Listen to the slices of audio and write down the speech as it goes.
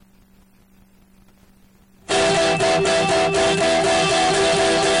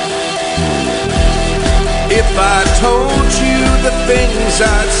If I told you the things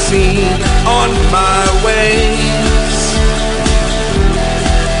I've seen on my ways,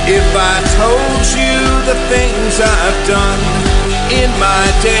 if I told you the things I've done in my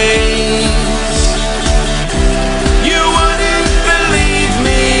days, you wouldn't believe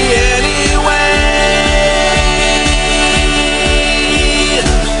me anyway.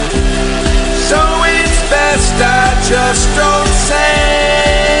 So it's best I just don't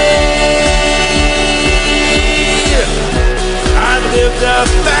say. I've lived 1,000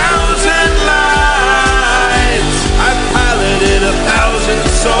 lives, I've piloted 1,000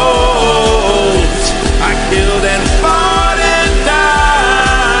 souls, I killed and fought and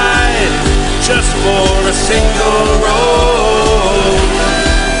died just for a single role.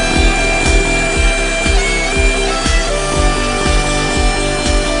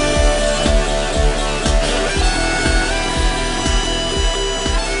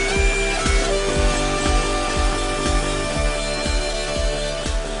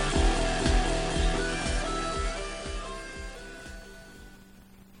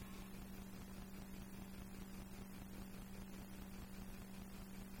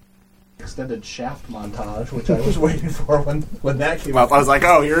 Extended Shaft montage, which I was waiting for when that came up. I was like,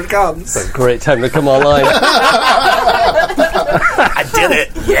 oh, here it comes. It's a great time to come online. I did it.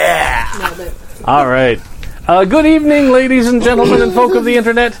 Yeah. All right. Good evening, ladies and gentlemen and folk of the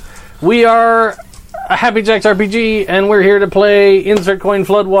internet. We are Happy Jacks RPG, and we're here to play Insert Coin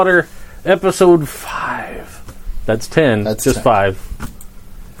Floodwater, episode 5. That's 10. That's just 10. 5.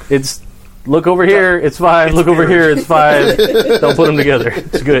 It's look over here. It's 5. Look over here. It's 5. Don't put them together.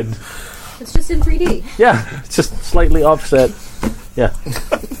 It's good. It's just in 3D. Yeah, it's just slightly offset. Yeah.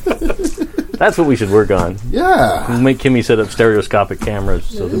 That's what we should work on. Yeah. We'll make Kimmy set up stereoscopic cameras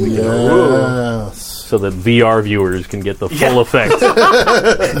so that we can so that VR viewers can get the full effect.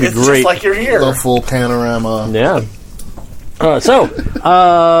 It's great. just like you're here. The full panorama. Yeah.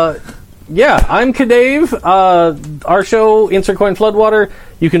 Yeah, I'm Kadave. Our show, Insert Coin Floodwater,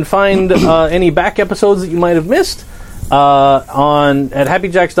 you can find any back episodes that you might have missed at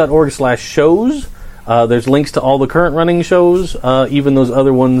happyjacks.org/shows. There's links to all the current running shows, even those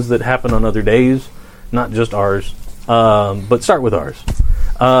other ones that happen on other days, not just ours. But start with ours.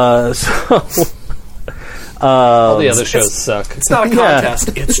 All the other shows suck. It's not a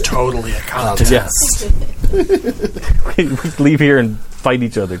contest. It's totally a contest. Yes. We leave here and fight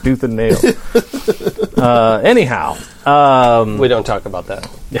each other, tooth and nail. Anyhow. We don't talk about that.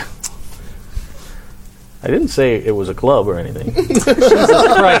 Yeah. I didn't say it was a club or anything. Jesus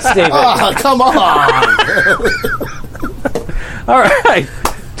Christ, David. Oh, come on! All right.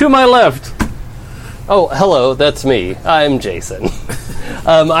 To my left. Oh, hello, that's me. I'm Jason.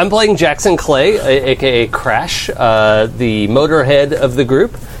 I'm playing Jackson Clay, a.k.a. Crash, the motorhead of the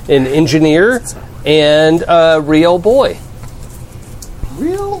group, an engineer, and a real boy.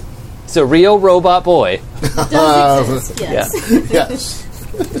 Real? It's a real robot boy. Does exist, yes. Yeah. Yes.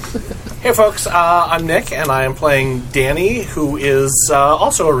 Hey folks, I'm Nick, and I am playing Danny, who is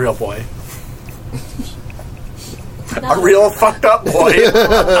also a real boy. A real fucked up boy.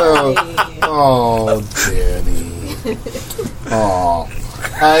 Oh, Danny. Oh.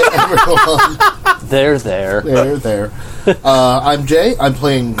 Hi, everyone. There. I'm Jay. I'm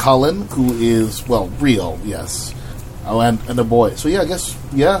playing Colin, who is, well, real, yes. Oh, and a boy. So, yeah, I guess,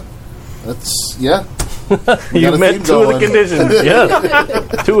 yeah. That's, yeah. You met two of the conditions. Yeah.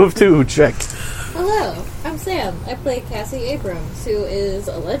 2 of 2. Check. Hello, I'm Sam. I play Cassie Abrams, who is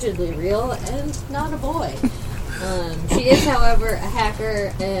allegedly real and not a boy. She is, however, a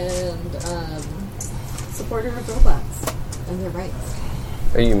hacker and supporter of robots and their rights.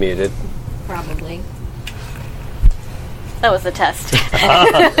 Are you muted? Probably. That was a test.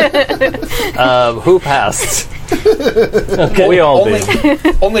 Who passed? Okay. We all did.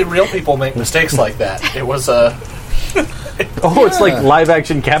 Only real people make mistakes like that. It was a... It's like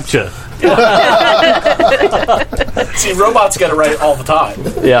live-action captcha. See, robots get it right all the time.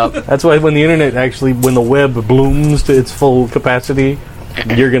 Yeah. That's why when the internet when the web blooms to its full capacity,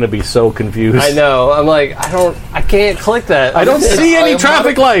 you're going to be so confused. I know. I'm like, I can't click that. I don't see any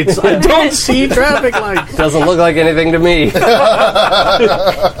traffic lights. I don't see traffic lights. Doesn't look like anything to me.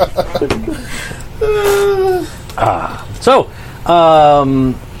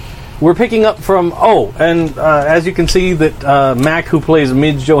 We're picking up from... as you can see that Mac, who plays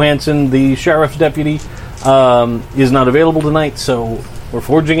Midge Johansson, the sheriff's deputy, is not available tonight, so we're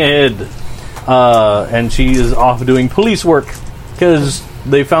forging ahead. And she is off doing police work, because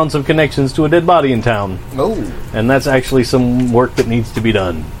they found some connections to a dead body in town. Oh. And that's actually some work that needs to be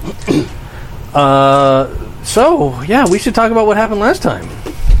done. We should talk about what happened last time.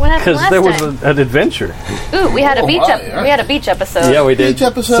 What happened last there was time? an adventure. Ooh, we had a beach. my, We had a beach episode. Yeah, we did. Beach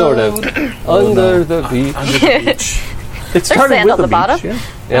episode. Sort of. Under the beach. It started sand with on the the bottom. beach,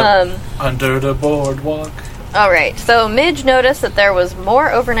 yeah. Yep. Under the boardwalk. All right. So Midge noticed that there was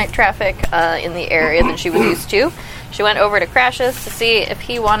more overnight traffic in the area than she was used to. She went over to Crash's to see if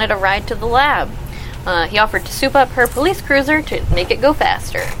he wanted a ride to the lab. He offered to soup up her police cruiser to make it go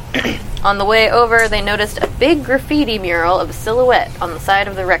faster. On the way over, they noticed a big graffiti mural of a silhouette on the side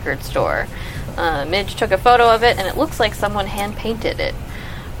of the record store. Midge took a photo of it, and it looks like someone hand-painted it.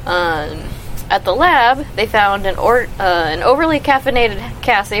 At the lab, they found an overly caffeinated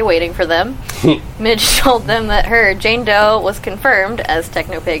Cassie waiting for them. Midge told them that her Jane Doe was confirmed as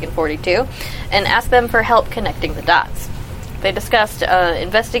Technopagan 42 and asked them for help connecting the dots. They discussed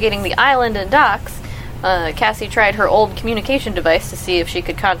investigating the island and docks. Cassie tried her old communication device to see if she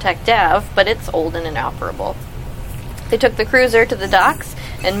could contact Dav, but it's old and inoperable. They took the cruiser to the docks,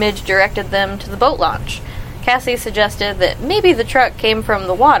 and Midge directed them to the boat launch. Cassie suggested that maybe the truck came from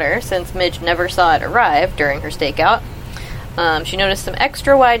the water, since Midge never saw it arrive during her stakeout. She noticed some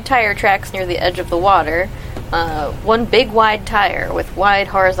extra wide tire tracks near the edge of the water. One big wide tire with wide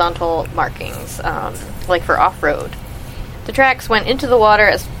horizontal markings, like for off-road. The tracks went into the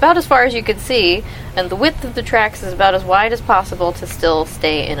water about as far as you could see, and the width of the tracks is about as wide as possible to still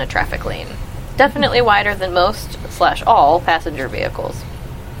stay in a traffic lane. Definitely wider than most/all passenger vehicles.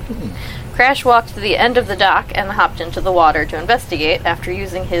 Crash walked to the end of the dock and hopped into the water to investigate after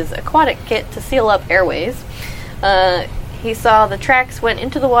using his aquatic kit to seal up airways. He saw the tracks went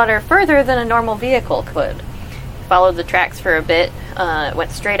into the water further than a normal vehicle could. He followed the tracks for a bit,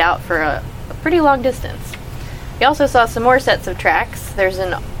 went straight out for a pretty long distance. He also saw some more sets of tracks. There's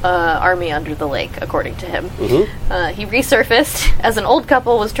an army under the lake, according to him. He resurfaced as an old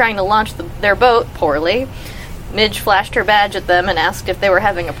couple was trying to launch their boat poorly. Midge flashed her badge at them and asked if they were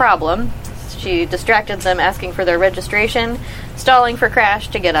having a problem. She distracted them, asking for their registration, stalling for Crash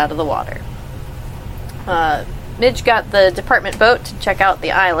to get out of the water. Midge got the department boat to check out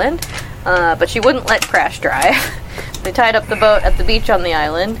the island, but she wouldn't let Crash drive. They tied up the boat at the beach on the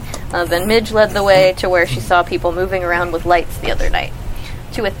island. Then Midge led the way to where she saw people moving around with lights the other night.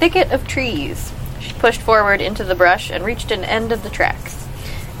 To a thicket of trees. She pushed forward into the brush and reached an end of the tracks.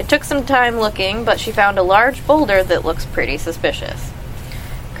 It took some time looking, but she found a large boulder that looks pretty suspicious.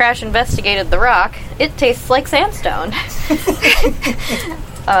 Crash investigated the rock. It tastes like sandstone.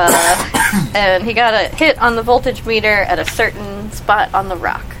 And he got a hit on the voltage meter at a certain spot on the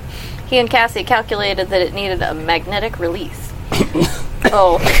rock. He and Cassie calculated that it needed a magnetic release.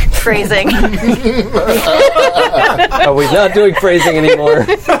 Oh, phrasing. Are we not doing phrasing anymore?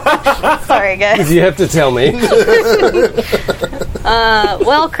 Sorry, guys. You have to tell me.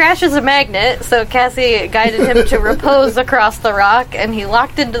 Well, Crash is a magnet, so Cassie guided him to repose across the rock, and he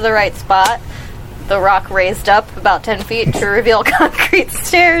locked into the right spot. The rock raised up about 10 feet to reveal concrete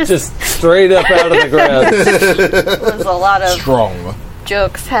stairs. Just straight up out of the ground. There's a lot of Strong.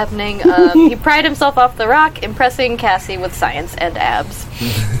 jokes happening. He pried himself off the rock, impressing Cassie with science and abs.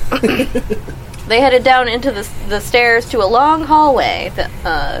 They headed down into the stairs to a long hallway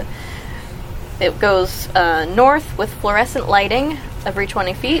that it goes north with fluorescent lighting every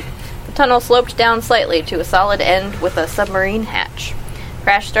 20 feet. The tunnel sloped down slightly to a solid end with a submarine hatch.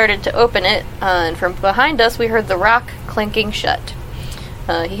 Crash started to open it, and from behind us we heard the rock clinking shut.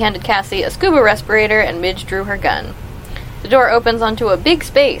 He handed Cassie a scuba respirator, and Midge drew her gun. The door opens onto a big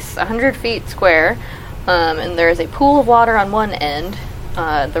space, 100 feet square, and there is a pool of water on one end.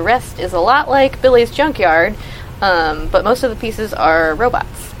 The rest is a lot like Billy's junkyard, but most of the pieces are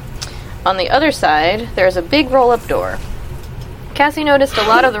robots. On the other side, there's a big roll-up door. Cassie noticed a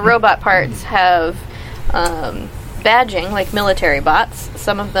lot of the robot parts have badging like military bots.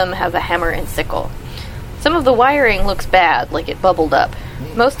 Some of them have a hammer and sickle. Some of the wiring looks bad, like it bubbled up.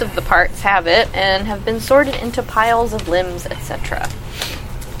 Most of the parts have it and have been sorted into piles of limbs, etc.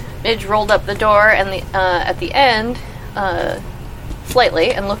 Midge rolled up the door and at the end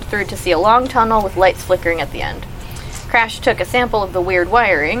slightly and looked through to see a long tunnel with lights flickering at the end. Crash took a sample of the weird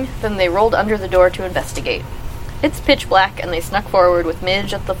wiring, then they rolled under the door to investigate. It's pitch black, and they snuck forward with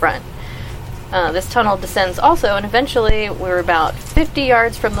Midge at the front. This tunnel descends also, and eventually we're about 50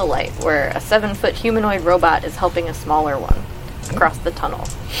 yards from the light, where a 7-foot humanoid robot is helping a smaller one across the tunnel.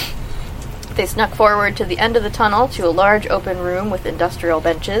 They snuck forward to the end of the tunnel to a large open room with industrial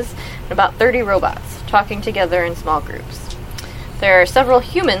benches and about 30 robots, talking together in small groups. There are several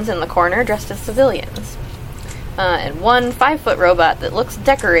humans in the corner dressed as civilians, and one 5-foot robot that looks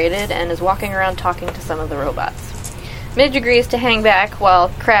decorated and is walking around talking to some of the robots. Midge agrees to hang back while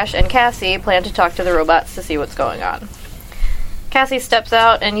Crash and Cassie plan to talk to the robots to see what's going on. Cassie steps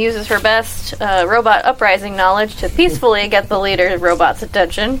out and uses her best robot uprising knowledge to peacefully get the leader robot's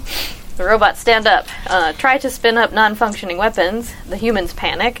attention. The robots stand up, try to spin up non-functioning weapons. The humans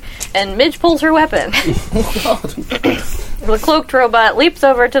panic, and Midge pulls her weapon. The cloaked robot leaps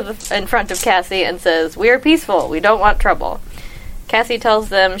over to in front of Cassie and says, "We are peaceful. We don't want trouble." Cassie tells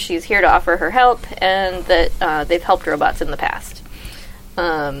them she's here to offer her help and that they've helped robots in the past.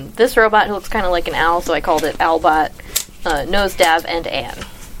 This robot, who looks kind of like an owl, so I called it Owlbot, knows Dav and Anne.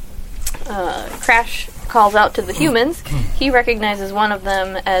 Crash calls out to the humans. He recognizes one of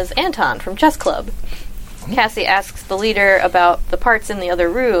them as Anton from Chess Club. Cassie asks the leader about the parts in the other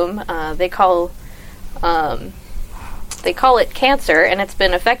room. They call it cancer, and it's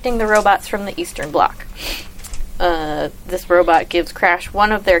been affecting the robots from the Eastern Bloc. This robot gives Crash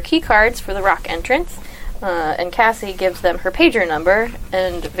one of their key cards for the rock entrance, and Cassie gives them her pager number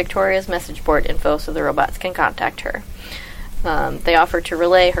and Victoria's message board info so the robots can contact her. They offer to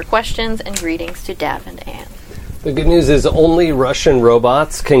relay her questions and greetings to Dav and Anne. The good news is only Russian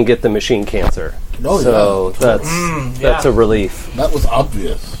robots can get the machine cancer. Oh, So yeah. that's a relief. That was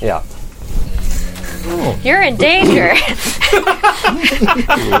obvious. Yeah. You're in danger!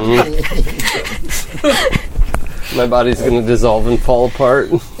 My body's going to dissolve and fall apart.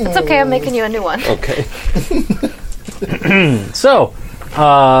 It's okay, I'm making you a new one. Okay. So,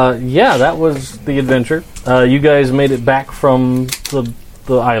 that was the adventure. You guys made it back from the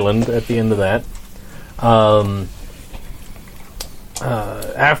island at the end of that.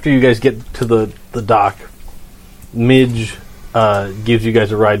 After you guys get to the dock, Midge gives you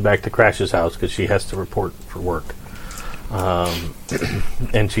guys a ride back to Crash's house because she has to report for work.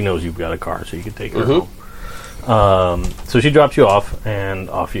 And she knows you've got a car, so you can take her home. So she drops you off, and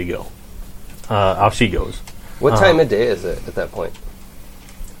off you go. Off she goes. What time of day is it at that point?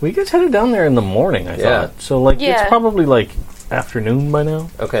 We guys headed down there in the morning, I thought. So, it's probably, afternoon by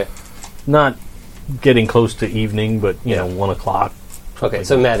now. Okay. Not getting close to evening, but, you know, 1 o'clock. Okay,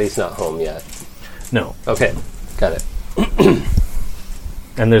 so Maddie's not home yet. No. Okay, got it.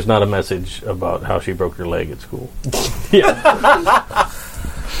 And there's not a message about how she broke her leg at school.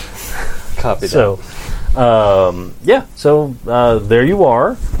 Copy that. So, there you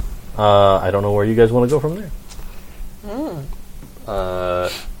are. I don't know where you guys want to go from there.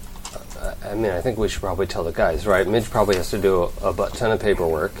 I think we should probably tell the guys, right? Midge probably has to do a butt ton of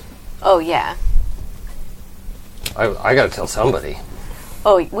paperwork. Oh, yeah. I gotta tell somebody.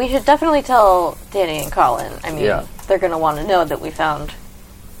 Oh, we should definitely tell Danny and Colin. I mean, Yeah. they're going to want to know that we found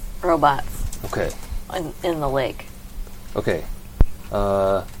robots Okay. in the lake. Okay.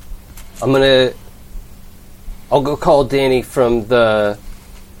 I'll go call Danny from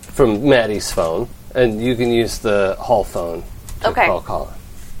Maddie's phone, and you can use the hall phone to call Colin.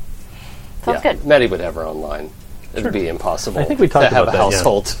 Sounds good. Maddie would have her own line. It'd be impossible I think we talked to have about a that,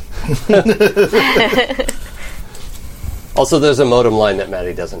 household. Also, there's a modem line that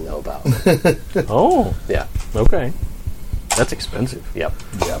Maddie doesn't know about. Oh, Yeah. okay. That's expensive. Yep.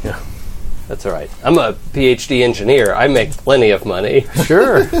 Yeah. That's all right. I'm a PhD engineer. I make plenty of money.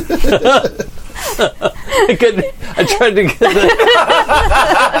 Sure. I tried to get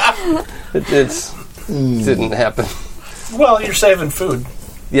that. It didn't happen. Well, you're saving food.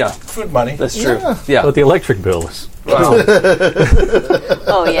 Yeah, Food money. that's true. Yeah. But the electric bill is. Wow.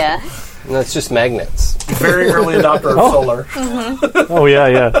 Oh, yeah. No, it's just magnets. Very early adopter of solar. Oh,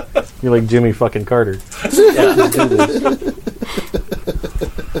 yeah. You're like Jimmy fucking Carter.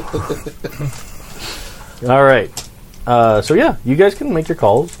 All right. You guys can make your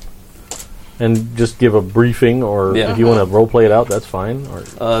calls and just give a briefing, or if you want to role play it out, that's fine. Or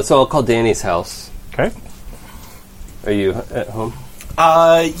So I'll call Danny's house. okay. Are you at home?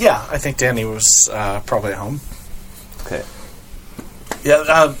 I think Danny was probably at home. Okay.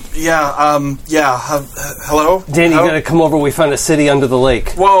 Hello? Danny, you Hello? gotta come over. We found a city under the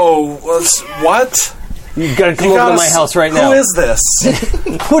lake. Whoa, what? You gotta come over to my house right now. Who is this?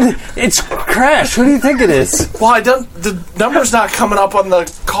 It's Crash. Who do you think it is? Well, the number's not coming up on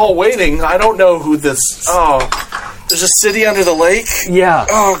the call waiting. I don't know who this... Oh, there's a city under the lake? Yeah.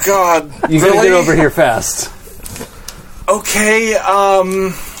 Oh, God. You gotta Really? get over here fast. Okay,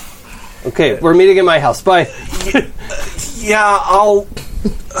 Okay, we're meeting at my house. Bye. yeah, I'll...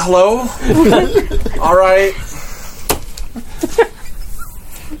 Hello? All right.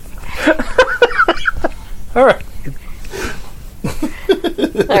 All right.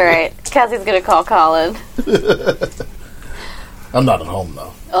 All right. Cassie's going to call Colin. I'm not at home,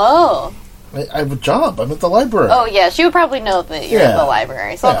 though. Oh. I have a job. I'm at the library. Oh, yeah. She would probably know that you're at the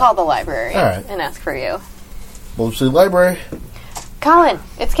library. So I'll Yeah. call the library All right. and ask for you. Welcome to the library. Colin,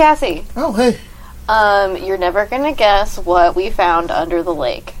 it's Cassie. Oh, hey. You're never gonna guess what we found under the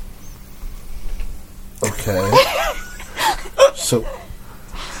lake. Okay. So,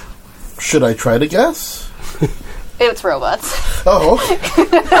 should I try to guess? It's robots. Oh,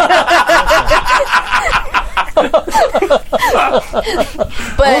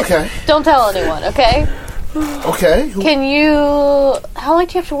 But Okay. don't tell anyone, okay? okay. Can you... How late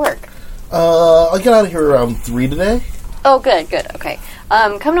do you have to work? I'll get out of here around 3 today. Oh, good, okay.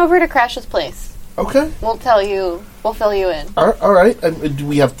 Come over to Crash's place. Okay. We'll fill you in. All right. Do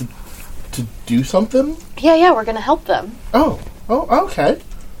we have to do something? Yeah, we're gonna help them. Oh, okay.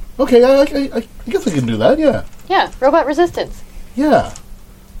 Okay, I guess I can do that, yeah. Yeah, robot resistance. Yeah.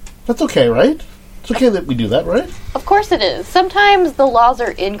 That's okay, right? It's okay that we do that, right? Of course it is. Sometimes the laws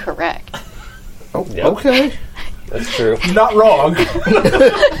are incorrect. Oh, Yep. okay. That's true. Not wrong.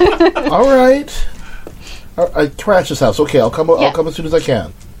 All right. I trash this house. Okay, I'll come Yeah. as soon as I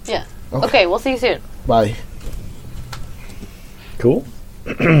can. Yeah. Okay. Okay, we'll see you soon. Bye. Cool.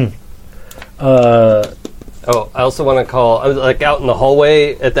 Oh, I also want to call. I was like out in the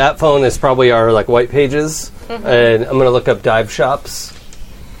hallway. At that phone is probably our like white pages, and I'm going to look up dive shops.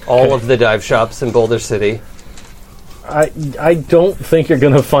 All of the dive shops in Boulder City. I don't think you're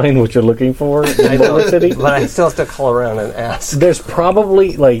going to find what you're looking for in Boulder City. But I still have to call around and ask. There's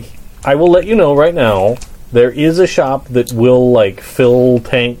probably, I will let you know right now, there is a shop that will, fill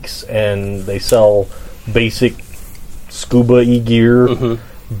tanks and they sell basic scuba gear,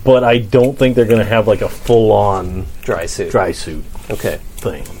 but I don't think they're going to have, a full-on Dry suit. dry suit Okay.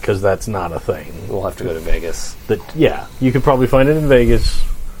 thing, because that's not a thing. We'll have to go to Vegas. Yeah, you could probably find it in Vegas,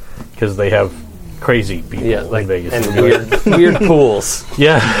 because they have crazy people Yeah, in Vegas. and weird pools.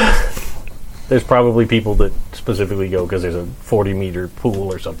 Yeah. There's probably people that specifically go because there's a 40-meter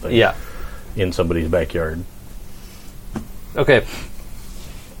pool or something Yeah. in somebody's backyard. Okay.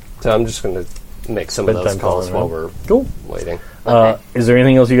 So I'm just going to make some of Spend those time calls calling while around. we're Cool. waiting. Is there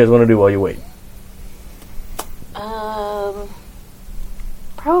anything else you guys want to do while you wait?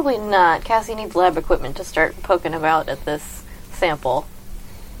 Probably not. Cassie needs lab equipment to start poking about at this sample.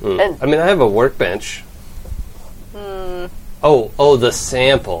 And, I mean, I have a workbench. Oh, the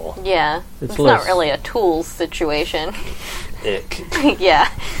sample. yeah, It's it's less- not really a tools situation. Ick. Yeah.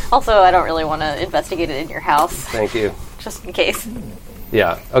 Also, I don't really want to investigate it in your house, Thank you. just in case.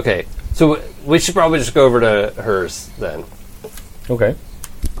 Yeah, okay. So we should probably just go over to hers then. Okay.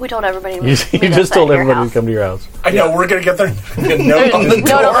 We told everybody. You just told everybody to come to your house. I know, we're going to get the note on the door.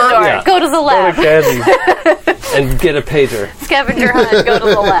 Note on the door. Yeah. Go to the Go to lab. Cassie's. And get a pager. Scavenger hunt. Go to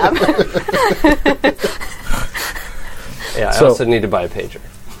the lab. Yeah, I So- also need to buy a pager.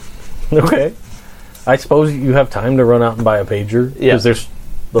 Okay. I suppose you have time to run out and buy a pager. Yeah. Because there's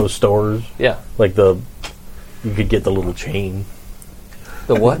those stores, Yeah. you could get the little chain.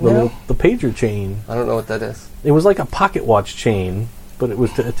 The what now? The pager chain. I don't know what that is. It was like a pocket watch chain, but it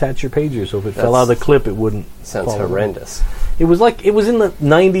was to attach your pager, so if it fell That's- out of the clip, it wouldn't. Sounds fall. horrendous. It was in the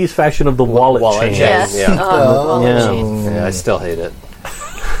 90s fashion of the wallet chain. Yes. Yeah. Oh, Yeah. geez. Yeah, I still hate it.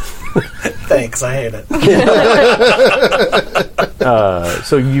 Thanks, I hate it.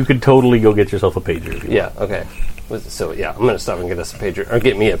 So you could totally go get yourself a pager. if you Yeah, okay. So, yeah, I'm going to stop and get us a pager. Or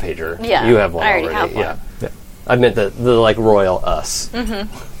get me a pager. Yeah, You have one I already already. have one. Yeah. Yeah. I meant the royal us. want.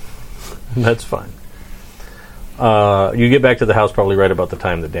 That's fine. You get back to the house probably right about the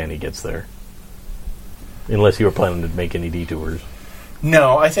time that Danny gets there. Unless you were planning to make any detours.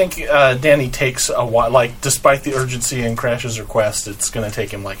 No, I think Danny takes a while. Despite the urgency in Crash's request, it's going to take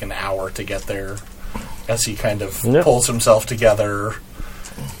him an hour to get there as he kind of Yep. pulls himself together,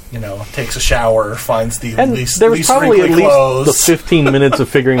 takes a shower, finds the And least, there was least probably at wrinkly least clothes. the 15 minutes of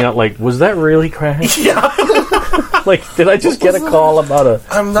figuring out, was that really Crash? Yeah. Did I just get a call about a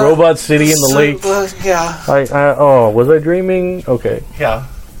I'm not robot city in the lake? Yeah. Was I dreaming? Okay. Yeah.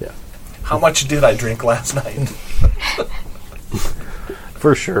 Yeah. How much did I drink last night?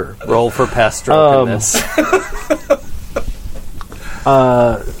 For sure. Roll for past drunkenness.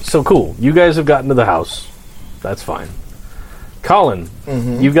 So cool. You guys have gotten to the house. That's fine. Colin,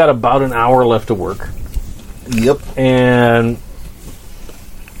 you've got about an hour left to work. Yep. And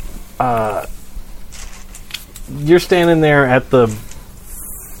you're standing there at the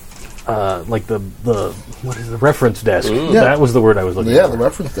what is the reference desk? Yeah. That was the word I was looking Yeah, for. the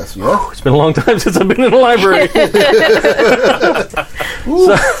reference desk. Yeah. It's been a long time since I've been in a library.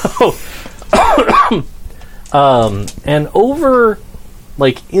 And over,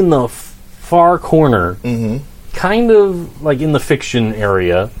 in the far corner, kind of in the fiction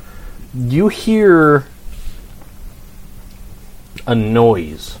area, you hear a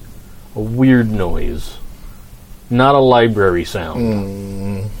noise, a weird noise, not a library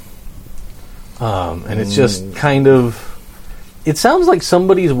sound. And it's just kind of... It sounds like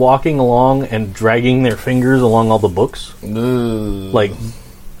somebody's walking along and dragging their fingers along all the books. Like...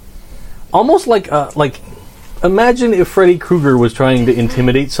 Almost like... Imagine if Freddy Krueger was trying to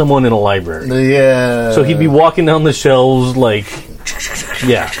intimidate someone in a library. Yeah. So he'd be walking down the shelves like...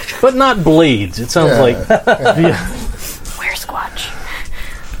 Yeah. But not blades. It sounds like... Yeah. Where's Squatch?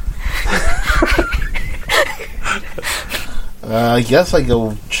 I guess I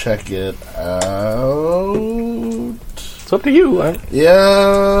go check it out. It's up to you.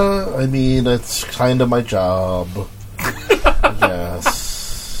 Yeah, I mean, it's kind of my job. I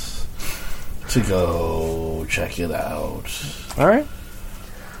guess. To go check it out. All right.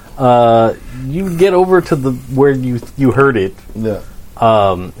 You get over to the where you heard it, Yeah.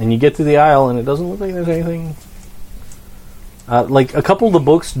 and you get to the aisle, and it doesn't look like there's anything. Like a couple of the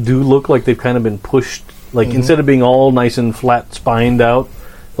books do look like they've kind of been pushed. Like instead of being all nice and flat spined out,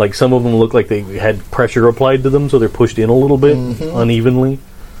 like some of them look like they had pressure applied to them, so they're pushed in a little bit unevenly,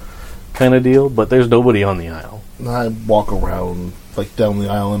 kind of deal. But there's nobody on the aisle. I walk around, like down the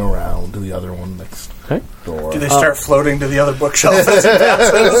aisle and around to the other one next Okay. door. Do they start floating to the other bookshelf as he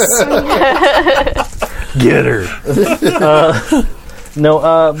passes? Get her.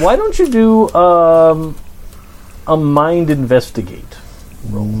 No. Why don't you do a mind investigate?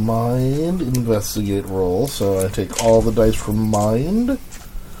 Mind investigate roll, so I take all the dice from mind,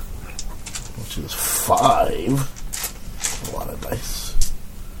 which is 5. A lot of dice.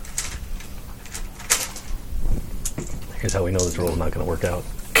 Here's how we know this roll is not going to work out.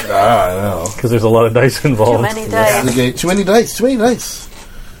 I know. Because there's a lot of dice involved. Too many dice. Investigate. Too many dice. Too many dice.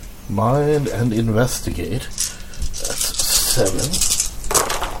 Mind and investigate. That's 7.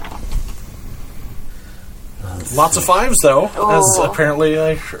 Lots of 5s, though, as Oh. apparently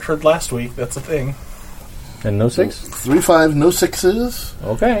I heard last week. That's a thing. And no 6? 3 5, no 6s.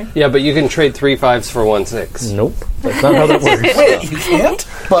 Okay. Yeah, but you can trade 3 5s for 1 6. Nope. That's not how that works. Wait, you can't?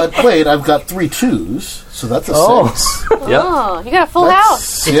 But wait, I've got 3 2s, so that's a Oh. 6. Yep. Oh, you got a full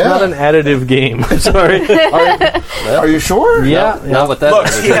house. It's not an additive game. Sorry. Are you sure? Yeah. Not with that. Look,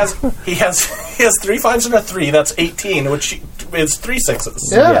 many. he has 3 5s and a 3. That's 18, which is 3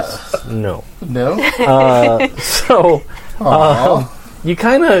 6s. Yeah. No. No. So you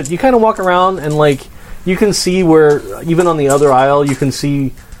kind of walk around and like you can see where even on the other aisle you can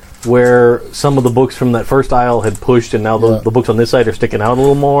see where some of the books from that first aisle had pushed and now the books on this side are sticking out a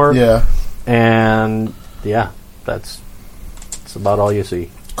little more. Yeah. And yeah, that's about all you see.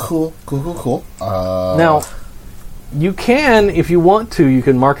 Cool. Now, you can, if you want to, you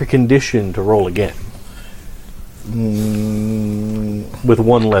can mark a condition to roll again with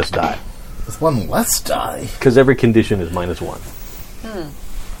 1 less die. With 1 less die. Because every condition is -1.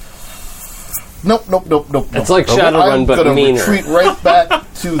 Nope. It's like Shadowrun, but I'm gonna meaner. retreat right back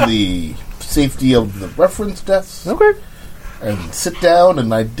to the safety of the reference desk Okay. and sit down.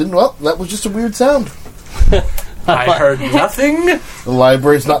 And I didn't. Well, that was just a weird sound. I heard nothing. The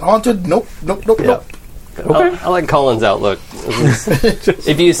library's not haunted. Nope. Okay. I like Colin's outlook.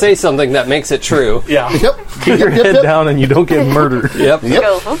 If you say something that makes it true. Yeah. Yep. Keep your head down and you don't get murdered. Yep. Yep.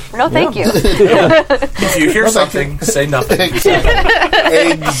 Go, "Oh, no, thank you. If you hear something, say nothing.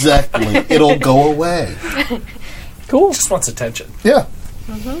 Exactly. It'll go away. Cool. Just wants attention. Yeah.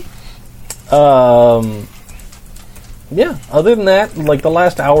 Yeah, other than that, like the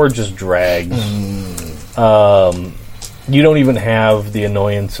last hour just drags. You don't even have the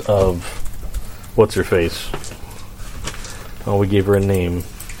annoyance of what's her face? Oh, we gave her a name.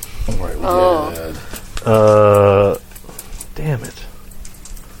 Right, we Oh. did. Damn it.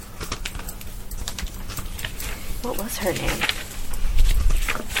 What was her name?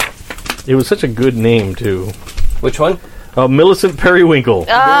 It was such a good name, too. Which one? Millicent Periwinkle.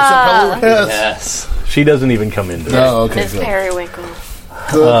 Yes. Yes. She doesn't even come into it. Oh, okay. Miss Good. Periwinkle.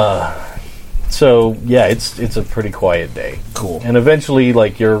 Good. So, yeah, it's a pretty quiet day. Cool. And eventually,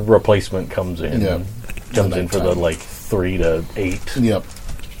 like, your replacement comes in. Yeah. Comes in for the, Nighttime. like, 3 to 8 Yep.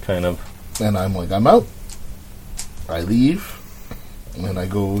 kind of. And I'm like, I'm out. I leave. And I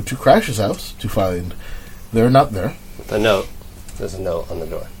go to Crash's house to find they're not there. The note. There's a note on the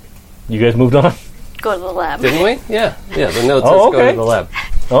door. You guys moved on? Go to the lab. Didn't we? Yeah. Yeah, the note says Oh, go okay. to the lab.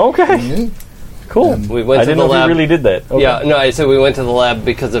 Okay. Mhm. Cool. We went I to didn't the know lab. if you really did that. Okay. Yeah, no, I said we went to the lab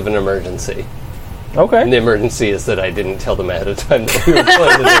because of an emergency. Okay. And the emergency is that I didn't tell them ahead of time that we were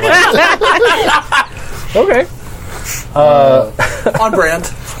going to the lab. Okay. On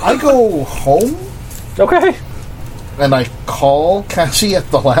brand. I go home Okay. and I call Cassie at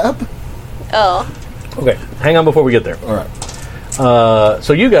the lab. Oh. Okay. Hang on before we get there. All right.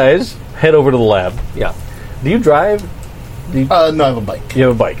 So you guys head over to the lab. Yeah. Do you drive? No, I have a bike. You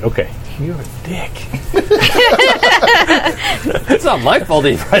have a bike. Okay. You're a dick. It's not my fault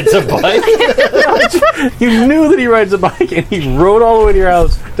he rides a bike. You knew that he rides a bike, and he rode all the way to your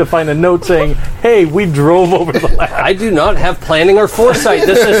house to find a note saying, "Hey, we drove over the lab." I do not have planning or foresight.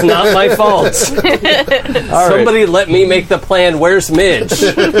 This is not my fault. Somebody let me make the plan. Where's Midge?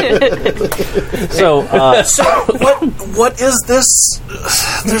 So, So, what is this?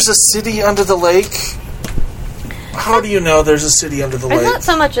 There's a city under the lake? How do you know there's a city under the There's lake? not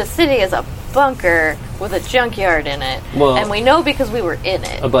so much a city as a bunker with a junkyard in it. Well- and we know because we were in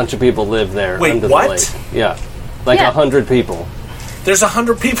it. A bunch of people live there. Wait, under what? the lake. Yeah. Like Yeah. 100 people. There's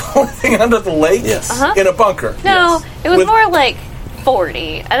 100 people living under the lake? Yes. Uh-huh. In a bunker? No, it was With- more like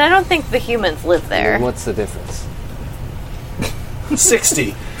 40. And I don't think the humans live there. What's the difference?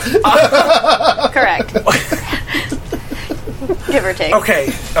 60. Correct. Give or take.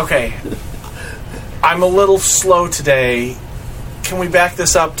 Okay. I'm a little slow today. Can we back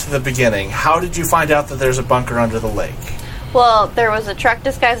this up to the beginning? How did you find out that there's a bunker under the lake? Well, there was a truck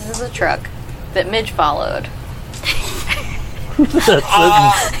disguised as a truck that Midge followed.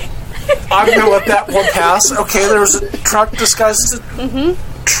 I'm going to let that one pass. Okay, there was a truck disguised as a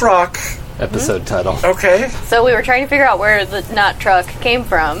truck. Episode title. Okay. So we were trying to figure out where the not truck came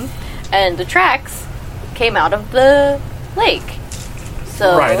from, and the tracks came out of the lake.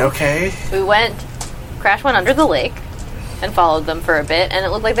 So Right, okay. we Crash went under the lake and followed them for a bit, and it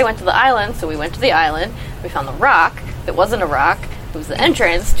looked like they went to the island, so we went to the island. We found the rock that wasn't a rock. It was the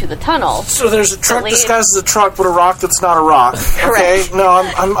entrance to the tunnel. So there's a truck lead- disguised as a truck, but a rock that's not a rock. Okay, Correct. no,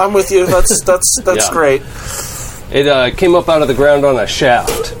 I'm with you. That's Yeah. great. It came up out of the ground on a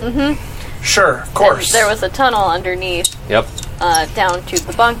shaft. Sure, of And course. there was a tunnel underneath Yep. down to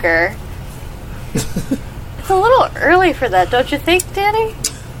the bunker. It's a little early for that, don't you think, Danny?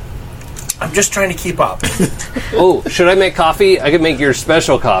 I'm just trying to keep up. Oh, should I make coffee? I could make your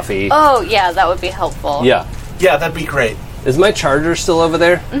special coffee. Oh, yeah, that would be helpful. Yeah. Yeah, that'd be great. Is my charger still over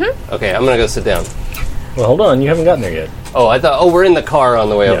there? Mm-hmm. Okay, I'm going to go sit down. well, hold on. You haven't gotten there yet. Oh, I thought, we're in the car on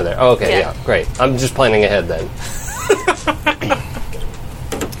the way over Yeah. there. Oh, okay, Yeah. yeah, great. I'm just planning ahead then.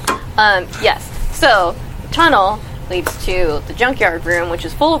 Yes. So, tunnel leads to the junkyard room, which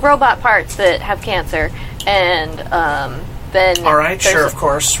is full of robot parts that have cancer, and then All right, there's sure, of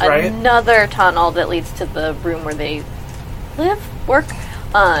course, right? another tunnel that leads to the room where they live, work,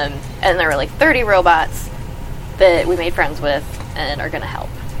 and there were like 30 robots that we made friends with and are going to help.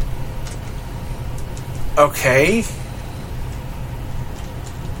 Okay.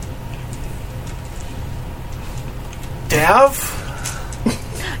 Dav?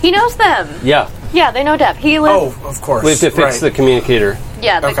 He knows them. Yeah, Yeah, they know Dev. He lives. Oh, of course. we have to fix the right. communicator.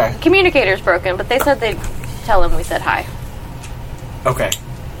 Yeah, the Okay. communicator's broken, but they said they'd tell him we said hi. Okay.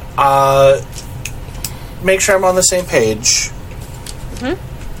 Make sure I'm on the same page.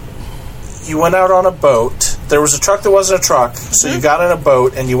 You went out on a boat. There was a truck that wasn't a truck, so you got in a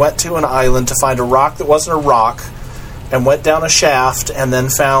boat and you went to an island to find a rock that wasn't a rock, and went down a shaft and then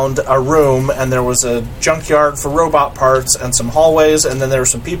found a room, and there was a junkyard for robot parts and some hallways, and then there were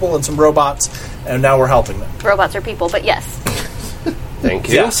some people and some robots, and now we're helping them. Robots are people, but yes. Thank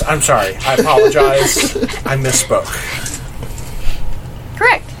you. Yes, I'm sorry. I apologize. I misspoke.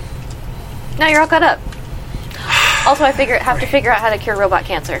 Correct. Now you're all caught up. Also, I have to figure out how to cure robot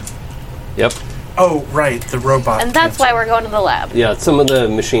cancer. Yep. Oh, right, the robot. And that's why we're going to the lab. Yeah, some of the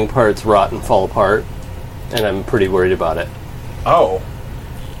machine parts rot and fall apart, and I'm pretty worried about it. Oh.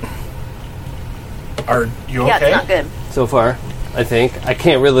 Are you Yeah, okay? it's not good. So far, I think. I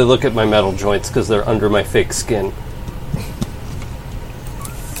can't really look at my metal joints because they're under my fake skin.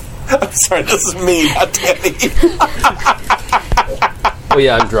 I'm sorry, this is me, not Danny. Oh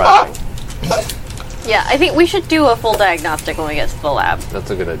yeah, I'm driving. Yeah, I think we should do a full diagnostic when we get to the lab.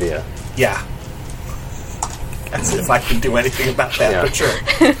 That's a good idea. Yeah. As if I can do anything about that, Yeah. but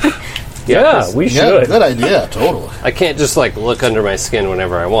sure. Yeah, 'cause we Yeah, should. good idea, totally. I can't just like look under my skin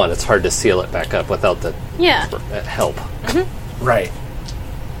whenever I want. It's hard to seal it back up without the Yeah. help. Right.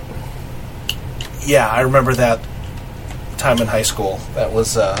 Yeah, I remember that time in high school. That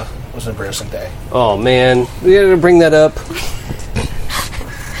was an embarrassing day. Oh man, we gotta bring that up.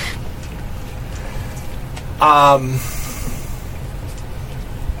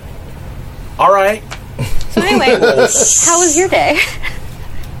 All right. So anyway, how was your day?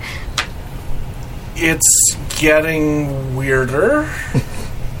 It's getting weirder,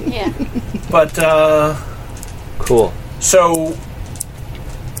 Yeah. but Cool. so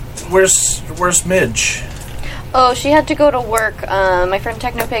where's Midge? Oh, she had to go to work. My friend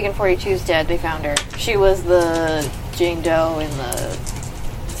Technopagan 42's dead. They found her. She was the Jane Doe in the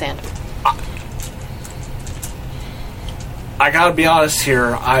sand. I gotta be honest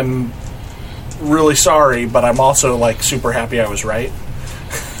here. I'm really sorry, but I'm also like super happy I was right.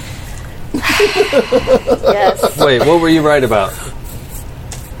 Yes. Wait, what were you right about?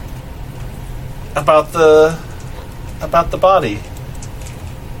 About the body.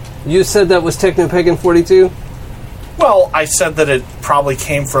 You said that was Technopagan 42? Well, I said that it probably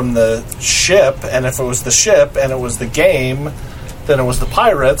came from the ship, and if it was the ship and it was the game, then it was the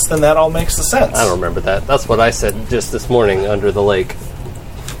pirates, then that all makes the sense. I don't remember that. That's what I said just this morning under the lake.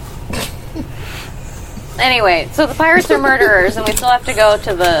 Anyway, so the pirates are murderers, and we still have to go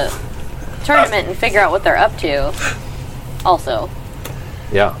to the tournament and figure out what they're up to. Also,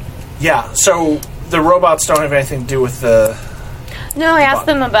 Yeah. Yeah, so the robots don't have anything to do with the... no, I asked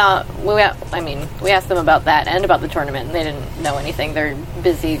them about. We asked them about that and about the tournament, and they didn't know anything. They're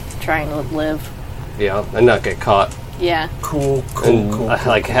busy trying to live. Yeah, and not get caught. Yeah. Cool. And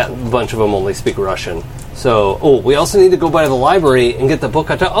a bunch of them only speak Russian. So, we also need to go by the library and get the book.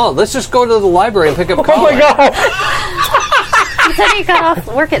 Let's just go to the library and pick up Colin. Oh my god! He said he got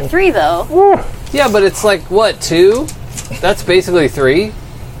off work at 3, though. Yeah, but it's like, what, 2? That's basically 3.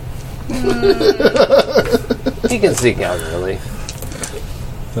 He can sneak out early.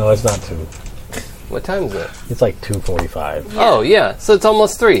 No, it's not 2. What time is it? It's like 2:45. Oh, yeah, so it's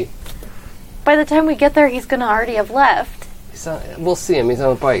almost 3. By the time we get there, he's gonna already have left. We'll see him. He's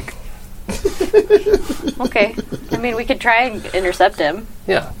on a bike. Okay. I mean, we could try and intercept him.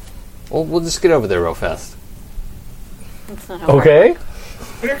 Yeah. Well, we'll just get over there real fast. That's not how it Okay.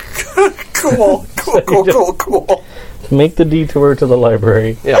 Cool. Make the detour to the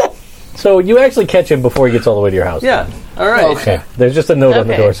library. Yeah. So you actually catch him before he gets all the way to your house. Yeah. All right. Okay. There's just a note on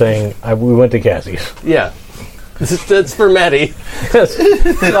the Okay. door saying, we went to Cassie's. Yeah. That's for Maddie. Yes.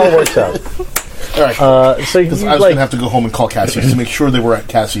 It all works out. All right. So you, I was going to have to go home and call Cassie's to make sure they were at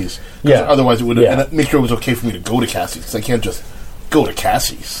Cassie's. 'Cause Yeah. Otherwise, it would Yeah. and make sure it was okay for me to go to Cassie's, because I can't just go to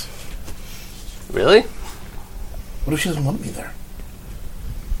Cassie's. Really? What if she doesn't want me there?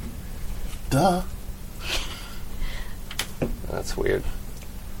 Duh. That's weird.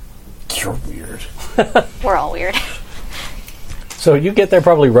 You're weird. We're all weird. So you get there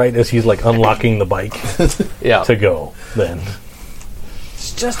probably right as he's like unlocking the bike Yeah. to go. Then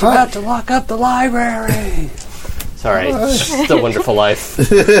It's just about to lock up the library. Sorry. It's a Wonderful Life.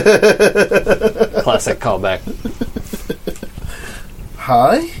 Classic callback.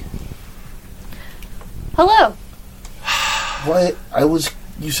 Hi? Hello. Why?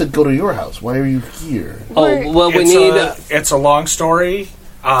 You said go to your house. Why are you here? Oh, well, we need... It's a long story.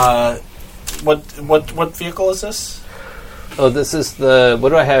 What vehicle is this? this is the... What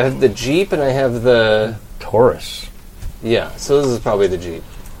do I have? I have the Jeep, and I have the... Taurus. Yeah, so this is probably the Jeep.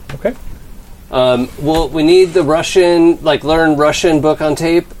 Okay. Well, we need the Russian... learn Russian book on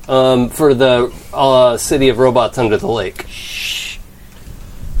tape for the City of Robots Under the Lake.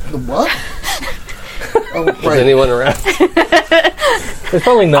 The what? Oh, Is right. anyone around? There's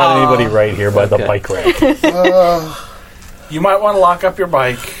probably not anybody right here by the okay. bike rack. You might want to lock up your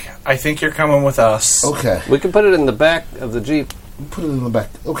bike. I think you're coming with us. Okay. We can put it in the back of the Jeep. We'll put it in the back.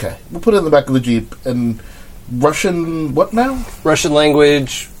 Okay. We'll put it in the back of the Jeep. And Russian, what now? Russian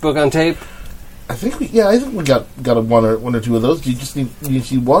language book on tape. I think we got a one or two of those. Do you just need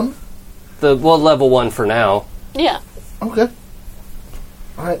one? Level 1 for now. Yeah. Okay.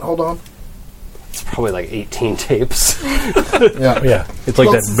 All right, hold on. It's probably like 18 tapes. Yeah. Yeah. It's like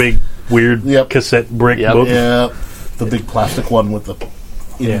that big, weird Yep. cassette brick Yep. book. Yeah. The big plastic one with the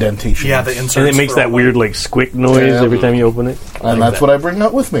indentation. Yeah, the inserts. And it makes for that all weird, like, squick noise Yeah. every time you open it. And that's what I bring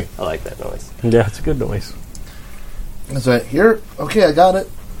out with me. I like that noise. Yeah, it's a good noise. It's like, here, okay, I got it.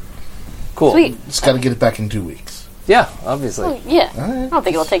 Cool. Sweet. Just got to get it back in 2 weeks. Yeah, obviously. Oh, yeah. All right. I don't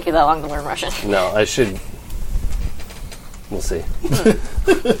think it'll take you that long to learn Russian. No, I should... We'll see.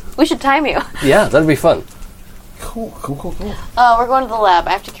 We should time you. Yeah, that'd be fun. Cool. We're going to the lab.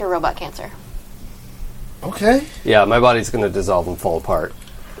 I have to cure robot cancer. Okay. Yeah, my body's going to dissolve and fall apart.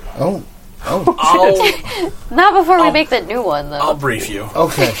 Oh. Not before we make that new one, though. I'll brief you.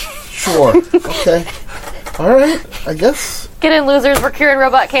 Okay. Sure. Okay. All right. I guess. Get in, losers. We're curing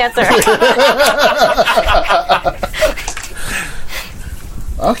robot cancer.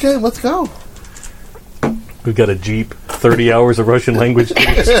 Okay, let's go. We've got a Jeep, 30 hours of Russian language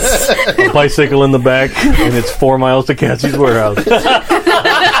tapes, a bicycle in the back, and it's 4 miles to Cassie's warehouse.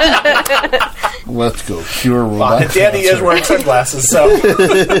 Let's go. Pure robot. Danny is wearing sunglasses, so...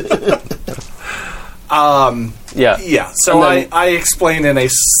 Yeah. Yeah, so And then- I explain in a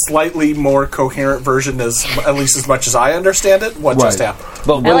slightly more coherent version, at least as much as I understand it, what just Right. happened.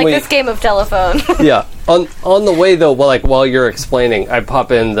 But I when like we... this game of telephone. Yeah. On the way, though, while you're explaining, I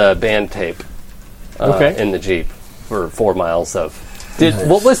pop in the band tape Okay. in the Jeep for 4 miles of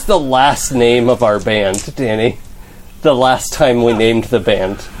What was the last name of our band, Danny? The last time we named the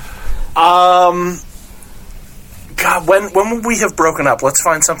band. God, when would we have broken up? Let's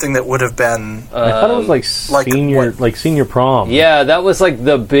find something that would have been. I thought it was like senior prom. Yeah, that was like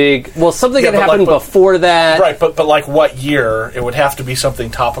the big. Well, something had but happened before that. Right, but like what year? It would have to be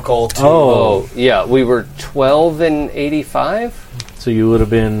something topical to. Oh, yeah, we were 12 in 85. So you would have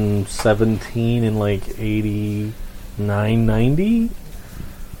been 17 in like 89, 90?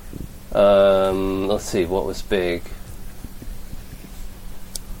 Let's see, what was big?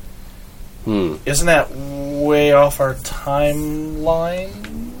 Isn't that way off our timeline?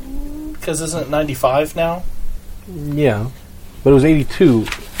 Because isn't it 95 now? Yeah. But it was 82.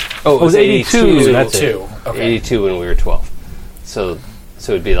 Oh, it was 82. That's it. 82. Okay. 82 when we were 12. So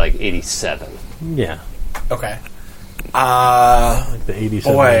it'd be like 87. Yeah. Okay. Like the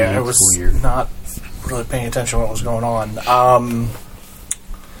 87. Boy, I was weird. not really paying attention to what was going on.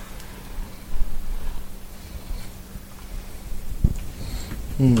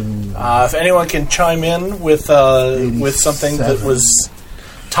 If anyone can chime in with something that was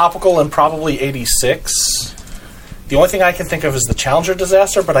topical and probably 86. The only thing I can think of is the Challenger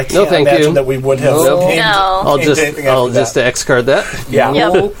disaster, but I can't imagine that we would have named I'll just X card that. Yeah.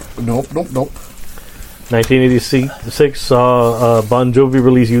 Yep. Nope. 1986 saw Bon Jovi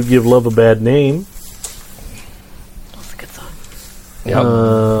release "You Give Love a Bad Name." That's a good song.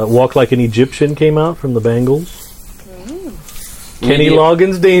 "Walk Like an Egyptian" came out from the Bangles. Kenny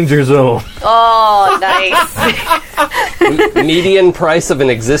Loggins' "Danger Zone." Oh, nice. Median price of an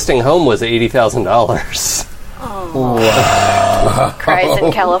existing home was $80,000. Cries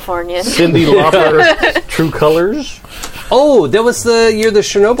in California. Cyndi Lauper, "True Colors." Oh, that was the year the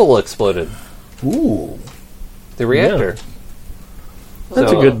Chernobyl exploded. Ooh. The reactor.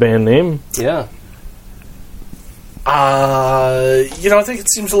 That's a good band name. Yeah. I think it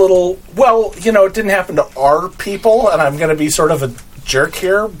seems a little... Well, it didn't happen to our people, and I'm going to be sort of a jerk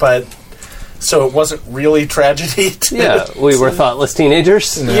here, but... So it wasn't really tragedy. Yeah, we were thoughtless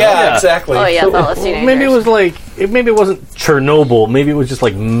teenagers. Yeah, exactly. Oh, yeah, thoughtless teenagers. Maybe it was maybe it wasn't Chernobyl. Maybe it was just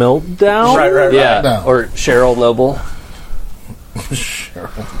like Meltdown. Right. Yeah, No. or Cheryl Noble.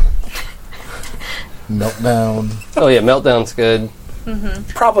 Meltdown. Oh yeah, Meltdown's good.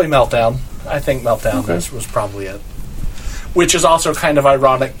 Probably Meltdown. I think Meltdown was probably it. Which is also kind of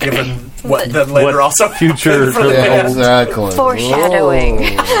ironic given what then later What also future for the Yeah, band. exactly. Foreshadowing.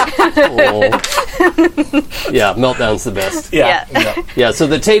 Yeah, Meltdown's the best. Yeah. Yeah, so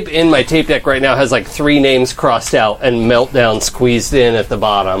the tape in my tape deck right now has like 3 names crossed out and Meltdown squeezed in at the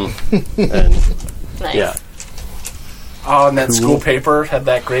bottom. And Nice. yeah. Oh, and that school paper had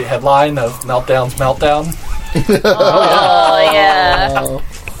that great headline of Meltdown's Meltdown. Oh, yeah.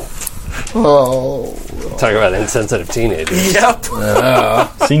 Oh. Talk about insensitive teenagers. Yep.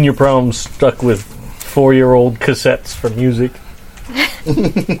 Senior prom stuck with 4-year-old cassettes for music.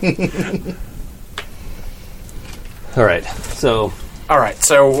 All right. So All right,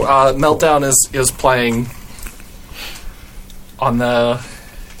 so Meltdown is playing in the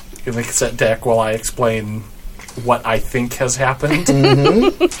cassette deck while I explain what I think has happened.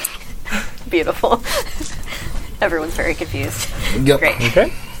 Beautiful. Everyone's very confused. Yep. Great.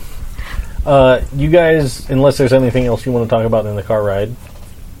 Okay. You guys, unless there's anything else you want to talk about in the car ride,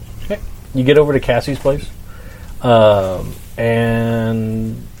 okay. You get over to Cassie's place,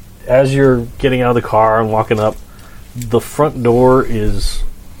 and as you're getting out of the car and walking up, the front door is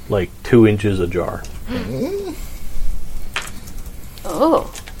like 2 inches ajar.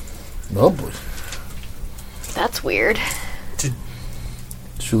 Oh, Oh boy. that's weird.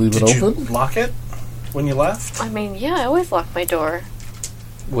 Should we leave Did it you open? lock it when you left? I mean, yeah, I always lock my door.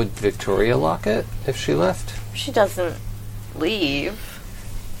 would Victoria lock it if she left? She doesn't leave.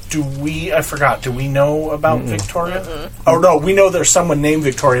 I forgot, do we know about Victoria? Oh no, we know there's someone named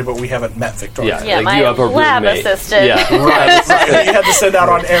Victoria, but we haven't met Victoria. Yeah. Yeah, Like, my you have a lab roommate. assistant. Yeah. Right. You had to send out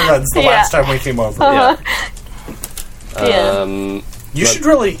on errands the last time we came over. Yeah. Yeah. You should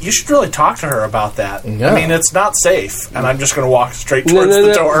really talk to her about that. Yeah. I mean, it's not safe, and I'm just going to walk straight No, towards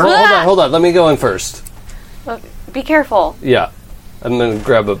the door. Hold on. Let me go in first. Be careful. Yeah. I'm going to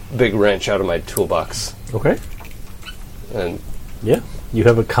grab a big wrench out of my toolbox. Okay. And, Yeah. You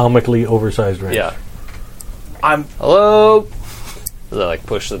have a comically oversized wrench. yeah. I'm Hello? As I,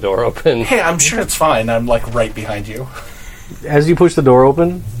 push the door open. Hey, I'm sure it's fine. I'm right behind you. As you push the door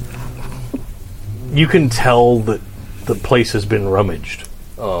open, you can tell that the place has been rummaged.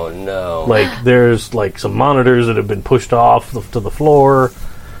 Oh, no. There's some monitors that have been pushed off to the floor.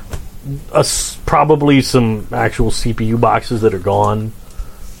 Probably some actual CPU boxes that are gone.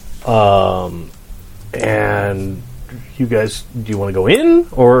 And you guys, do you want to go in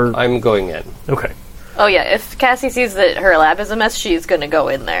or? I'm going in. Okay. Oh yeah, if Cassie sees that her lab is a mess, she's gonna go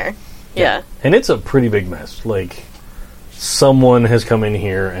in there. Yeah. And it's a pretty big mess. Like, someone has come in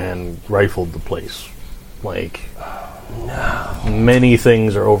here and rifled the place. Like, many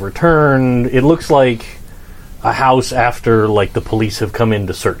things are overturned. It looks like a house after, like, the police have come in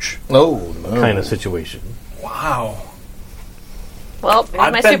to search Oh, no. kind of situation. Wow. Well, here's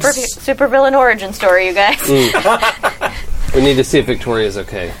I've my been super villain origin story, you guys. We need to see if Victoria's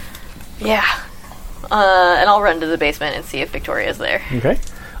okay. Yeah. And I'll run to the basement and see if Victoria's there. Okay.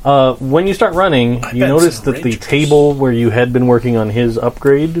 When you start running, you bet notice some that the Rangers. table where you had been working on his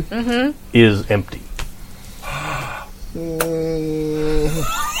upgrade is empty.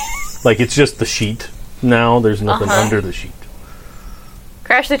 Like, it's just the sheet now. There's nothing under the sheet.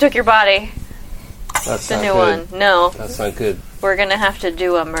 Crash, they took your body. That's The not new good. one. No, That's not good. we're gonna have to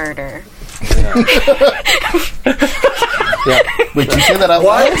do a murder. Wait, did you say that out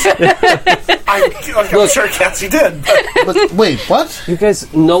loud? I'm sure Cassie did. But, wait, what? You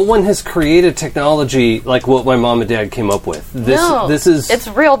guys, no one has created technology like what my mom and dad came up with. This is it's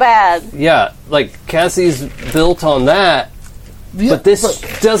real bad. yeah, like Cassie's built on that, Yeah, but this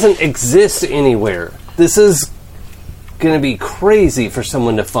doesn't exist anywhere. This is going to be crazy for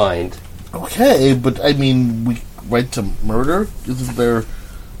someone to find. Okay, but I mean, we went to murder? Isn't there,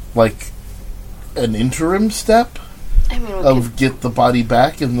 like, an interim step I mean, of get the body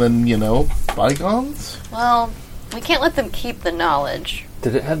back and then, bygones? well, we can't let them keep the knowledge.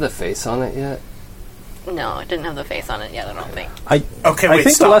 Did it have the face on it yet? No, it didn't have the face on it yet, I don't think. Okay, I wait,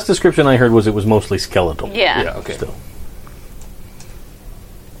 think stop. the last description I heard was it was mostly skeletal. Yeah. Yeah, okay. Still.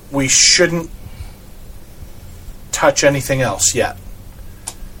 We shouldn't touch anything else yet.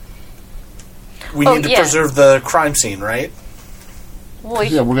 We Oh, need to yeah. preserve the crime scene, right? Well,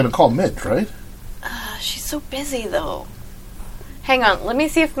 Yeah, we're going to call Mitch, right? she's so busy, though. Hang on, let me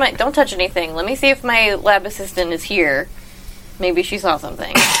see if my... Don't touch anything. Let me see if my lab assistant is here. Maybe she saw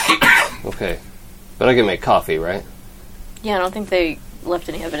something. Okay. But I can make coffee, right? Yeah, I don't think they left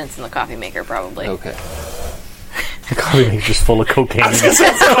any evidence in the coffee maker, probably. Okay. The coffee maker's just full of cocaine. Is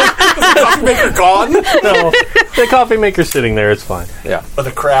the coffee maker gone? No, the coffee maker's sitting there. It's fine. Yeah. Or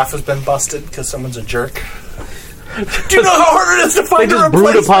the craft has been busted because someone's a jerk. Do you know how hard it is to They find a just brewed a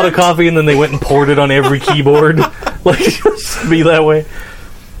replacement? pot of coffee and then they went and poured it on every keyboard. Like, just be that way.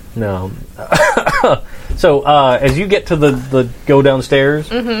 No. So, as you get to the go downstairs,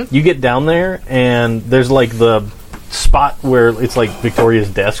 you get down there and there's like the spot where it's like Victoria's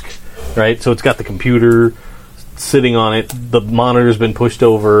desk, right? So it's got the computer sitting on it, the monitor's been pushed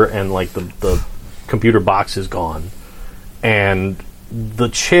over, and like the computer box is gone. And the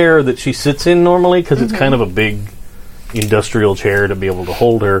chair that she sits in normally, because it's kind of a big industrial chair to be able to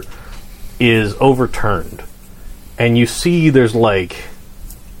hold her, is overturned. And you see there's like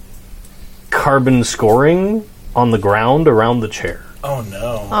carbon scoring on the ground around the chair. Oh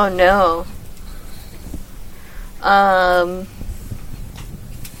no. Oh, no.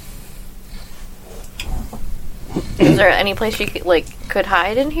 Is there any place you could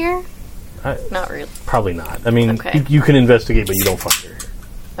hide in here? Not really. Probably not. I mean, Okay. you can investigate, but you don't find her here.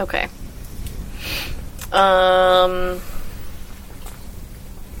 Okay.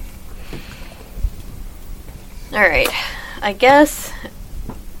 Alright. I guess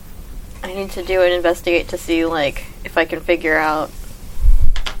I need to do an investigate to see, if I can figure out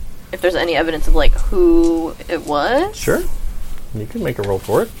if there's any evidence of, who it was. Sure. You can make a roll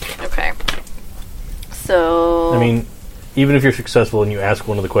for it. Okay. So... I mean, even if you're successful and you ask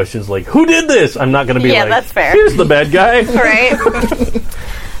one of the questions like, who did this? I'm not going to be Yeah, like, that's fair. here's the bad guy. Right?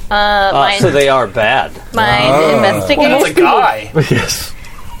 So they are bad. My investigate. That's a guy. Yes.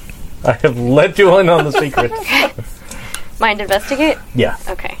 I have let you in on the secret. Mind investigate? Yeah.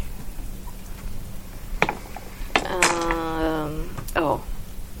 Okay. Oh.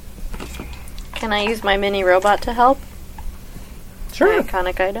 Can I use my mini robot to help? Sure. My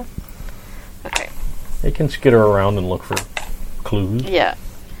iconic item? Okay. They can skitter around and look for clues. Yeah.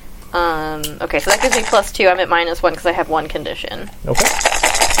 Okay, so that gives me +2. I'm at -1 because I have one condition. Okay.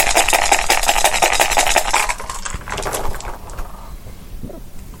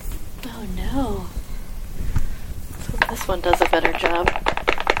 Oh no. Let's hope this one does a better job.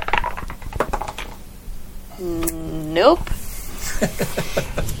 Nope.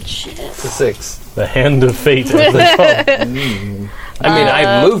 Shit. It's a 6. The hand of fate. As they call it. I mean,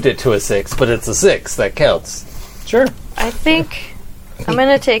 I moved it to a 6, but it's a 6. That counts. Sure. I think I'm going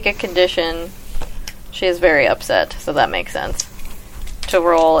to take a condition. She is very upset, so that makes sense. To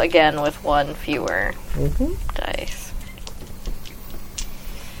roll again with one fewer dice.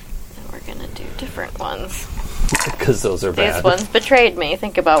 And we're going to do different ones. because those are bad. These ones betrayed me.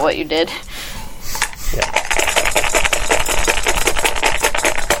 Think about what you did. Yeah.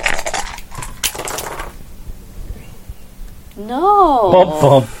 No. Bum,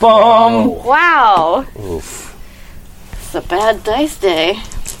 bum, bum. Wow. Oof. It's a bad dice day.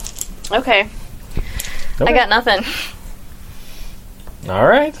 Okay. I got nothing. All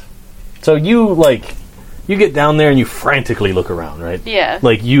right. So you get down there and you frantically look around, right? Yeah.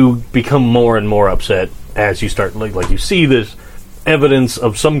 Like you become more and more upset as you start like you see this evidence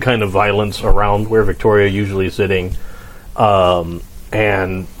of some kind of violence around where Victoria usually is sitting,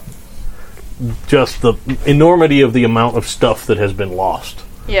 and just the enormity of the amount of stuff that has been lost,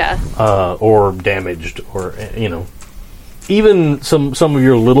 Yeah. or damaged, or even some of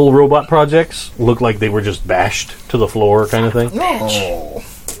your little robot projects look like they were just bashed to the floor, kind of thing. No.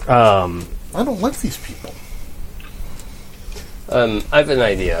 I don't like these people. I have an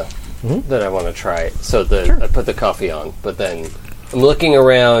idea that I want to try. So I put the coffee on, but then I'm looking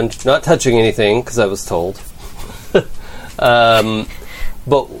around, not touching anything because I was told. But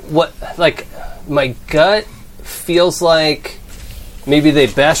what, like, my gut feels like maybe they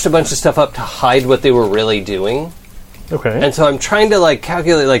bashed a bunch of stuff up to hide what they were really doing. Okay. And so I'm trying to, like,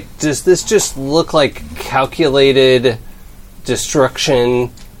 calculate, like, does this just look like calculated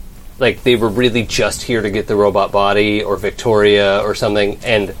destruction? Like, they were really just here to get the robot body or Victoria or something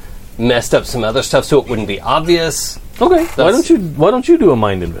and messed up some other stuff so it wouldn't be obvious? Okay. Why don't you do a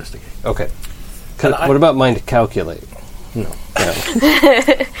mind investigate? Okay. What about mind calculate? No.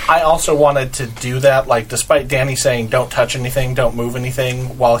 I also wanted to do that, like, despite Danny saying don't touch anything, don't move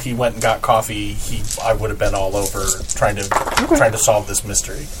anything, while he went and got coffee, I would have been all over trying to solve this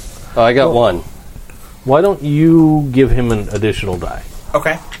mystery. Oh, I got one. Why don't you give him an additional die?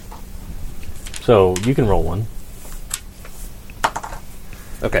 Okay. So you can roll one.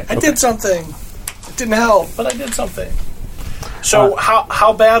 Okay. I did something. It didn't help, but I did something. So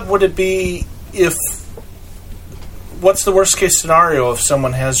how bad would it be if... What's the worst case scenario if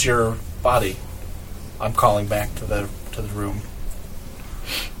someone has your body? I'm calling back to the room.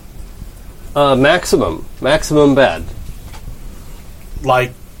 Maximum bad.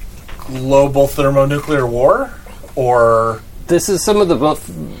 Like global thermonuclear war? Or... This is some of the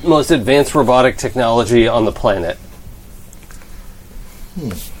most advanced robotic technology on the planet.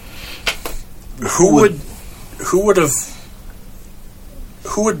 Who would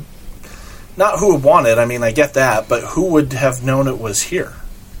not who would want it, I mean, I get that, but who would have known it was here?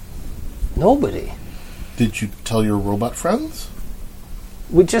 Nobody. Did you tell your robot friends?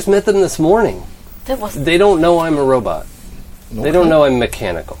 We just met them this morning. They don't know I'm a robot. Okay. They don't know I'm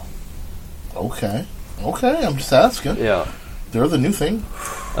mechanical. Okay, I'm just asking. Yeah. They're the new thing.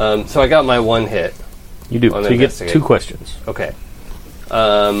 So I got my one hit. You do. On So you get investigate. 2 questions. Okay.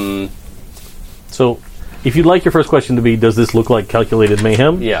 So if you'd like your first question to be, does this look like calculated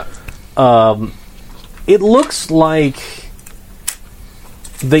mayhem? Yeah. It looks like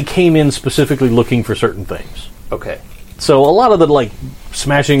they came in specifically looking for certain things. Okay. So a lot of the, like,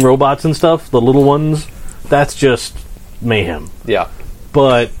 smashing robots and stuff, the little ones, that's just mayhem. Yeah.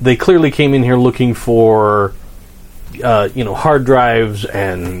 But they clearly came in here looking for, hard drives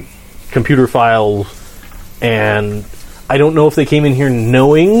and computer files, and I don't know if they came in here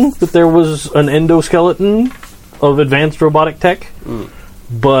knowing that there was an endoskeleton of advanced robotic tech,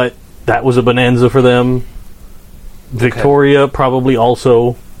 but that was a bonanza for them. Victoria probably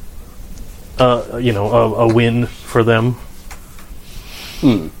also, a win for them.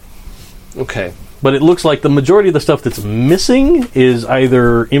 Okay. But it looks like the majority of the stuff that's missing is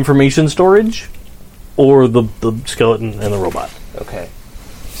either information storage or the skeleton and the robot. Okay.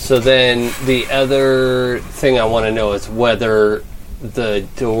 So then the other thing I want to know is whether the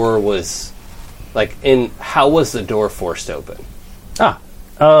door was, how was the door forced open?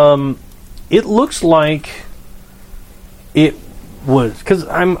 It looks like it was, because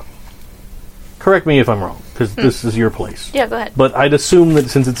correct me if I'm wrong, because this is your place. Yeah, go ahead. But I'd assume that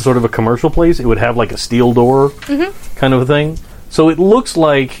since it's sort of a commercial place, it would have like a steel door kind of a thing. So it looks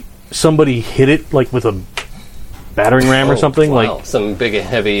like somebody hit it like with a battering ram or something. Wow. Like some big and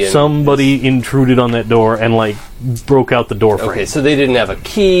heavy. Somebody intruded on that door and like broke out the door frame. Okay, so they didn't have a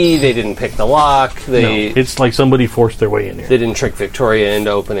key. They didn't pick the lock. It's like somebody forced their way in here. They didn't trick Victoria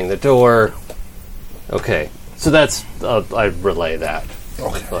into opening the door. Okay, so that's I relay that.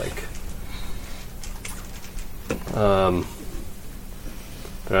 Okay. But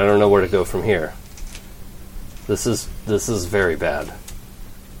I don't know where to go from here. This is very bad.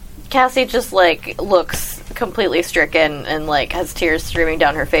 Cassie just, looks completely stricken and, has tears streaming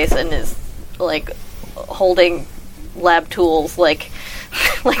down her face and is, holding lab tools like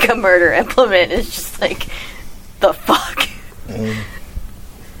a murder implement. It's just, the fuck?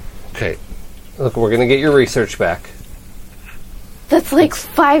 Okay. Look, we're going to get your research back. That's like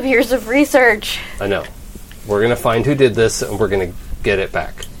 5 years of research. I know. We're going to find who did this, and we're going to get it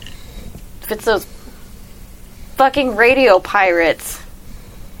back. If it's those fucking radio pirates.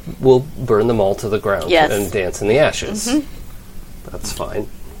 We'll burn them all to the ground Yes. and dance in the ashes. That's fine.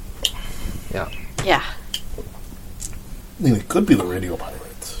 Yeah. Yeah. I mean, it could be the radio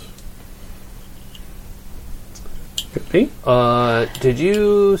pirates. Could be. Did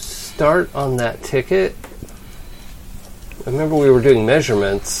you start on that ticket? I remember we were doing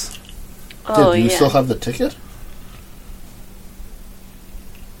measurements. Oh, Did you yeah. still have the ticket?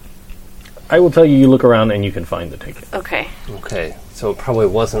 I will tell you, you look around and you can find the ticket. Okay. Okay, so it probably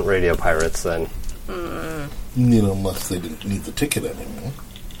wasn't radio pirates then. You know, unless they didn't need the ticket anymore.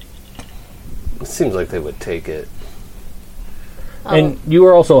 It seems like they would take it. And you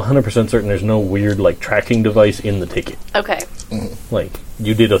are also 100% certain there's no weird, like, tracking device in the ticket. Okay. Like,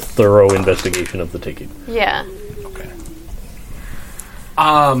 you did a thorough investigation of the ticket. Yeah. Okay.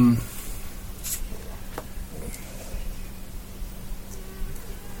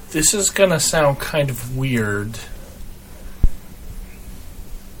 This is gonna sound kind of weird.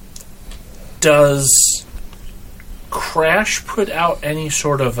 Does Crash put out any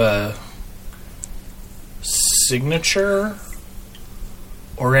sort of a signature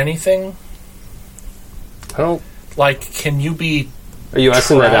or anything? I don't. Like, can you be? Are you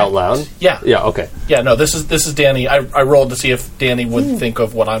asking that out Tracked. loud? Yeah. Yeah. Okay. Yeah, no, this is Danny. I rolled to see if Danny would think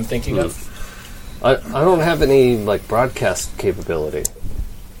of what I'm thinking of. I don't have any like broadcast capability.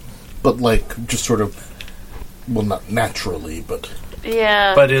 But, like, just sort of, well, not naturally, but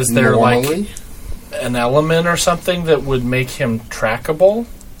Yeah. But is there normally? like an element or something that would make him trackable?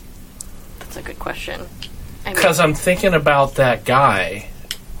 That's a good question. I mean, Because I'm thinking about that guy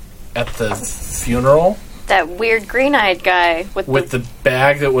at the funeral that weird green-eyed guy with the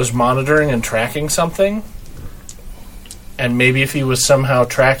bag that was monitoring and tracking something. And maybe if he was somehow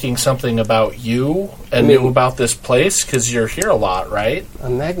tracking something about you and knew about this place, because you're here a lot, right? A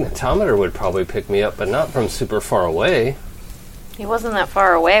magnetometer would probably pick me up, but not from super far away. He wasn't that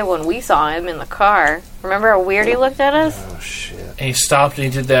far away when we saw him in the car. Remember how weird he looked at us? Oh shit! And he stopped and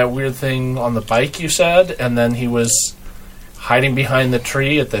he did that weird thing on the bike, you said, and then he was hiding behind the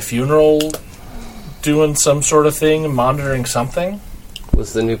tree at the funeral doing some sort of thing, monitoring something.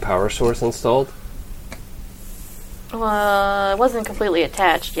 Was the new power source installed? It wasn't completely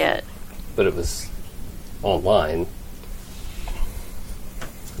attached yet. But it was online.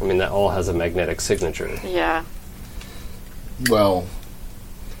 I mean, that all has a magnetic signature. Yeah. well,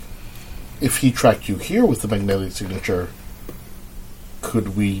 if he tracked you here with the magnetic signature,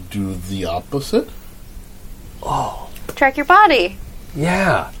 could we do the opposite? Track your body.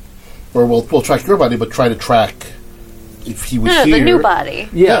 Yeah. Or we'll track your body, but try to track if he was No, here. the new body.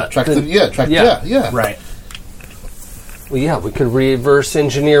 Yeah. track the- yeah. Right. Well, yeah, we could reverse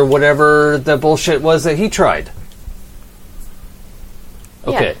engineer whatever the bullshit was that he tried.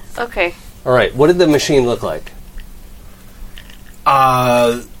 Okay. Yeah. Okay. All right. What did the machine look like?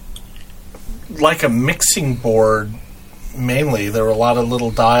 Like a mixing board, mainly. There were a lot of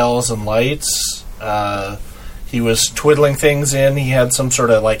little dials and lights. He was twiddling things in. He had some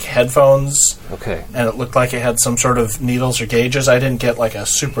sort of, like, headphones, Okay. and it looked like it had some sort of needles or gauges. I didn't get, like, a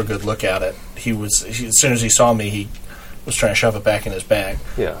super good look at it. As soon as he saw me, he was trying to shove it back in his bag.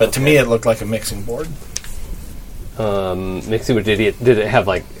 Yeah, But to okay. me, it looked like a mixing board. Mixing with did it have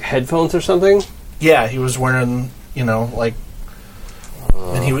like headphones or something? Yeah, he was wearing, like,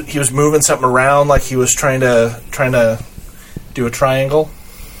 and he was moving something around, like he was trying to do a triangle.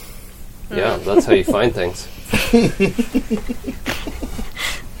 Yeah, that's how you find things.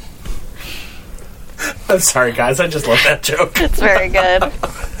 I'm sorry, guys. I just love that joke. It's very good.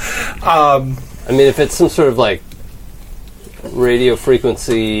 I mean, if it's some sort of like radio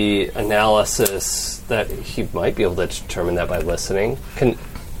frequency analysis, that he might be able to determine that by listening.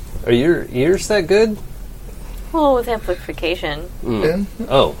 Are your ears that good? Well, with amplification. Yeah.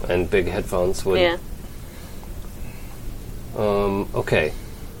 Oh, and big headphones would. Yeah. Okay.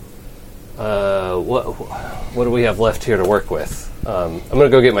 What do we have left here to work with? I'm going to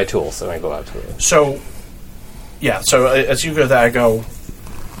go get my tools and I go out to it. So, yeah. So as you go there, I go.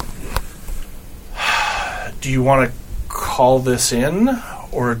 Do you want to call this in,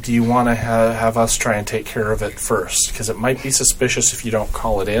 or do you want to have us try and take care of it first? Because it might be suspicious if you don't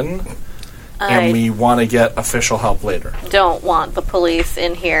call it in, and I we want to get official help later. don't want the police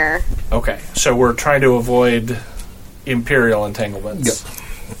in here. Okay. So we're trying to avoid Imperial entanglements.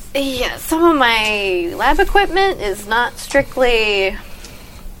 Yeah, some of my lab equipment is not strictly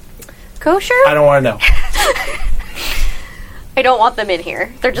kosher. I don't want to know. I don't want them in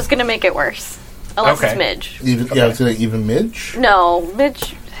here. They're just going to make it worse. Unless Okay. it's Midge. Yeah, I was gonna even Midge. No,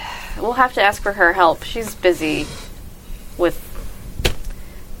 Midge... We'll have to ask for her help. She's busy with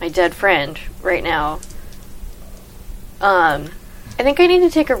my dead friend right now. I think I need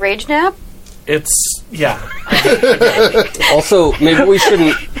to take a rage nap. Yeah. Also, maybe we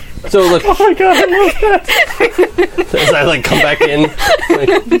shouldn't. So look. Oh my god! I love that. As I come back in,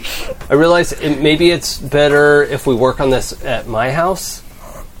 I realize maybe it's better if we work on this at my house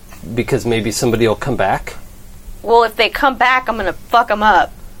because maybe somebody will come back. Well, if they come back, I'm gonna fuck them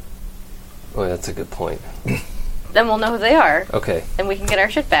up. Oh, that's a good point. Then we'll know who they are. Okay. And we can get our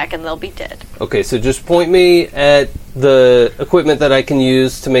shit back, and they'll be dead. Okay, so just point me at the equipment that I can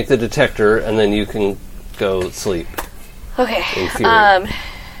use to make the detector, and then you can go sleep. Okay. In theory.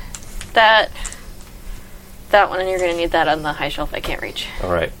 That one, and you're going to need that on the high shelf I can't reach.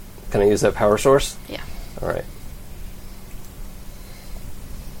 All right. Can I use that power source? Yeah. All right.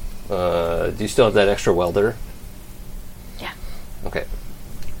 Do you still have that extra welder? Yeah. Okay.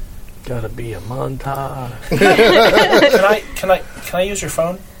 Gotta be a montage. Can I use your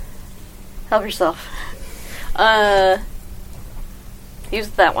phone? Help yourself. Use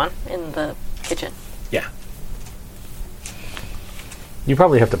that one in the kitchen. Yeah. You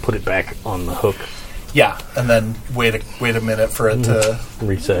probably have to put it back on the hook. Yeah, and then wait a minute for it to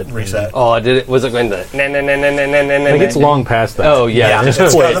Reset. Oh, did it? Was it going to? I think it's long past that. Oh yeah. it's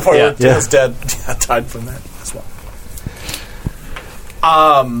got the point where Yeah. Tails dead. Yeah, died from that as well.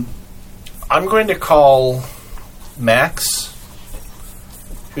 I'm going to call Max,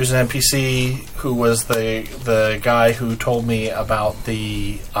 who's an NPC who was the guy who told me about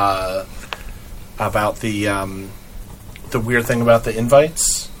the weird thing about the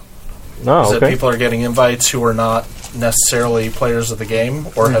invites. Oh, Is that okay. people are getting invites who are not necessarily players of the game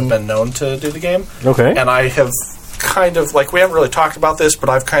or have been known to do the game. Okay. And I have kind of, we haven't really talked about this, but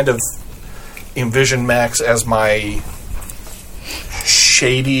I've kind of envisioned Max as my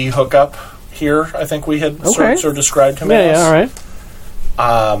shady hookup here. I think we had sort of described him as. Yeah, all right.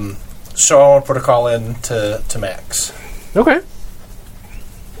 So I want to put a call in to Max. Okay.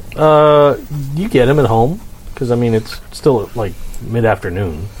 You get him at home, because, it's still,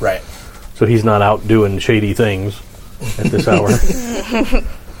 mid-afternoon. Right. So he's not out doing shady things at this hour.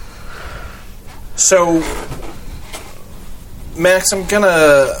 So, Max, I'm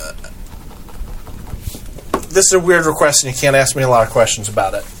gonna... This is a weird request, and you can't ask me a lot of questions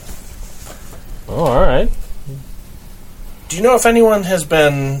about it. Oh, all right. Do you know if anyone has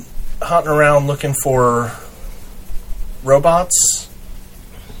been hunting around looking for robots?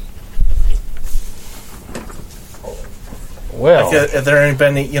 Well, Have there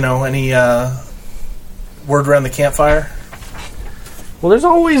been any word around the campfire? well, there's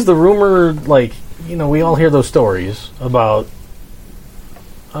always the rumor, we all hear those stories about...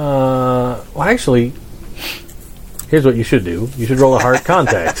 actually, here's what you should do. You should roll a hard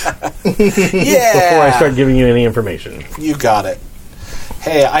contact Yeah! before I start giving you any information. You got it.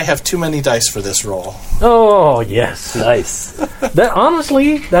 Hey, I have too many dice for this roll. Oh, yes. Nice.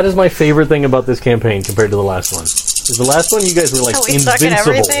 Honestly, that is my favorite thing about this campaign compared to the last one. 'Cause the last one, you guys were We suck at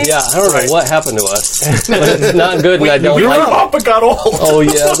invincible. everything? Yeah, I don't know what happened to us. But it's not good, and I don't Your like it. papa got old. Oh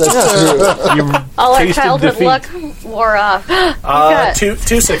yeah, that's true. You All our tasted childhood defeat. luck wore off.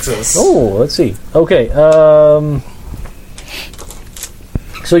 Two sixes. Oh, let's see. Okay.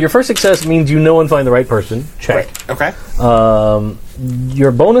 So your first success means you know and find the right person. Check. Okay.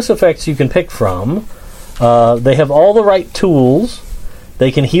 Your bonus effects you can pick from. They have all the right tools.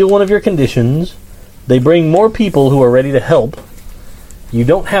 They can heal one of your conditions. They bring more people who are ready to help. You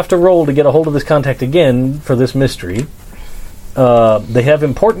don't have to roll to get a hold of this contact again for this mystery. They have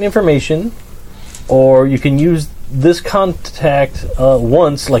important information, or you can use this contact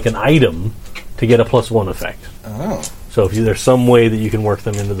once, like an item, to get a +1 effect. Oh. So if there's some way that you can work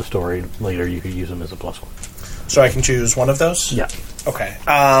them into the story later, you could use them as a +1. So I can choose one of those? Yeah. Okay.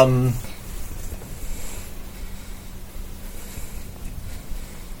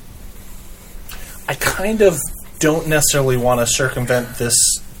 I kind of don't necessarily want to circumvent this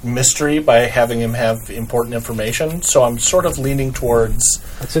mystery by having him have important information, so I'm sort of leaning towards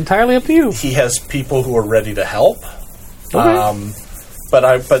That's entirely up to you. he has people who are ready to help. Okay. But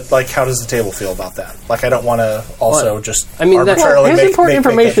how does the table feel about that? I don't want to also just I mean, that's- arbitrarily His make important make that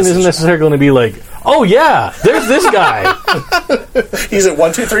information isn't decision. necessarily going to be like, oh yeah, there's this guy. He's at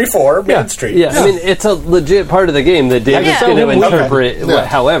 1-2-3-4 Main Street. Yeah, I mean, it's a legit part of the game that David's Yeah. going to Okay. interpret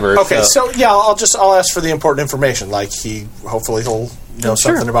however. Okay, so yeah, I'll ask for the important information. Hopefully he'll know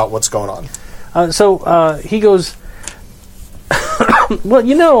something about what's going on. So he goes, well,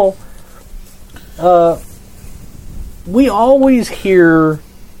 we always hear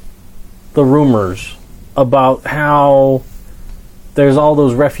the rumors about how there's all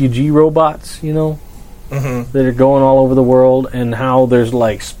those refugee robots, you know, that are going all over the world, and how there's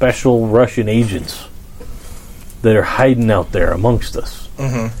like special Russian agents that are hiding out there amongst us,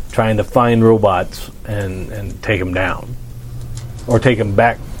 trying to find robots and take them down, or take them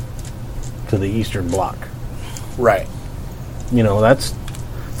back to the Eastern Bloc. Right. You know, that's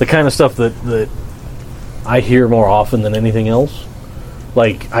the kind of stuff that I hear more often than anything else.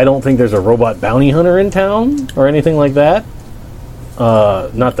 Like, I don't think there's a robot bounty hunter in town or anything like that.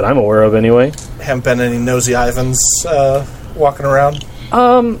 Not that I'm aware of, anyway. Haven't been any nosy Ivans walking around?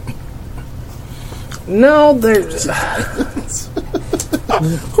 No, there's...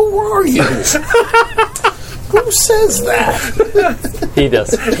 Who are you? Who says that? He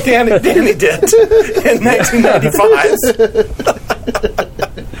does. Danny did in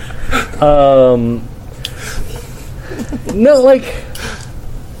 1995. No, like...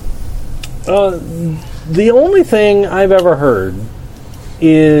 the only thing I've ever heard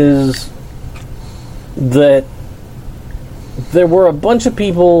is that there were a bunch of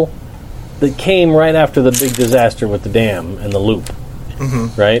people that came right after the big disaster with the dam and the loop,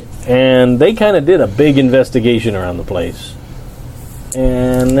 right? And they kind of did a big investigation around the place.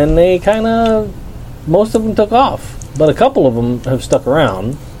 And then they kind of, most of them took off. But a couple of them have stuck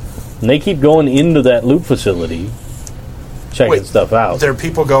around. And they keep going into that loop facility, checking stuff out. There are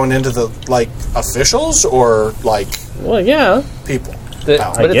people going into the, like, officials or, like, Well, yeah. people? But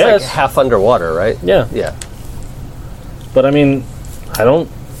it's guess. like half underwater, right? Yeah. Yeah. But, I mean, I don't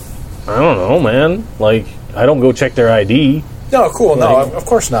know, man. Like, I don't go check their ID. No, cool. No, Like- of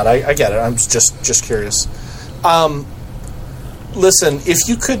course not. I get it. I'm just curious. Listen, if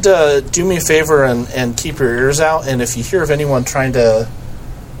you could do me a favor and keep your ears out, and if you hear of anyone trying to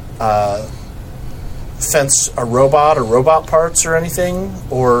fence a robot or robot parts or anything,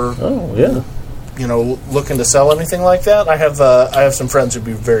 or Oh, yeah. you know, looking to sell anything like that, I have some friends who'd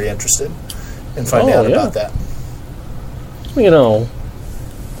be very interested in finding out about that. You know,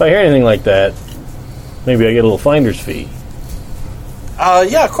 if I hear anything like that, maybe I get a little finder's fee.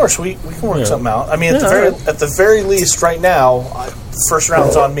 Yeah, of course we can work something out. I mean, at the very least, right now, first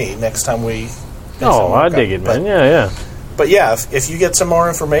round's on me. Next time we. I dig it, man. Yeah. But yeah, if you get some more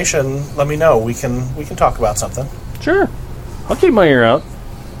information, let me know. We can talk about something. Sure. I'll keep my ear out.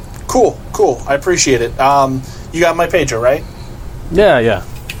 Cool. I appreciate it. You got my pager, right? Yeah.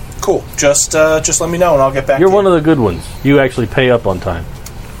 Cool. Just let me know and I'll get back. You're to one you. of the good ones. You actually pay up on time.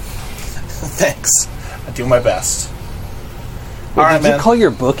 Thanks. I do my best. Wait, All right, did man. you call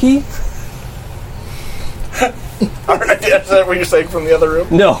your bookie? All right, is that what you're saying from the other room?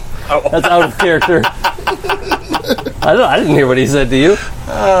 No. That's out of character. I didn't hear what he said to you.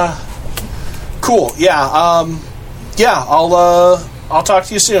 Cool. Yeah. Yeah. I'll talk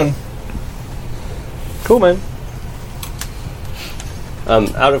to you soon. Cool, man.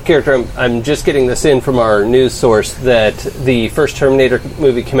 Out of character, I'm just getting this in from our news source that the first Terminator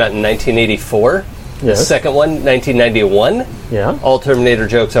movie came out in 1984. The Yes. second one, 1991. Yeah. All Terminator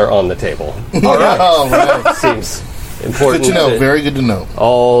jokes are on the table. All right. All right. Seems important. Good to know. that Very good to know.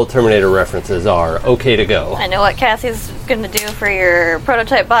 all Terminator references are okay to go. I know what Cassie's going to do for your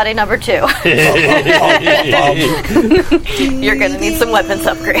prototype body number 2. You're going to need some weapons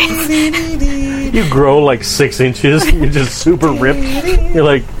upgrades. You grow like 6 inches. You're just super ripped. You're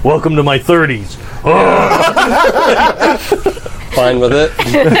like, welcome to my 30s. Fine with it.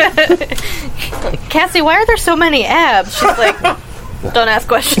 Cassie, why are there so many abs? She's like, don't ask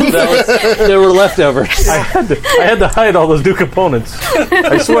questions. There were leftovers. I had to hide all those new components.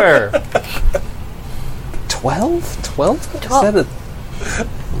 I swear. 12? 12? 12.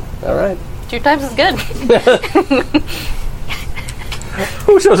 All right. 2 times is good.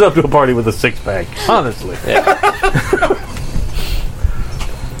 Who shows up to a party with a 6-pack? Honestly.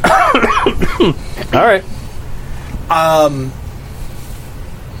 All right.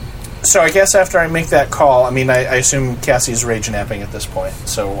 So I guess after I make that call, I mean, I assume Cassie's rage napping at this point,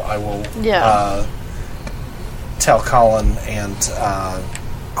 so I will tell Colin and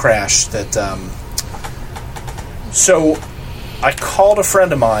Crash that. So I called a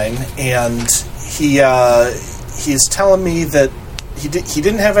friend of mine, and he's telling me that he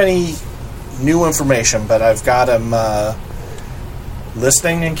didn't have any new information, but I've got him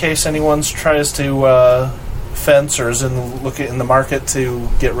listening in case anyone tries to fence or is in the market to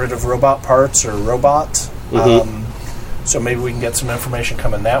get rid of robot parts or robot. So maybe we can get some information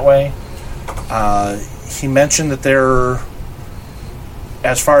coming that way. He mentioned that there,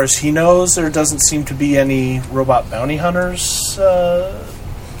 as far as he knows, there doesn't seem to be any robot bounty hunters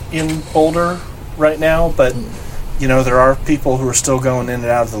in Boulder right now, but there are people who are still going in and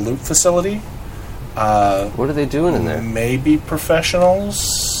out of the loot facility. What are they doing in there? Maybe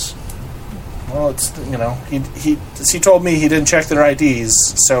professionals. Well, it's he told me he didn't check their IDs,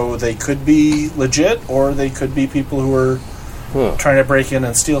 so they could be legit or they could be people who are trying to break in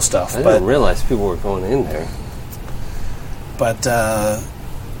and steal stuff. I didn't realize people were going in there. But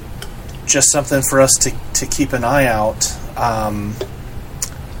just something for us to keep an eye out.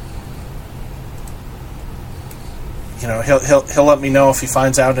 He'll let me know if he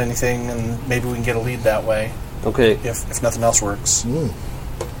finds out anything, and maybe we can get a lead that way. Okay. If nothing else works.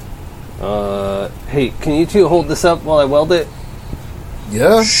 Hey, can you two hold this up while I weld it?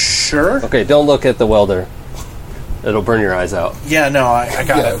 Yeah. Sure. Okay, don't look at the welder. It'll burn your eyes out. Yeah, no, I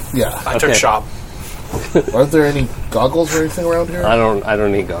got it. Yeah. I took shop. Aren't there any goggles or anything around here? I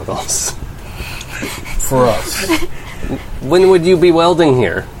don't need goggles. For us. When would you be welding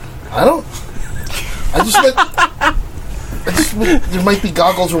here? I just meant there might be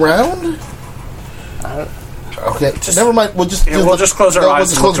goggles around. Okay, never mind. We'll just close our eyes. We'll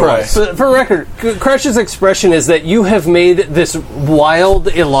just close our eyes. For record, Crash's expression is that you have made this wild,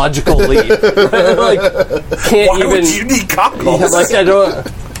 illogical leap. Like, can't Why even. would you need goggles? Yeah, like I don't.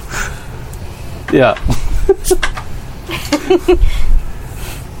 Yeah.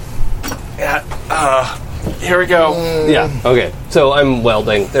 Yeah. Here we go. Yeah. Okay. So I'm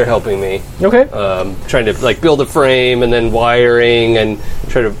welding. They're helping me. Okay. Trying to build a frame and then wiring and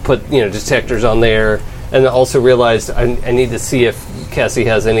try to put detectors on there. And also realized I need to see if Cassie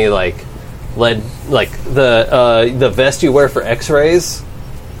has any lead, the vest you wear for X-rays,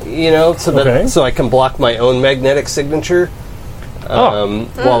 so I can block my own magnetic signature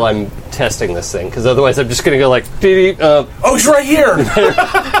while I'm testing this thing. Because otherwise, I'm just going to go like, oh, he's right here.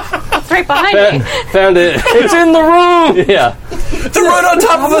 It's right behind me. Found it. It's in the room. Yeah. They're right on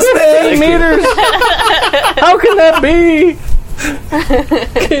top of us, man. 8 meters. How can that be?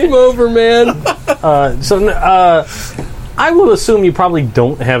 Game over, man. I will assume you probably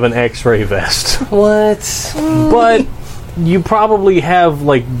don't have an X-ray vest. What? But you probably have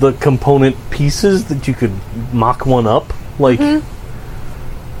the component pieces that you could mock one up, because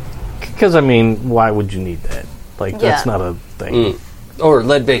why would you need that? That's not a thing. Or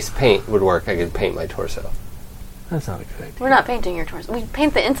lead-based paint would work. I could paint my torso. That's not a good idea. We're not painting your torso. We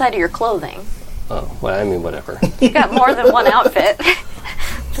paint the inside of your clothing. Oh, well, whatever. You got more than one outfit.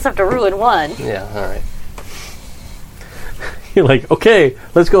 Just have to ruin one. Yeah, all right. You're like, okay,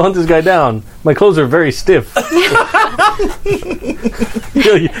 let's go hunt this guy down. My clothes are very stiff.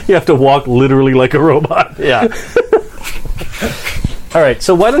 You have to walk literally like a robot. Yeah. All right,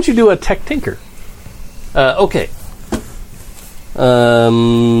 so why don't you do a tech tinker? Okay.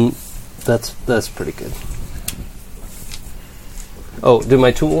 That's pretty good. Oh, do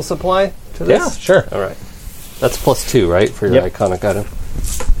my tools apply to this? Yeah, sure. All right. That's +2, right, for your iconic item?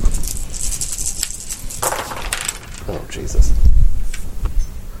 Oh, Jesus.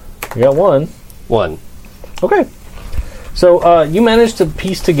 You got 1. 1. Okay. So you managed to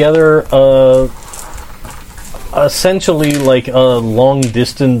piece together essentially a long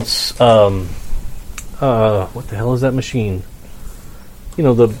distance. What the hell is that machine?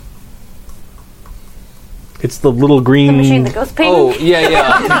 It's the little green The machine that goes ping. Oh, yeah.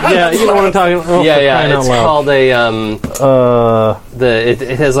 Yeah, you know what I'm talking about. Oh, Yeah. It's called a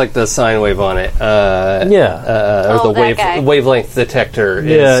it has the sine wave on it. Or the wavelength detector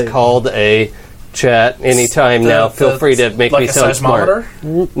is called a chat. Anytime now, feel free to make me sound smart.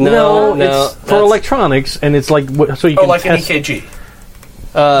 No, it's for electronics, and it's so you can like test an EKG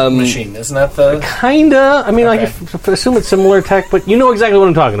machine, isn't that the kinda? I assume it's similar tech, but you know exactly what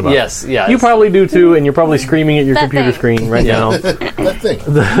I'm talking about. Yes, yeah. You probably do too, and you're probably screaming at your That computer thing. screen right now. That thing.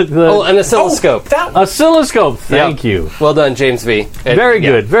 an oscilloscope. Oscilloscope. Thank you. Well done, James V. Very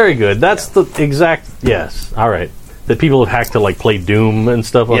good. Very good. That's the exact. Yes. All right. That people have hacked to play Doom and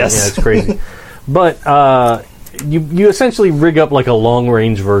stuff. Yes. Yeah, it's crazy. But you essentially rig up a long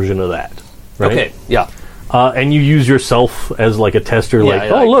range version of that. Right? Okay, yeah. And you use yourself as a tester.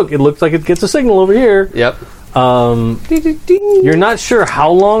 Yeah, look, it looks like it gets a signal over here. Yep. You're not sure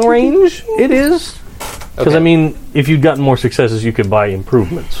how long range it is. Because, if you'd gotten more successes, you could buy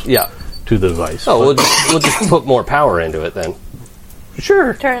improvements Yeah. to the device. Oh, we'll just put more power into it then.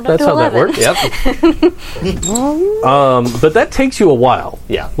 Sure. Turn it up That's to how 11. that works. Yep. But that takes you a while.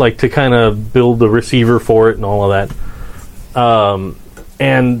 Yeah. To kind of build the receiver for it and all of that.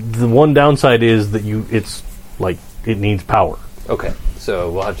 And the one downside is that it needs power. Okay.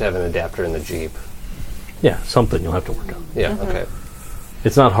 So we'll have to have an adapter in the Jeep. Yeah, something you'll have to work on. Yeah, okay.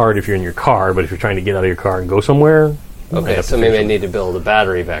 It's not hard if you're in your car, but if you're trying to get out of your car and go somewhere... Okay, so maybe I need to build a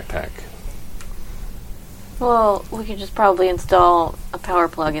battery backpack. Well, we could just probably install a power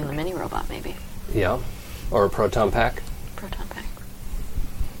plug in the mini robot, maybe. Yeah. Or a proton pack. Proton pack.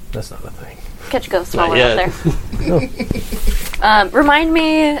 That's not a thing. Catch ghosts Not while we're out there. Remind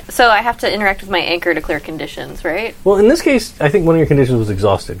me, so I have to interact with my anchor to clear conditions, right? Well, in this case, I think one of your conditions was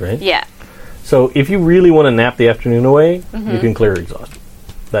exhausted, right? Yeah. So if you really want to nap the afternoon away, you can clear exhaustion.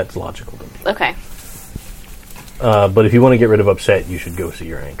 That's logical to me. Okay. But if you want to get rid of upset, you should go see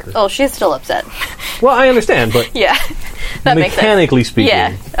your anchor. Oh, she's still upset. Well, I understand, but Yeah. That makes sense. mechanically speaking,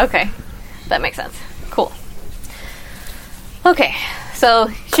 Yeah. Okay. That makes sense. Cool. Okay. So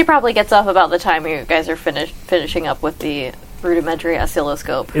she probably gets off about the time you guys are finishing up with the rudimentary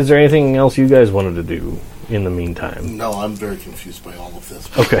oscilloscope. is there anything else you guys wanted to do in the meantime? No, I'm very confused by all of this.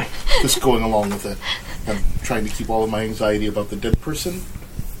 Okay. Just going along with it. I'm trying to keep all of my anxiety about the dead person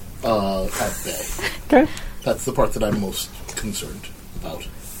at bay. Okay. That's the part that I'm most concerned about.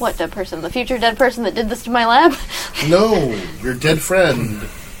 What dead person? The future dead person that did this to my lab? No, your dead friend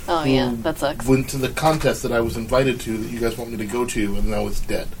Oh, yeah. That sucks. went to the contest that I was invited to that you guys want me to go to, and now it's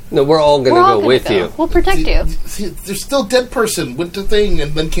dead. No, we're all going We're all to go gonna with go. you. We'll protect you. See, there's still dead person, went to thing,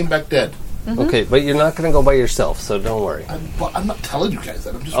 and then came back dead. Okay, but you're not going to go by yourself, so don't worry. I'm not telling you guys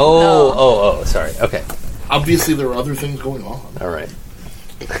that. I'm just Oh, sorry. Okay. obviously there are other things going on. All right.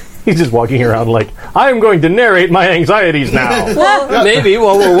 He's just walking around like, I'm going to narrate my anxieties now. Maybe.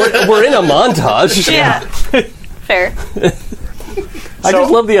 Well, we're in a montage. Yeah. Fair. I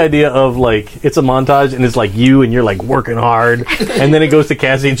just love the idea of, like, it's a montage, and it's, like, you, and you're, like, working hard, and then it goes to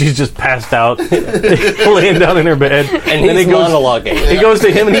Cassie, and she's just passed out, laying down in her bed. And then he's it goes, monologuing. It goes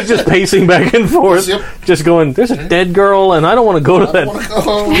to him, and he's just pacing back and forth, Yep. just going, there's a dead girl, and I don't want to go to I wanna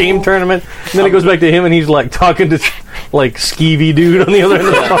go. that game tournament. And then it goes back to him, and he's, like, talking to, like, skeevy dude on the other end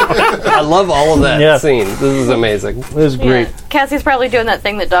of the phone. I love all of that Yeah. scene. This is amazing. It was great. Yeah. Cassie's probably doing that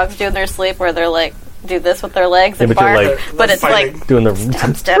thing that dogs do in their sleep where they're like, do this with their legs and but you're bark. like- but it's fighting. like, Doing the...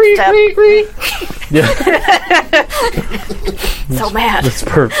 step. Yeah, So mad. it's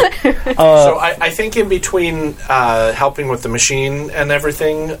perfect. So I think in between helping with the machine and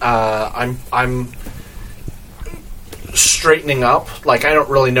everything, I'm straightening up. Like, I don't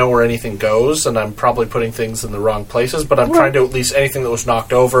really know where anything goes, and I'm probably putting things in the wrong places, but I'm trying to at least anything that was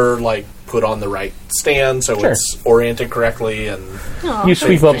knocked over, like, put on the right stand so Sure. it's oriented correctly. And You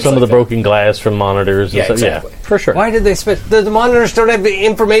sweep up things some of like the that. broken glass from monitors. Yeah, and stuff. exactly. Yeah, for sure. Why did they spend... The monitors don't have the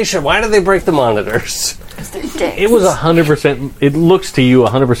information. Why did they break the monitors? It was 100%. It looks to you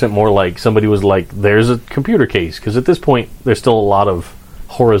 100% more like somebody was like, "There's a computer case," because at this point, there's still a lot of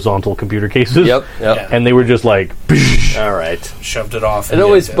horizontal computer cases. Yep. Yeah. And they were just like, All right. shoved it off. It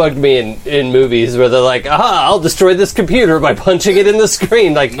always bugged me in movies where they're like, aha, I'll destroy this computer by punching it in the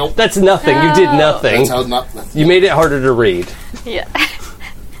screen. Like, Nope. that's nothing. You did nothing. That's how not. You made it harder to read. Yeah.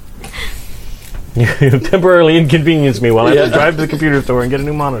 "You temporarily inconvenienced me while I had Yeah. to drive to the computer store and get a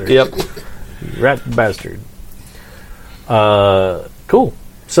new monitor." Yep. Rat bastard. Cool.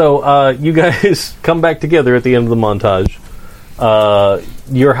 So you guys come back together at the end of the montage.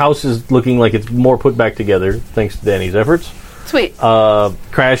 Your house is looking like it's more put back together thanks to Danny's efforts. Sweet.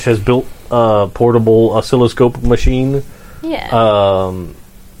 Crash has built a portable oscilloscope machine. Yeah.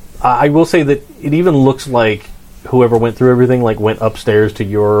 I will say that it even looks like whoever went through everything like went upstairs to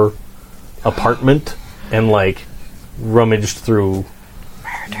your apartment and like rummaged through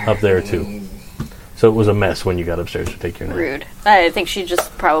up there too. So it was a mess when you got upstairs to take your nap. Rude. I think she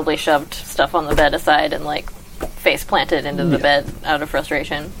just probably shoved stuff on the bed aside and like face planted into the bed out of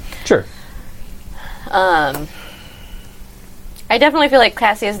frustration. Sure. I definitely feel like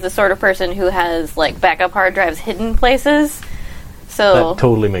Cassie is the sort of person who has like backup hard drives hidden places. So That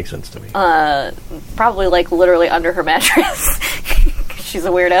totally makes sense to me. probably like literally under her mattress. She's a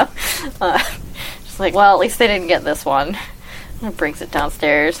weirdo. She's like, well, at least they didn't get this one. And brings it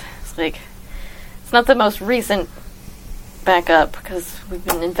downstairs. It's like, it's not the most recent backup because we've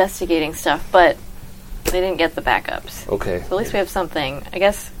been investigating stuff, but they didn't get the backups. Okay. So at least we have something. I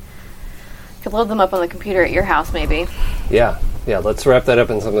guess could load them up on the computer at your house, maybe. Yeah. Yeah, let's wrap that up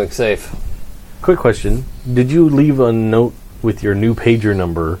in something safe. Quick question. Did you leave a note with your new pager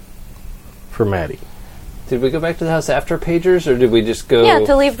number for Maddie? Did we go back to the house after pagers, or did we just go... Yeah,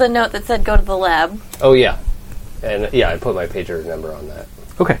 to leave the note that said go to the lab. Oh, yeah. And, yeah, I put my pager number on that.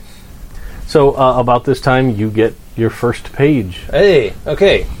 Okay. So about this time, you get your first page. Hey,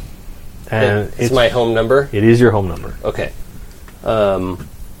 okay. And It's my home number? It is your home number. Okay. All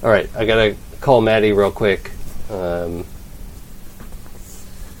right, I gotta call Maddie real quick.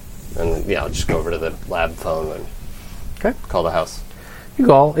 And, yeah, I'll just go over to the lab phone and Okay. call the house. You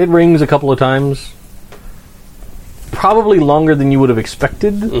call. It rings a couple of times. Probably longer than you would have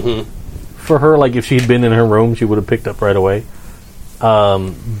expected for her. Like if she'd been in her room, she would have picked up right away.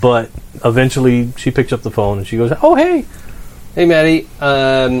 But eventually, she picks up the phone and she goes, "Oh, hey, Hey, Maddie.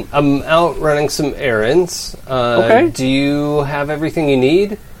 I'm out running some errands. Okay. Do you have everything you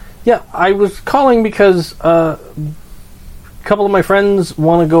need? yeah, I was calling because a couple of my friends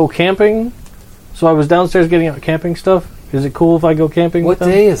want to go camping, so I was downstairs getting out camping stuff. Is it cool if I go camping What with them?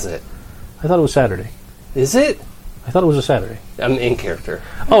 day is it? I thought it was Saturday. Is it? I thought it was a Saturday. I'm in character.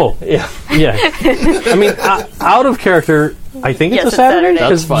 Oh, Yeah. yeah. I mean, out of character, I think Yes, it's a it's Saturday. Saturday. 'Cause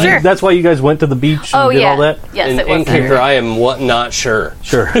That's fine. Sure. That's why you guys went to the beach and Oh, did yeah. all that. Yes, in it was. character, I am not sure.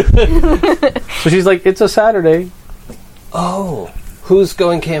 Sure. So she's like, it's a Saturday. Oh, who's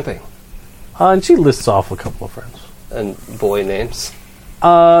going camping? And she lists off a couple of friends. And boy names.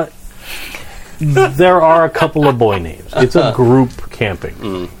 There are a couple of boy names. It's a group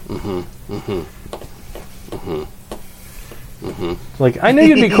camping. Like, I know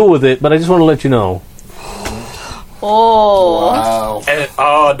you'd be cool with it, but I just want to let you know. Oh, Wow. And,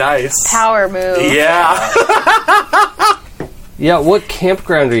 oh, nice. power move. Yeah. Yeah, what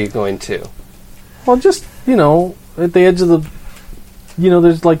campground are you going to? Well, just, at the edge of the...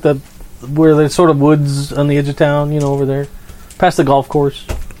 there's like the... Where there's sort of woods on the edge of town, over there. Past the golf course.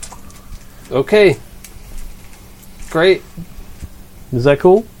 Okay. Great. Is that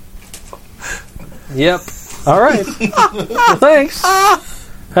cool? Yep. All right. Well, thanks.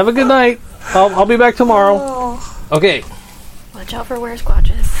 Have a good night. I'll be back tomorrow. Okay. Watch out for where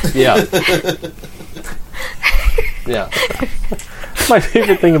squatches. Yeah. Yeah. My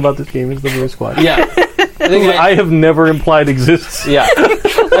favorite thing about this game is the Rear Squad. Yeah. I think I have never implied exists. yeah.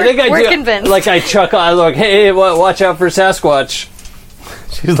 I think I We're do. convinced. Like I chuckle. I look. Hey, watch out for Sasquatch.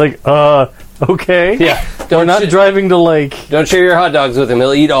 She's like, okay. Yeah. We're not driving to Lake. Don't share your hot dogs with him.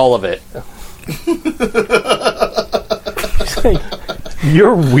 He'll eat all of it. She's like,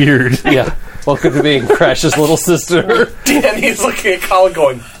 you're weird. Yeah. Welcome to being Crash's little sister. Danny's looking at Colin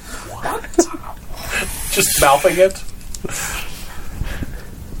going, what? Just mouthing it.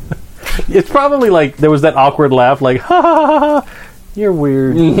 It's probably like there was that awkward laugh, like, ha ha ha ha. You're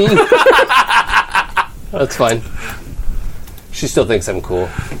weird. That's fine. She still thinks I'm cool.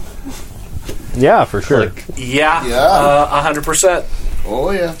 Yeah, for sure. Like, Yeah. Yeah. 100%.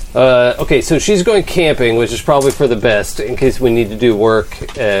 Oh, yeah. okay, so she's going camping, which is probably for the best in case we need to do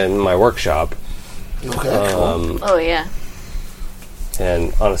work in my workshop. Okay, cool. Oh yeah.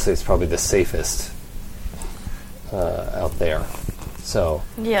 And honestly, it's probably the safest out there. So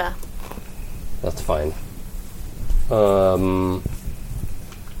Yeah. that's fine.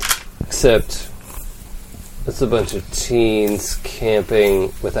 Except it's a bunch of teens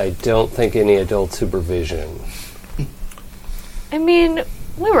camping with, I don't think, any adult supervision. I mean,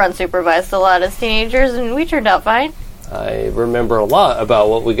 we were unsupervised a lot as teenagers, and we turned out fine. I remember a lot about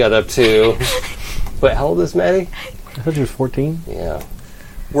what we got up to. Wait, how old is Maddie? I thought she was 14. Yeah.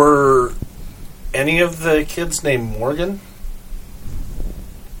 Were any of the kids named Morgan?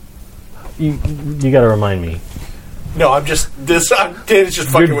 You got to remind me. No, Danny's just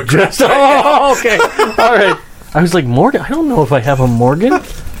fucking with Chris. Oh, okay. All right. I was like, Morgan? I don't know if I have a Morgan.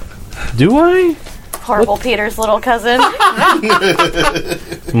 Do I? Horrible Peter's little cousin.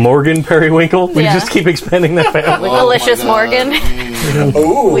 Morgan Periwinkle? We Yeah. just keep expanding that family. Delicious my God. Morgan.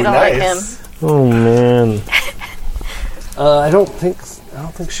 Ooh, We don't nice. like him. Oh, man. I don't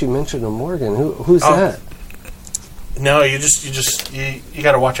think she mentioned a Morgan. Who's Oh. that? No, you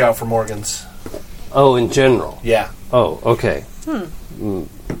got to watch out for Morgans. Oh, in general. Yeah. Oh, okay.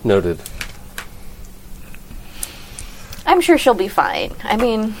 Noted. I'm sure she'll be fine. I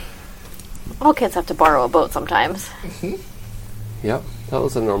mean, all kids have to borrow a boat sometimes. Yep, that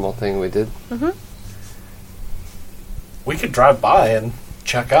was a normal thing we did. We could drive by and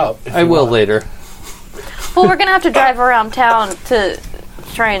check out. if I you will want. later. Well, we're gonna have to drive around town to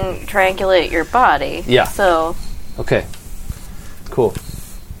try and triangulate your body. Yeah. So, Okay. Cool.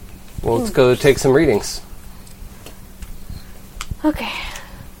 Well, let's go take some readings. okay.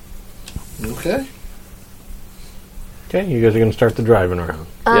 Okay. Okay, you guys are going to start the driving around.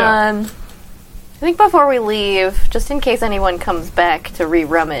 Yeah. I think before we leave, just in case anyone comes back to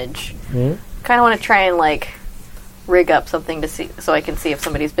re-rummage, kind of want to try and rig up something to see, so I can see if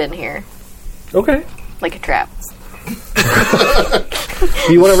somebody's been here, Okay. like a trap.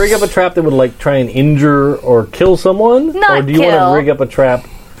 Do you want to rig up a trap that would, try and injure or kill someone? Not or do you want kill. to rig up a trap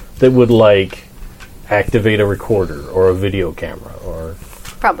that would, activate a recorder or a video camera? Or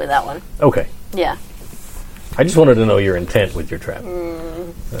Probably that one. Okay. Yeah. I just wanted to know your intent with your trap.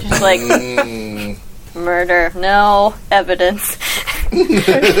 Just like murder, no evidence.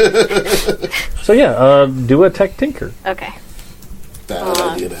 So, yeah, do a tech tinker. Okay. bad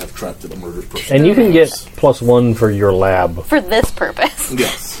idea to have trapped in a murdered person. And you can get +1 for your lab. For this purpose.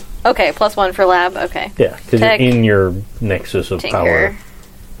 Yes. Okay, +1 for lab. Okay. Yeah, because you're Tech. in your nexus of Tinker. power.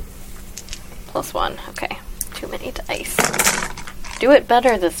 +1. Okay. Too many dice. Do it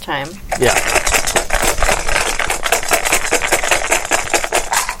better this time. Yeah.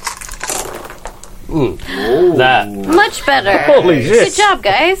 That. Much better. Holy shit. Good job,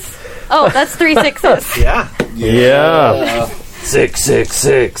 guys. Oh, that's 3 6s. Yeah. Yeah.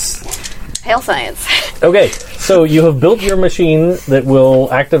 666. Hail science. Okay, so you have built your machine that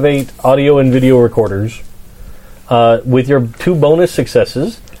will activate audio and video recorders. With your 2 bonus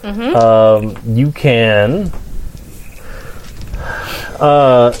successes, you can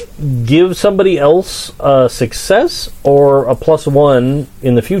give somebody else a success or a +1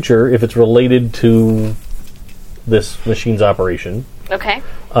 in the future if it's related to this machine's operation. Okay.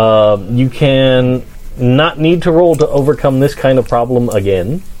 You can not need to roll to overcome this kind of problem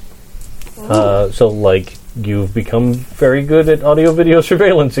again. So, like, you've become very good at audio-video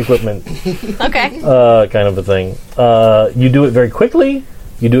surveillance equipment, Okay. kind of a thing. You do it very quickly.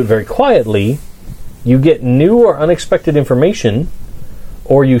 You do it very quietly. You get new or unexpected information,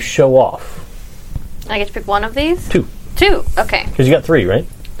 or you show off. I get to pick one of these? 2. 2. Okay. Because you got 3, right?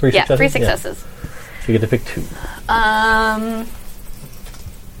 3 Yeah, successes? 3 successes. So you get to pick 2.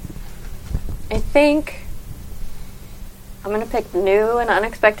 I think I'm going to pick new and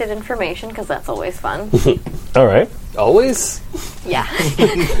unexpected information because that's always fun. All right. Always? Yeah.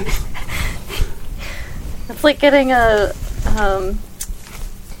 It's like getting a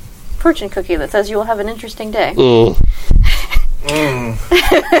fortune cookie that says you will have an interesting day. We've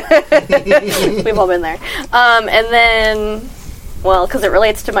all been there. And then, well, because it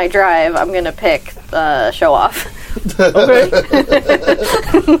relates to my drive, I'm going to pick show off. Okay.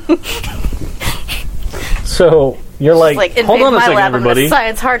 So you're like, Like, hold invade on a my second, lab. I'm everybody. going to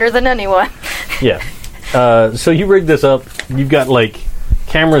science harder than anyone. Yeah. So you rig this up. You've got, like,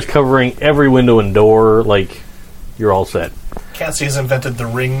 cameras covering every window and door. Like, you're all set. Cassie's invented the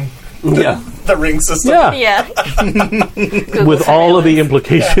ring. Yeah. The ring system. Yeah. Yeah. With all of the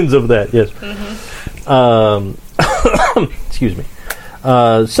implications of that, yes. Excuse me.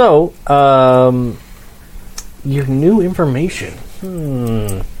 Your new information.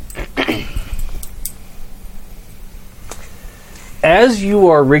 As you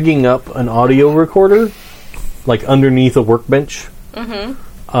are rigging up an audio recorder, like underneath a workbench, to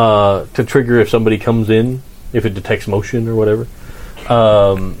trigger if somebody comes in, if it detects motion or whatever,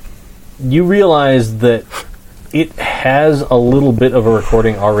 you realize that it has a little bit of a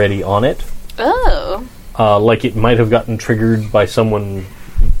recording already on it. Oh. Like it might have gotten triggered by someone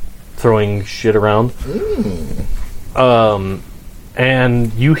throwing shit around.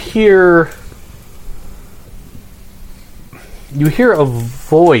 And you hear a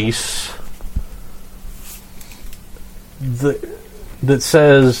voice that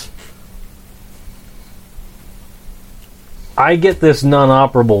says, I get this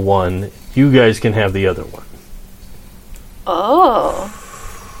non-operable one, you guys can have the other one. Oh.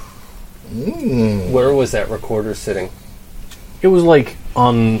 Where was that recorder sitting? It was like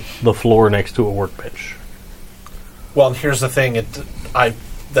on the floor next to a workbench. Well, and here's the thing.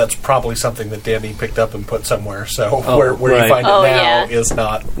 That's probably something that Danny picked up and put somewhere. So where right. you find it Oh, now yeah. is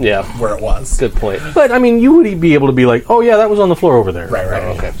not Yeah. where it was. Good point. But, I mean, you would be able to be like, oh, yeah, that was on the floor over there. Right.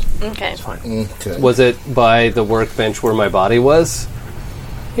 Okay. Okay. Okay. Was it by the workbench where my body was?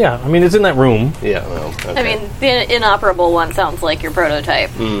 Yeah, I mean, it's in that room. Yeah. Well, okay. I mean, the inoperable one sounds like your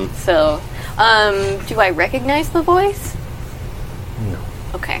prototype. So, do I recognize the voice? No.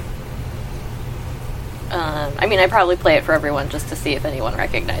 Okay. I mean, I probably play it for everyone just to see if anyone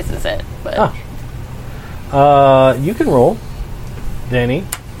recognizes it. But You can roll, Danny.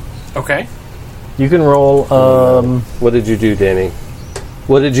 Okay. You can roll What did you do, Danny?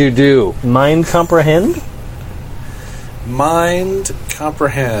 What did you do? Mind Comprehend. Mind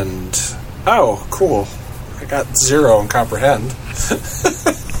comprehend. Oh, cool. I got 0 in comprehend.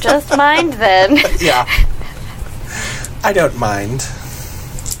 just mind then. Yeah. I don't mind.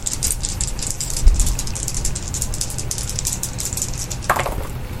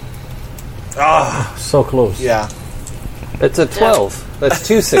 Ah, So close. yeah. It's a 12. That's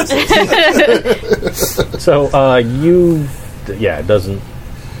 2 6s. So, it doesn't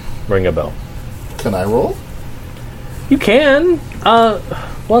ring a bell. Can I roll? You can.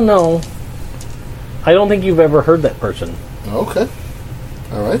 Well, no. I don't think you've ever heard that person Okay.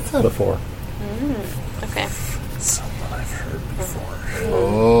 All right then. before. Okay. Someone I've heard before.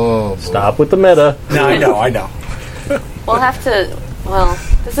 Oh, boy. Stop with the meta. No, I know. We'll have to. Well,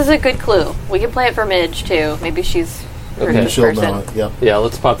 this is a good clue. We can play it for Midge too. Maybe she's Okay. You shield person. on it. Yep. Yeah,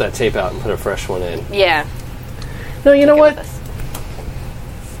 let's pop that tape out and put a fresh one in. Yeah. No, you know Get what? with us.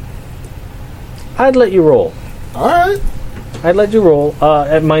 I'd let you roll. All right. I'd let you roll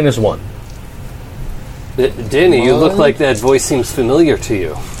at -1. Danny, you look What? like that voice seems familiar to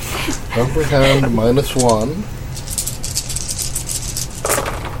you. Comprehend -1.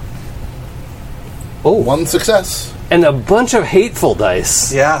 Oh, 1 success. and a bunch of hateful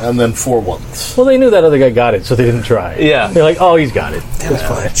dice. Yeah. And then 4 ones. Well, they knew that other guy got it, so they didn't try. Yeah. They're like, oh, he's got it. That's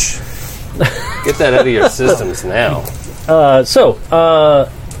fine. Get that out of your systems now.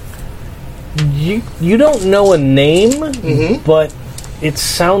 You don't know a name, but it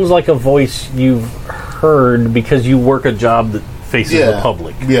sounds like a voice you've heard because you work a job that faces the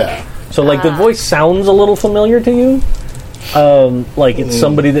public. Yeah. So, like, the voice sounds a little familiar to you. Like, it's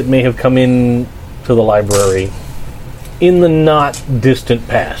somebody that may have come in to the library in the not distant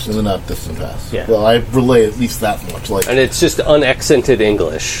past. In the not distant past. Yeah. Well, I relay at least that much. Like, And it's just unaccented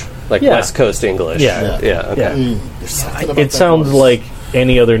English, like Yeah. West Coast English. Yeah. Yeah. Okay. Yeah. there's something about It that sounds voice. like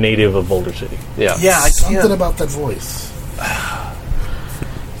any other native of Boulder City. Yeah. Yeah, I Something can't. about that voice.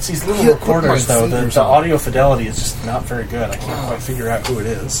 It's these little Can't put recorders, my though. fingers The on it. audio fidelity is just not very good. I can't quite figure out who it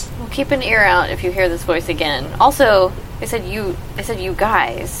is. Well, keep an ear out if you hear this voice again. Also, they said you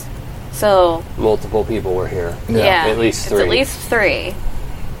guys. So Multiple people were here. yeah, At least it's 3. at least 3.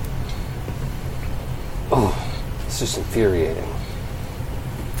 It's just infuriating.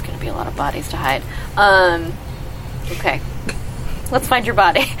 It's going to be a lot of bodies to hide. Okay. Let's find your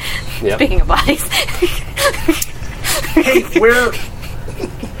body. Yep. Speaking of bodies. Hey, where?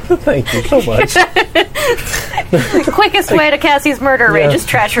 Thank you so much. Quickest way to Cassie's murder rate, Yeah. just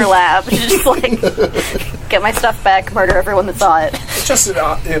trash her lab. Just like get my stuff back, murder everyone that saw it. Just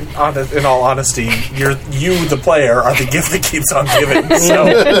in all honesty, you, the player, are the gift that keeps on giving. So,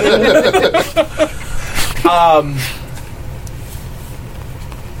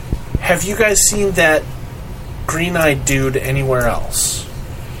 have you guys seen that green-eyed dude anywhere else?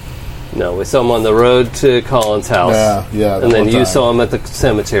 No, we saw him on the road to Colin's house. Yeah. And then you saw him at the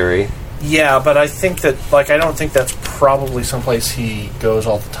cemetery. Yeah, but I think that, like, I don't think that's probably someplace he goes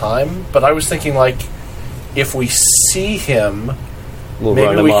all the time. But I was thinking, like, if we see him, We'll Maybe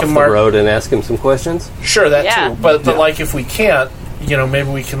run him we off can the mark- road and ask him some questions. sure, that Yeah. too. But like, if we can't, maybe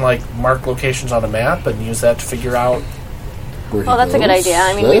we can, like, mark locations on a map and use that to figure out. Oh, that's a good idea.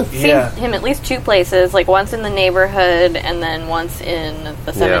 I mean, we've seen Yeah. him at least 2 places, like once in the neighborhood and then once in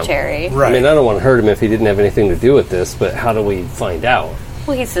the cemetery. Right. I mean, I don't want to hurt him if he didn't have anything to do with this, but how do we find out?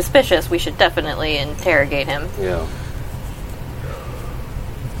 Well, he's suspicious. We should definitely interrogate him. Yeah.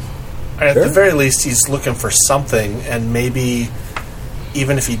 At the very least, he's looking for something, and maybe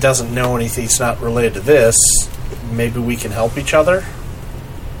even if he doesn't know anything, it's not related to this. Maybe we can help each other,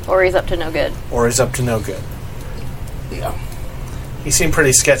 Or he's up to no good. or he's up to no good. Yeah. He seemed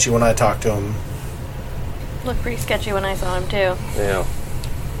pretty sketchy when I talked to him. Looked pretty sketchy when I saw him, too. Yeah.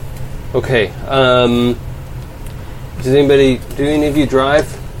 Okay. Do any of you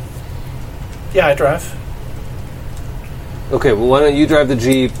drive? Yeah, I drive. Okay, well, why don't you drive the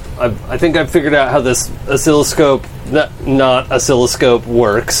Jeep? I think I've figured out how this oscilloscope, not oscilloscope,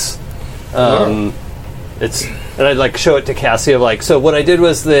 works. And I'd like show it to Cassie of like, so what I did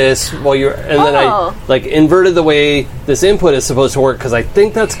was this while you're, and then I Oh. like inverted the way this input is supposed to work because I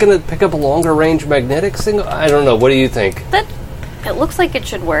think that's going to pick up a longer range magnetic signal. I don't know. What do you think? It looks like it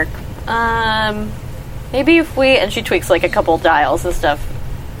should work. Maybe if we... And she tweaks, like, a couple dials and stuff.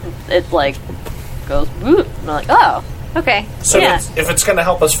 It, like, goes... Whoop, and I'm like, oh, okay. So yeah. if it's going to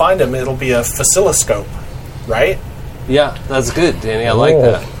help us find him, it'll be a oscilloscope, right? Yeah, that's good, Danny. I like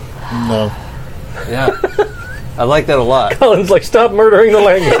that. No. Yeah. I like that a lot. Colin's like, stop murdering the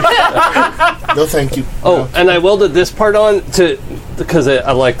language. No, thank you. Oh, and I welded this part on because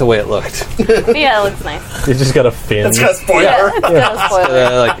I like the way it looked. Yeah, it looks nice. He's just got a fin. It's got a spoiler. Yeah, it's got a spoiler.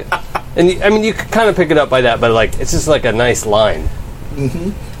 I like it. And I mean, you could kind of pick it up by that, but like it's just like a nice line.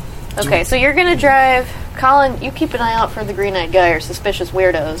 Okay, so you're gonna drive... Colin, you keep an eye out for the green-eyed guy or suspicious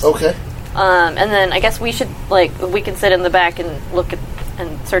weirdos. Okay. And then I guess we should, like, we can sit in the back and look at...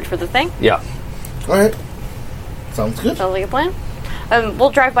 and search for the thing. Yeah. All right. Sounds good. Sounds like a plan. We'll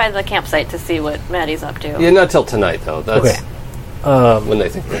drive by the campsite to see what Maddie's up to. Yeah, not till tonight though. That's Okay. when they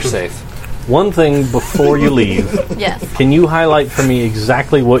think they're safe. One thing before you leave, Yes. can you highlight for me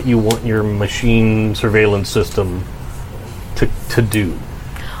exactly what you want your machine surveillance system to do?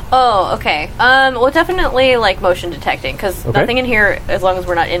 Oh, okay. Well, definitely like motion detecting because Okay. nothing in here, as long as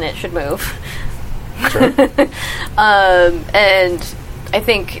we're not in it, should move. Sure. And I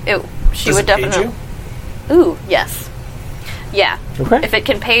think she Does would it aid definitely. you? Ooh, yes. Yeah. Okay. If it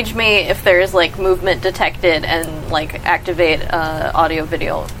can page me if there's like movement detected and like activate audio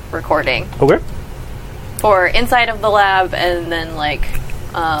video recording Okay. for inside of the lab and then like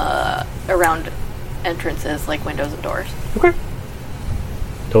around entrances like windows and doors. Okay.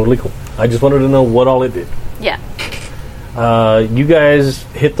 Totally cool. I just wanted to know what all it did. Yeah. You guys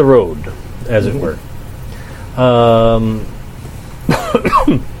hit the road, as it were.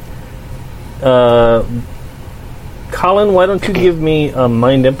 Colin, why don't you give me a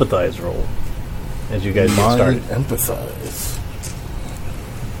mind empathize roll as you guys get Mind started? empathize.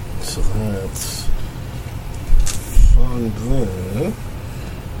 So that's 5 there.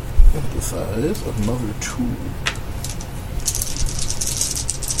 Empathize, another 2.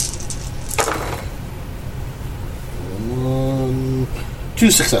 One,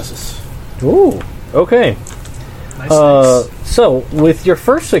 2 successes. Ooh, okay. Nice. So, with your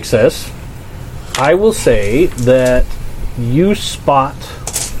first success, I will say that you spot,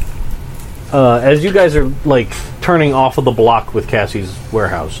 as you guys are like turning off of the block with Cassie's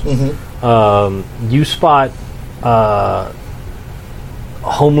warehouse, you spot a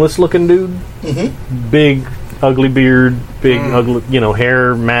homeless-looking dude, big, ugly beard, big, ugly,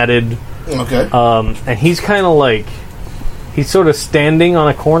 hair matted, Okay. and he's kind of like he's sort of standing on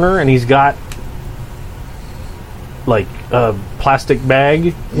a corner, and he's got like a plastic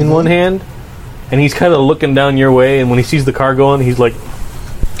bag in one hand. And he's kind of looking down your way, and when he sees the car going, he's like,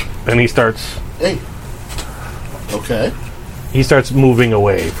 and he starts Hey. Okay. moving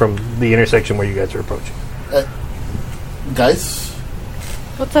away from the intersection where you guys are approaching. Guys,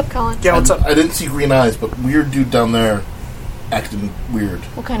 What's up, Colin? Yeah, what's up? I didn't see green eyes, but weird dude down there acting weird.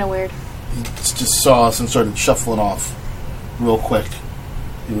 What kind of weird? He just saw us and started shuffling off real quick.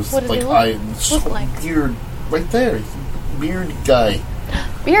 He was What does like, he look like? Beard right there. Beard guy.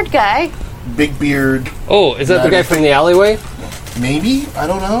 Weird guy. Big beard. Oh, is that the guy from the alleyway? Maybe? I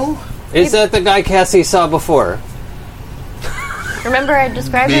don't know. Is that the guy Cassie saw before? Remember I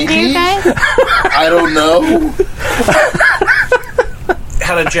described him to Maybe. you guys? I don't know.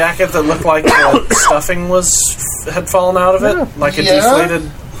 Had a jacket that looked like the stuffing had fallen out of it, like a Yeah. deflated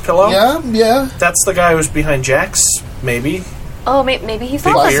pillow. Yeah. That's the guy who was behind Jack's. Maybe. Oh, maybe he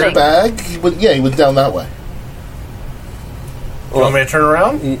saw Plastic something. bag. He went down that way. You want me to turn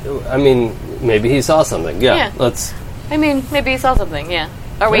around? I mean, maybe he saw something. Yeah, Yeah. let's... I mean, maybe he saw something. Yeah.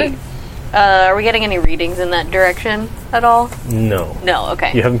 Are we getting any readings in that direction at all? No. No.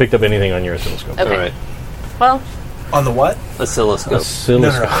 Okay. You haven't picked up anything on your oscilloscope. Okay. All right. Well, On the what? Oscilloscope.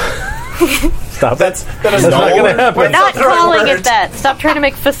 Oscilloscope. Stop That is That's not going to happen. we're not the right calling word. it that. Stop trying to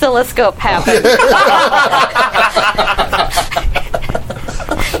make faciloscope happen.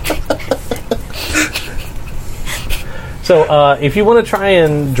 So, if you want to try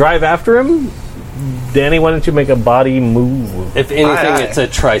and drive after him, Danny, why don't you make a body move? If anything, Aye. it's a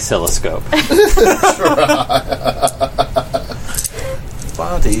triscilloscope.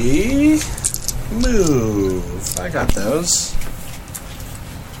 Body move. I got those.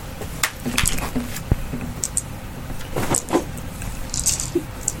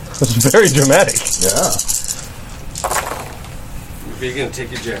 It's very dramatic. Yeah. You're going to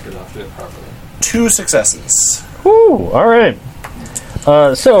take your jacket off, do it properly. 2 successes. Woo! All right.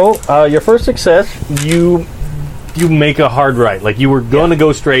 So, your first success, you make a hard right. Like, you were going to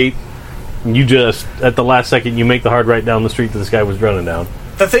go straight. You just, at the last second, you make the hard right down the street that this guy was running down.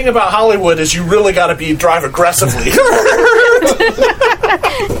 The thing about Hollywood is you really got to drive aggressively.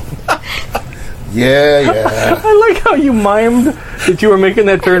 Yeah. I like how you mimed that you were making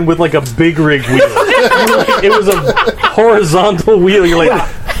that turn with, like, a big rig wheel. It was a horizontal wheel. You're like,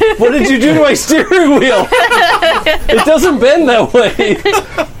 what did you do to my steering wheel? It doesn't bend that way.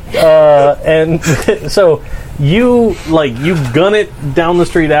 And so you gun it down the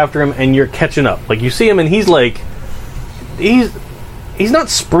street after him, and you're catching up. Like, you see him, and he's not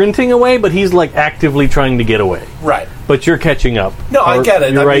sprinting away, but he's like actively trying to get away. Right. But you're catching up. No, I get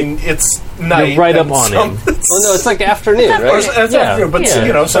it. You're I right. mean, it's night. You're right up and on him. Well, no, it's like afternoon, right? It's Yeah. afternoon, but Yeah.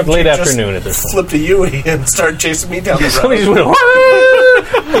 you know, It's like some late chick just afternoon at this point. flipped a Yui and started chasing me down the Somebody road.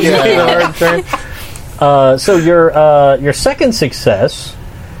 just went. Yeah. Making a hard turn. So your second success,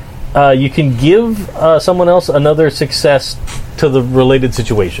 you can give someone else another success to the related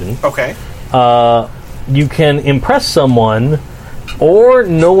situation. Okay. You can impress someone, or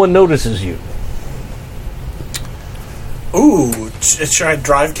no one notices you. Ooh, should I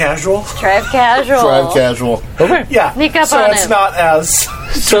drive casual? Drive casual. Drive casual. Okay. Yeah. Sneak up so on it's him. not as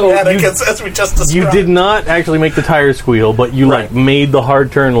So dramatic you, as we just described. you did not actually make the tires squeal, but you Right. made the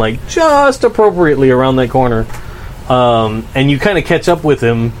hard turn just appropriately around that corner, and you kind of catch up with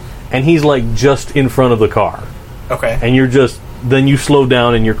him, and he's just in front of the car. Okay. and then you slow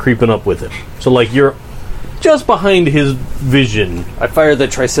down and you're creeping up with him. So like you're just behind his vision. I fire the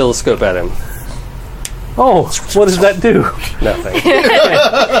triceloscope at him. Oh, what does that do? Nothing.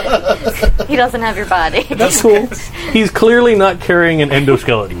 He doesn't have your body. That's cool. He's clearly not carrying an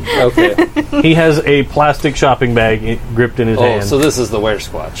endoskeleton. Okay. He has a plastic shopping bag gripped in his Oh, hand. so this is the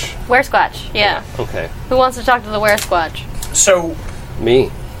Weresquatch. Weresquatch, yeah. Okay. Who wants to talk to the Weresquatch? So Me.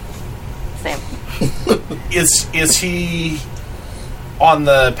 Same. is he on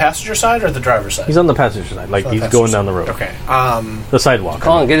the passenger side or the driver's side? He's on the passenger side, like On the he's passenger going side. down the road. Okay. The sidewalk.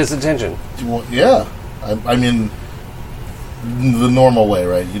 Come on, get his attention. Yeah. I mean, the normal way,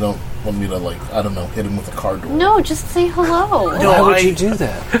 right? You don't want me to, like, I don't know, hit him with a car door. No, just say hello. No, Why would I- you do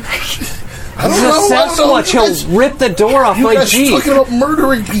that? I don't He's know. a Sasquatch. He'll rip the door off You my guys are Jeep. talking about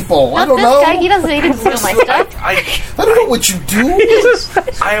murdering people. I Not don't this know. guy. He doesn't need to steal my stuff. I don't know what you do.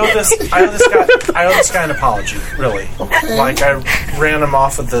 I owe this guy an apology, really. Okay. Like, I ran him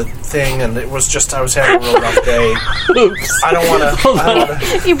off of the thing, and it was just, I was having a real rough day. Oops. I don't want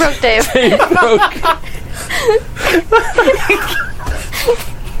to. You broke Dave.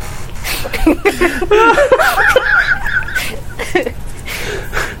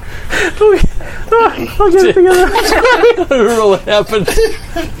 I'll get it together. I don't know what happened.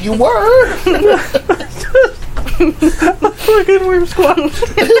 You were. Fucking weird squat.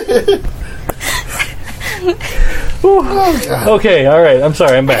 Oh, God. Okay, all right. I'm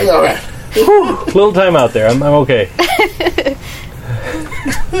sorry. I'm back. All right. Little time out there. I'm okay.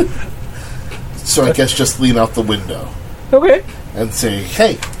 So I guess just lean out the window Okay. and say,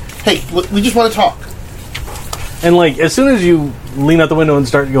 hey, we just want to talk. And like as soon as you lean out the window and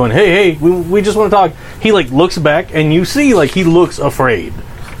start going, hey, we just want to talk. He like looks back and you see like he looks afraid.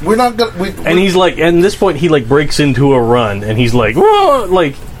 We're not gonna. And he's like, and at this point he like breaks into a run and he's like, whoa,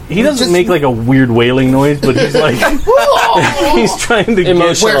 like he doesn't just- make like a weird wailing noise, but he's like, he's trying to get.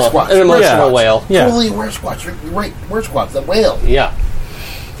 Emotional. Weresquatch. An emotional Yeah. whale. Yeah. Totally Weresquatch. You're right. Weresquatch. That whale. Yeah.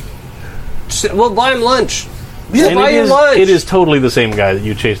 We'll buy him lunch. Yeah, And buy your lunch. it is totally the same guy that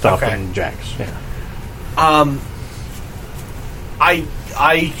you chased off Okay. from Jack's. Yeah.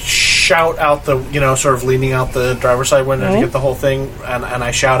 I shout out the, sort of leaning out the driver's side window to get the whole thing, and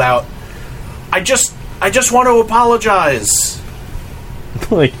I shout out, I just want to apologize.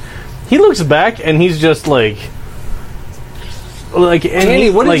 Like he looks back and he's just like and Danny, he,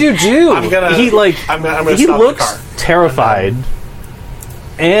 what like, did you do? I'm gonna he stop looks the car. terrified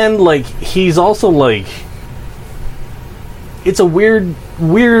and like he's also like it's a weird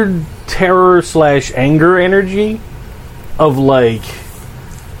terror / anger energy of like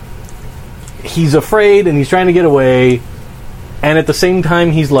he's afraid and he's trying to get away, and at the same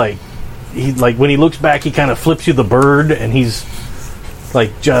time he's like when he looks back he kind of flips you the bird and he's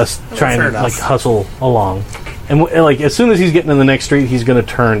like just trying fair to enough. like hustle along, and like as soon as he's getting in the next street he's going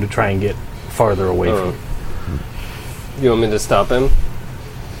to turn to try and get farther away from You want me to stop him?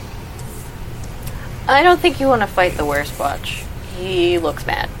 I don't think you want to fight the Weresquatch. He looks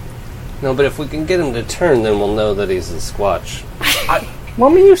mad. No, but if we can get him to turn, then we'll know that he's a Squatch. Well,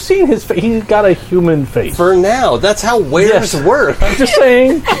 I mean, you've seen his face. He's got a human face. For now, that's how wares Yes. work. I'm just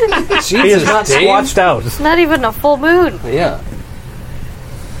saying, Jesus, he is not Dave. squatched out. It's not even a full moon. Yeah.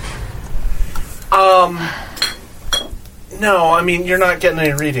 No, I mean, you're not getting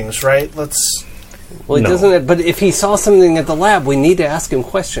any readings, right? Well, he No. doesn't. But if he saw something at the lab, we need to ask him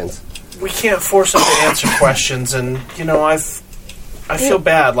questions. We can't force him to answer questions, and, I feel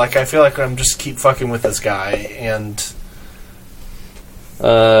bad. Like, I feel like I'm just keep fucking with this guy, and...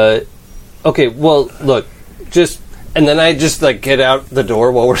 Okay. Well, look. And then I just get out the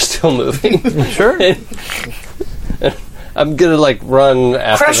door while we're still moving. Sure. I'm gonna run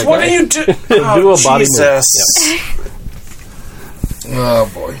after Crash, the what guy. are you doing? Do a body move. Jesus.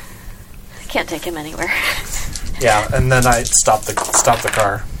 Oh boy. Can't take him anywhere. Yeah, and then I stop the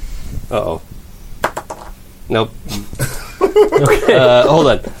car. Uh-oh. Nope. Hold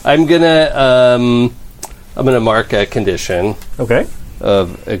on. I'm gonna mark a condition Okay.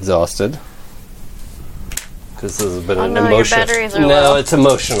 of exhausted. Because this has been Oh, an no, your emotional. batteries are No, low. it's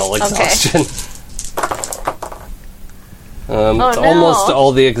emotional exhaustion. Oh, It's no. almost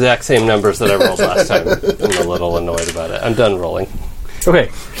all the exact same numbers that I rolled last time. I'm a little annoyed about it. I'm done rolling. Okay.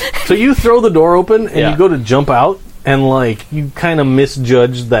 So you throw the door open and Yeah. you go to jump out, and you kind of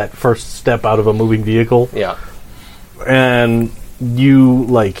misjudge that first step out of a moving vehicle, Yeah. and you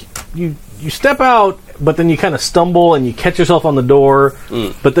step out, but then you kind of stumble and you catch yourself on the door,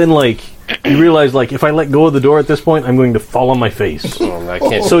 but then you realize if I let go of the door at this point, I'm going to fall on my face. I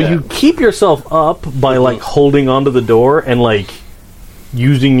can't So do you that. keep yourself up by holding onto the door and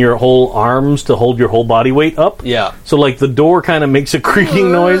using your whole arms to hold your whole body weight up. Yeah. So like the door kind of makes a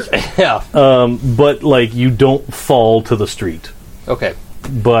creaking noise, Yeah. but like you don't fall to the street. Okay.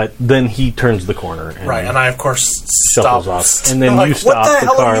 But then he turns the corner, and Right, and I, of course, shuffles stop. off. And then I'm you like, what stop the the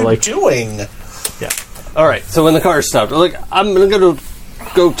hell car, are you like- doing? yeah. All right. So when the car stopped, I'm like, I'm going to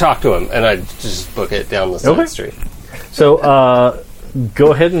go talk to him, and I just book it down the side Okay. street. So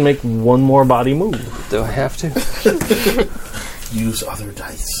go ahead and make one more body move. Do I have to? Use other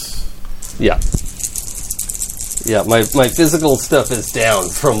dice. Yeah. Yeah, my physical stuff is down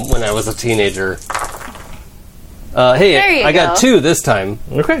from when I was a teenager. There Hey, you I got go. 2 this time.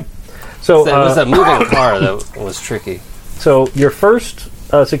 Okay. So It was a moving car that was tricky. so your first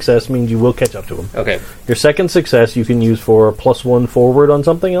success means you will catch up to him. Okay. Your second success you can use for a +1 forward on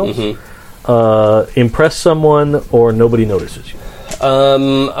something else. Impress someone or nobody notices you.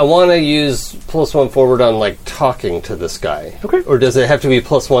 I want to use +1 forward on like talking to this guy. Okay. Or does it have to be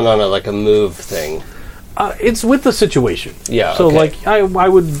 +1 on a move thing? It's with the situation. Yeah, So okay. like I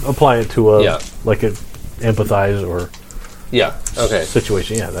would apply it to a Yeah. like a empathize or Yeah. Okay.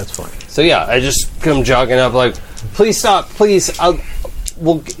 situation. Yeah, that's fine. So yeah, I just come jogging up like, please stop, please.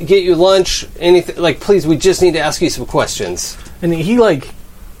 We'll get you lunch. Anything like, please. We just need to ask you some questions. And he like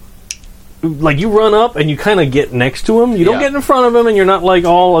you run up and you kind of get next to him. You don't Yeah. get in front of him, and you're not like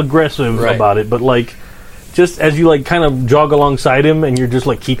all aggressive Right. about it. But like, just as you like kind of jog alongside him, and you're just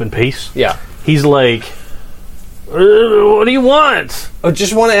like keeping pace. Yeah. He's like, "What do you want? I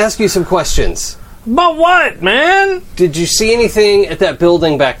just want to ask you some questions. About what, man? Did you see anything at that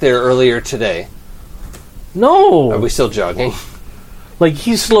building back there earlier today? No." Are we still jogging? Like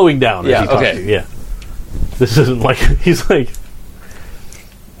he's slowing down. Yeah, As he talks okay. to you. Yeah. This isn't like he's like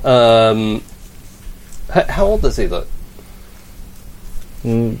How old does he look?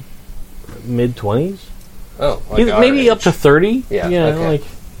 mid-20s. Oh, like He's our maybe age. up to 30. Yeah, Yeah. okay.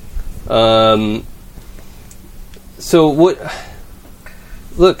 Like So what?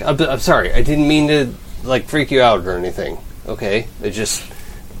 Look, I'm sorry. I didn't mean to like freak you out or anything. Okay, it just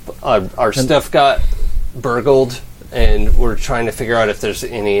our stuff got burgled, and we're trying to figure out if there's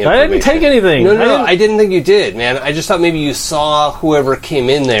any. I didn't take anything. No, I didn't think you did, man. I just thought maybe you saw whoever came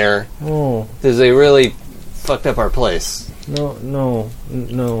in there Oh because they really fucked up our place. no.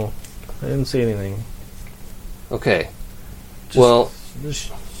 I didn't see anything. Okay. Well, There's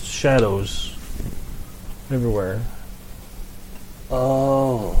shadows everywhere.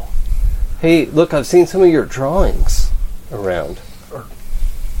 oh. Hey, look, I've seen some of your drawings around.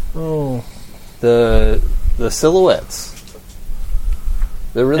 Oh, The silhouettes.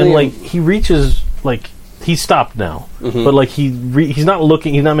 They're really and like he reaches, like he stopped now, but like he's not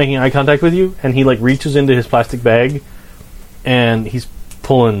looking, he's not making eye contact with you, and he like reaches into his plastic bag, and he's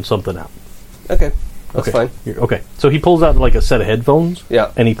pulling something out. okay. That's Okay, fine. Okay, so he pulls out like a set of headphones,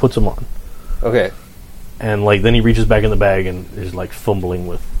 Yeah. and he puts them on, Okay. and like then he reaches back in the bag and is like fumbling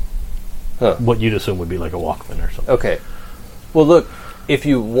with Huh. what you'd assume would be like a Walkman or something. Okay. Well, look, if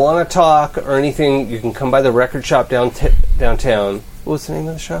you want to talk or anything, you can come by the record shop downtown. What's the name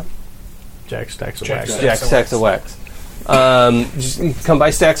of the shop? Jack Stacks of Jack Wax. Stacks. Jack Stacks of Wax. Just you can come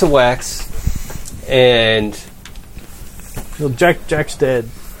by Stacks of Wax, and Well, Jack's dead.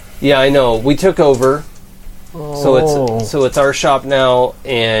 yeah, I know we took over, Oh. so it's our shop now.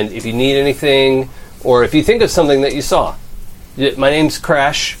 And if you need anything, or if you think of something that you saw, my name's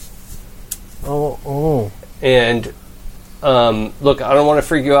Crash. Oh. And look, I don't want to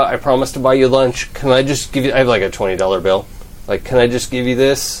freak you out. I promised to buy you lunch. Can I just give you? I have like a $20 bill. Like, can I just give you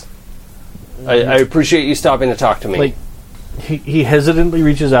this? I appreciate you stopping to talk to me. Like he hesitantly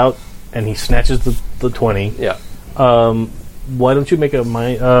reaches out and he snatches the 20. yeah. Why don't you make a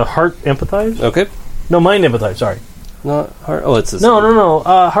heart empathize? Okay. No, mind empathize. Sorry. Not hard. Oh, it's this. No.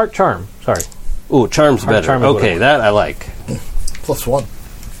 Heart charm. Sorry. Oh, charm's Heart better. charm is what Okay, it that I like. +1.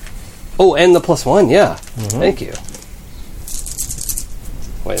 Oh, and the +1. Yeah. Thank you.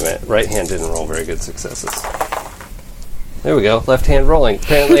 Wait a minute. Right hand didn't roll very good successes. There we go. Left hand rolling.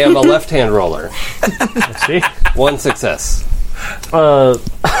 Apparently, I'm a left hand roller. Let's see. 1 success.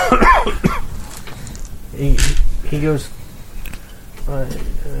 He goes.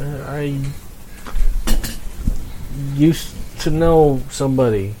 I used to know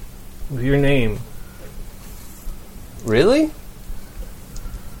somebody with your name. Really?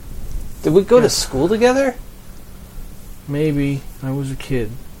 Did we go to school together? Maybe I was a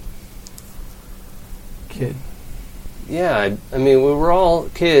kid. Yeah, I mean, we were all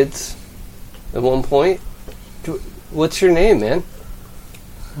kids at one point. What's your name, man?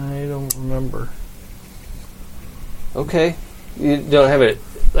 I don't remember. Okay. You don't have it,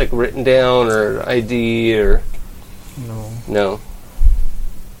 like, written down or ID or... No. No.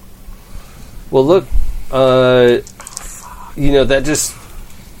 Well, look, that just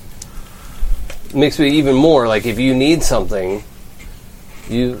makes me even more like if you need something,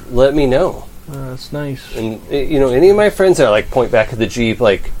 you let me know. That's nice. And any of my friends that like point back at the Jeep,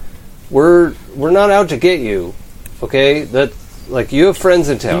 like we're not out to get you, okay? That like you have friends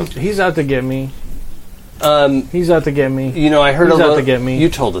in town. He's out to get me. He's out to get me. I heard He's out to get me. You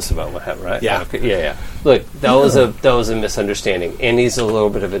told us about what happened, right? Yeah. Okay, yeah. Look, that was a misunderstanding, and he's a little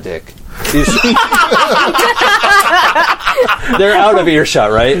bit of a dick. They're out of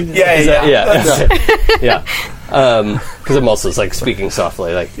earshot, right? Yeah. Because I'm also like speaking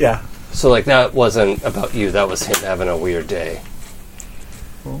softly, like Yeah. So like that wasn't about you. That was him having a weird day.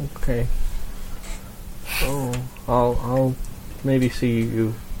 Okay. Oh, I'll maybe see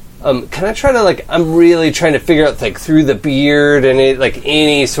you. Can I try to I'm really trying to figure out through the beard and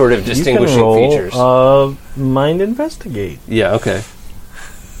any sort of distinguishing you can roll, features. Mind investigate. Yeah. Okay.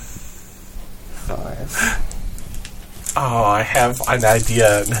 5. Oh, I have an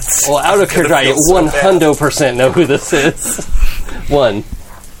idea. Well, out of character, I 100% know who this is. 1.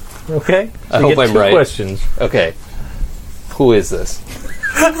 Okay. So I hope I'm right. Questions. Okay. Who is this?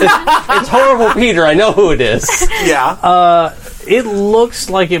 It's Horrible Peter. I know who it is. Yeah. It looks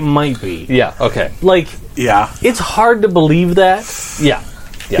like it might be. Yeah. Okay. Yeah. It's hard to believe that. Yeah.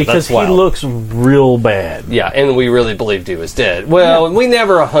 Because he wild. looks real bad. Yeah, and we really believed he was dead. Well, we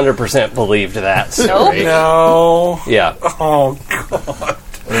never 100% believed that story. No. Yeah. Oh,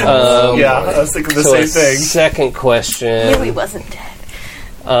 God. Yeah, I was thinking the so same thing. Second question. Knew he wasn't dead.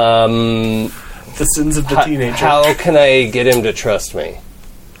 The sins of the teenager. How can I get him to trust me?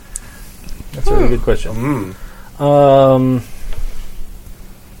 That's a really good question.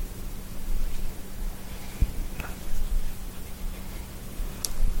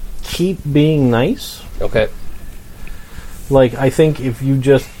 Keep being nice. Okay. I think if you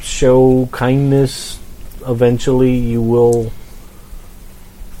just show kindness, eventually you will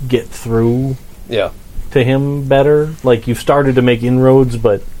get through Yeah. to him better. You've started to make inroads,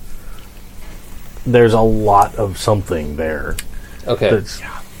 but there's a lot of something there Okay. that's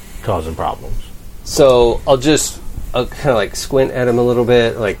causing problems. So I'll kind of squint at him a little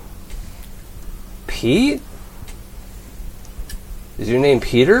bit, Pete? Is your name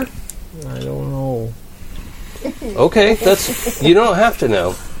Peter? I don't know. Okay, you don't have to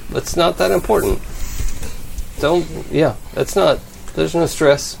know. That's not that important. That's not, there's no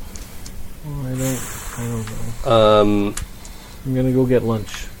stress. I don't know. I'm gonna go get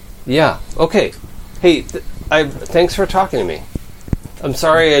lunch. Yeah, okay. Hey, thanks for talking to me. I'm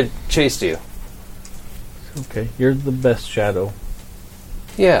sorry I chased you. Okay, you're the best Shadow.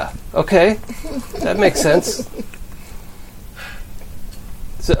 Yeah, okay. That makes sense.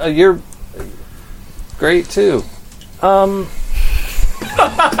 So you're great too.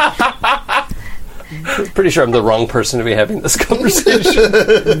 Pretty sure I'm the wrong person to be having this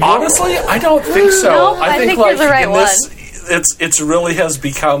conversation. Honestly, I don't think so. No, I think you're the right in this, it's really has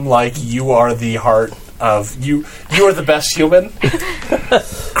become you are the heart of you. You are the best human.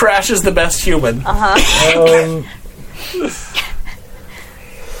 Crash is the best human.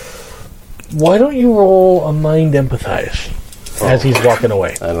 Why don't you roll a mind empathize as he's walking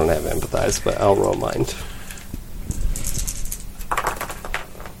away? I don't have empathize, but I'll roll mind.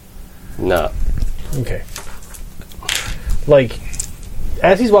 No. Okay.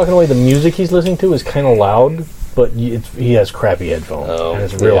 As he's walking away, the music he's listening to is kind of loud, but he has crappy headphones. Oh, and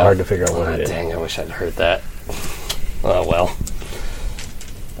it's real hard to figure out what it is. Dang, I wish I'd heard that. Oh, well.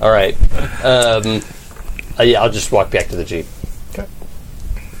 All right. I'll just walk back to the Jeep. Okay.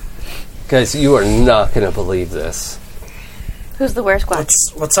 Guys, you are not going to believe this. Who's the worst squad?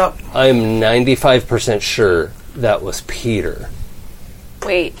 What's up? I'm 95% sure that was Peter.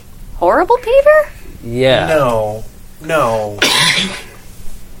 Wait, Horrible Peter? Yeah. No.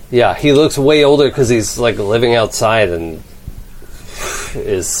 Yeah, he looks way older because he's living outside and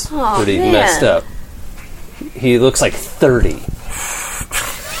is pretty man. messed up. He looks like 30.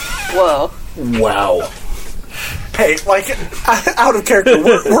 Whoa. Wow. Hey, out of character,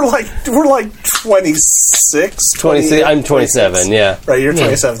 we're 26, 26. I'm 27. Yeah, Right, you're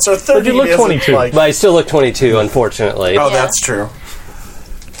 27. So 30 But you look isn't 22. but I still look 22. Unfortunately. Oh, Yeah. that's true.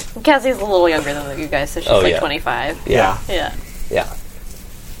 Cassie's a little younger than you guys, so she's Oh, yeah. 25. Yeah. Yeah. Yeah.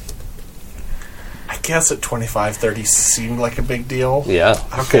 I guess at 25, 30 seemed like a big deal. Yeah.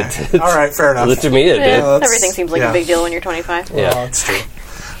 Okay. All right, fair enough. To me, it did. Yeah, that's- everything seems like yeah. a big deal when you're 25. Yeah. Well, that's true.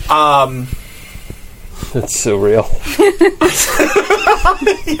 It's so real.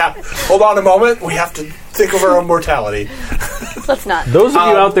 Yeah. Hold on a moment. We have to think of our own mortality. Let's not. Those of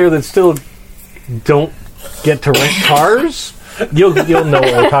you out there that still don't get to rent cars, You'll know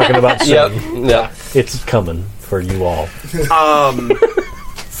what we're talking about soon. Yep. It's coming for you all.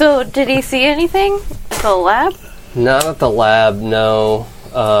 So, did he see anything at the lab? Not at the lab, no.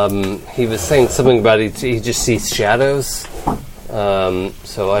 He was saying something about he just sees shadows.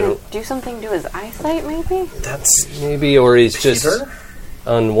 So I don't... Do something to his eyesight, maybe? That's Maybe, or he's just Peter?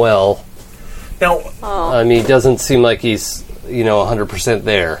 unwell. Now, I mean, he doesn't seem like he's, 100%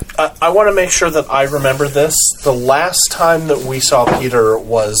 there. I want to make sure that I remember this. The last time that we saw Peter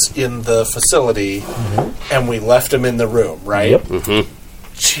was in the facility, and we left him in the room, right? Yep. Mm-hmm.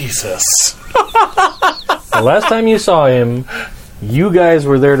 Jesus. The last time you saw him, you guys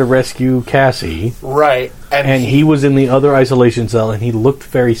were there to rescue Cassie, Right. and he was in the other isolation cell, and he looked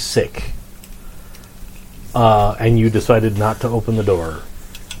very sick. And you decided not to open the door.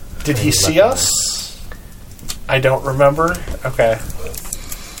 Did he see us? I don't remember. Okay.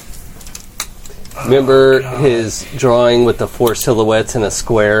 Remember his drawing with the 4 silhouettes in a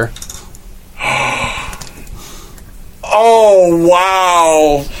square? Oh,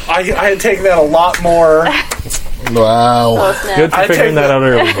 wow. I had taken that a lot more... Wow. Oh, snap. Good for I figuring take that out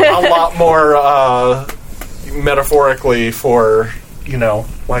early. a lot more metaphorically for,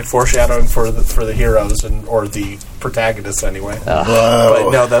 like foreshadowing for the heroes or the protagonists anyway. Wow.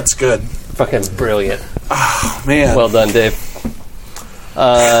 But no, that's good. Fucking brilliant. Oh, man. Well done, Dave.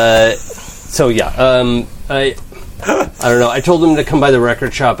 So yeah, I don't know. I told him to come by the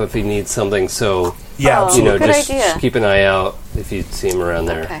record shop if he needs something. So yeah, Oh. good Good idea. keep an eye out if you see him around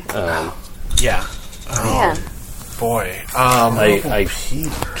there. Okay. yeah. Man. Boy. I Peter.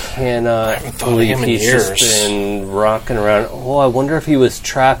 cannot thought of believe him in he's just years. been rocking around. Oh, I wonder if he was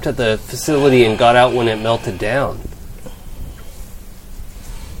trapped at the facility and got out when it melted down.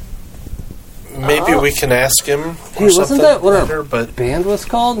 Maybe we can ask him. Hey, or wasn't something that what later, our but band was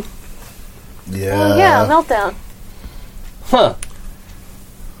called? Yeah. Oh, yeah, meltdown. Huh.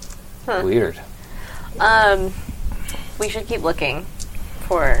 Weird. We should keep looking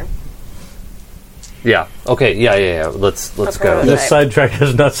for... Yeah. Okay. Yeah. Let's go. prototype. This sidetrack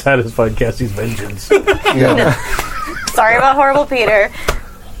has not satisfied Cassie's vengeance. Yeah. Sorry about Horrible Peter.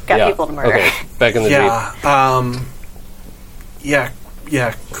 Got Yeah. people to murder. Okay. Back in the Jeep.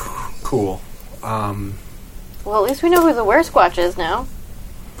 yeah, cool. Well, at least we know who the Weresquatch is now.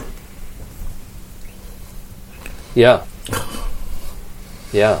 Yeah.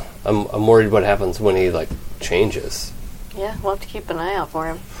 Yeah. I'm worried what happens when he changes. Yeah, we'll have to keep an eye out for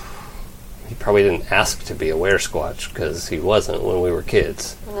him. He probably didn't ask to be a Weresquatch because he wasn't when we were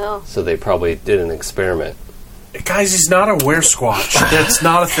kids. No. So they probably did an experiment. Guys, he's not a Weresquatch. That's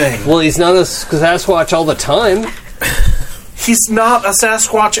not a thing. Well, he's not a Sasquatch all the time. He's not a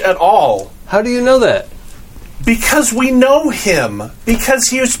Sasquatch at all. How do you know that? Because we know him. Because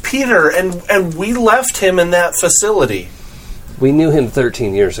he was Peter, and we left him in that facility. We knew him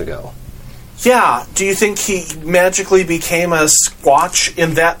 13 years ago. Yeah, do you think he magically became a Squatch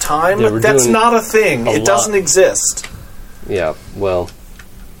in that time? They were That's doing not a thing. a It doesn't lot. exist. Yeah, well,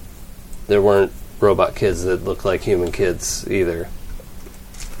 there weren't robot kids that looked like human kids either.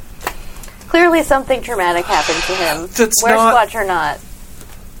 Clearly something traumatic happened to him. That's not- Weresquatch or not.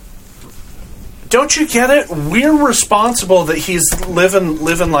 Don't you get it? We're responsible that he's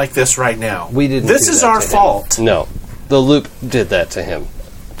living like this right now. We didn't. This do is that our to him. fault. No, the Loop did that to him.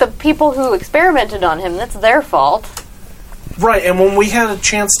 The people who experimented on him, that's their fault. Right, and when we had a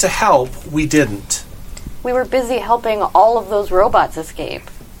chance to help, we didn't. We were busy helping all of those robots escape.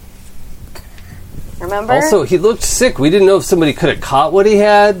 Remember? Also, he looked sick. We didn't know if somebody could have caught what he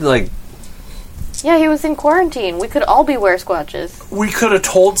had. Yeah, he was in quarantine. We could all be Weresquatches. We could have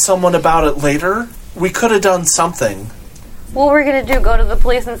told someone about it later. We could have done something. What we're going to do, go to the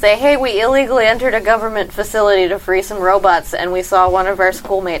police and say, hey, we illegally entered a government facility to free some robots, and we saw one of our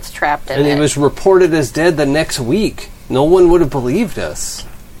schoolmates trapped in And it. he was reported as dead the next week. No one would have believed us.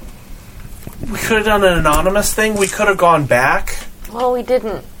 We could have done an anonymous thing. We could have gone back. Well, we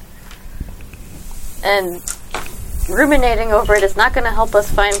didn't. And ruminating over it is not going to help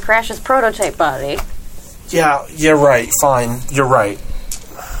us find Crash's prototype body. Yeah, you're right. Fine. You're right.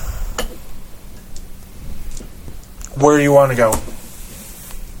 Where do you want to go?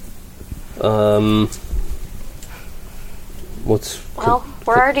 Well,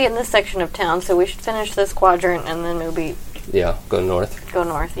 we're already in this section of town, so we should finish this quadrant and then maybe go north. go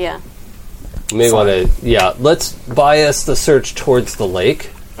north, yeah. You may want to, let's bias the search towards the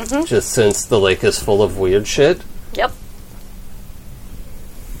lake, just since the lake is full of weird shit. Yep.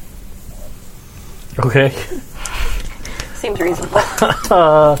 Okay. Seems reasonable.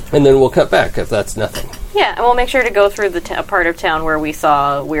 And then we'll cut back if that's nothing. Yeah, and we'll make sure to go through the part of town where we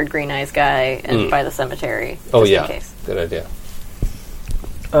saw Weird Green Eyes guy and by the cemetery. Oh, just yeah. in case. Good idea.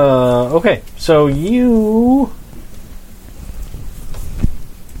 Okay, so you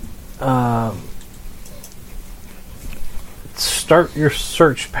start your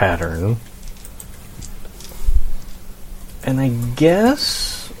search pattern, and I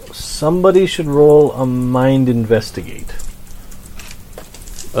guess somebody should roll a mind investigate.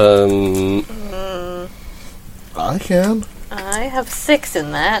 I can. I have 6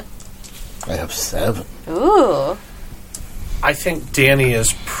 in that. I have 7. Ooh. I think Danny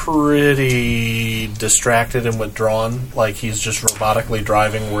is pretty distracted and withdrawn. Like he's just robotically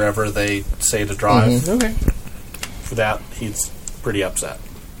driving wherever they say to drive. Okay, For that, he's pretty upset.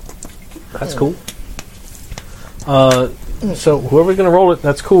 that's cool. So whoever's going to roll it,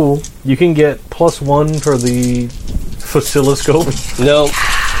 that's cool. You can get +1 for the faciloscope. No,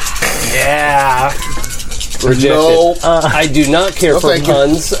 Yeah. rejected. No. I do not care for thank you.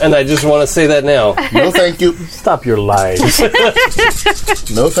 puns, and I just want to say that now. No, thank you. Stop your lies.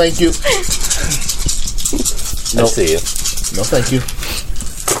 No, thank you. I see you. No, thank you.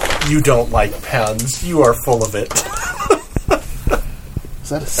 You don't like pens. You are full of it. Is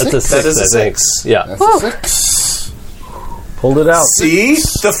that a 6? That's a 6, That is a I think. 6. Yeah. That's a 6. Pulled it out. See?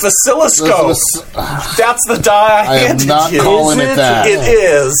 The faciloscope. That's the die I am handed not you. calling Is it that. It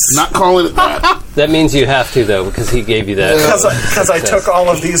is. Not calling it that. That means you have to, though, because he gave you that. Because I took all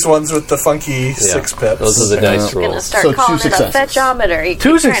of these ones with the funky 6 pips. Those are the dice I'm gonna rolls. start So calling two it a successes. fetchometer. You keep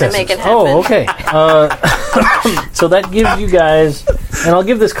 2 trying to successes. make it happen. Oh, okay. So that gives you guys, and I'll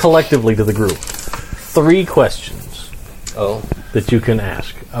give this collectively to the group, 3 questions Oh, that you can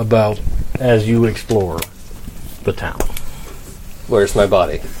ask about as you explore the town. where's my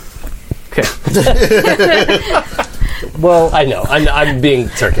body? Okay. Well, I know. I'm being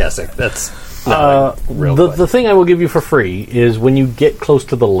sarcastic. That's not a real the question. thing I will give you for free is when you get close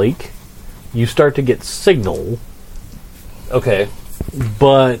to the lake, you start to get signal, Okay.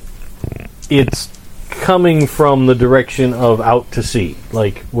 but it's coming from the direction of out to sea,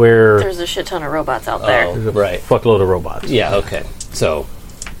 like where There's a shit ton of robots out there. Oh, right. fuckload of robots. Yeah, okay. So,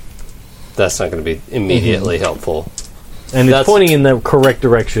 that's not going to be immediately helpful. And it's That's- pointing in the correct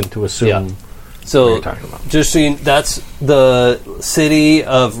direction to assume Yeah. what So, you're talking about. just so you, that's the city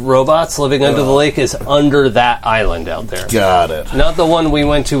of robots living under the lake is under that island out there. Got it. Not the one we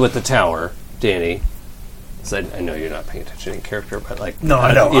went to with the tower, Danny. 'Cause I know you're not paying attention in character, but like... No,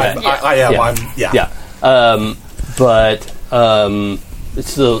 I know. Yeah. I am. Yeah. Yeah. But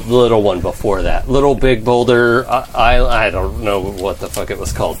it's the little one before that. Little Big Boulder. I don't know what the fuck it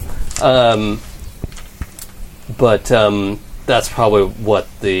was called. But that's probably what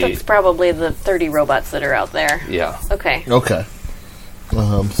the... That's probably the 30 robots that are out there. Yeah. Okay. Okay.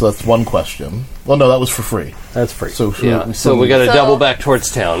 So that's one question. Well, no, that was for free. That's free. So Yeah. So we got to So- double back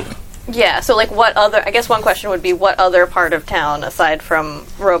towards town. Yeah, so like what other... I guess one question would be what other part of town, aside from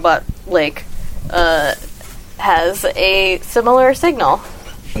Robot Lake, has a similar signal?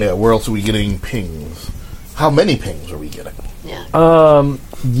 Yeah, where else are we getting pings? How many pings are we getting? Yeah.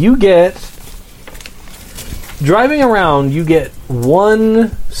 You get driving around. You get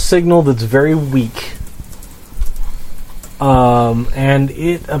one signal that's very weak, and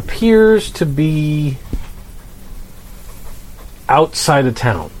it appears to be outside of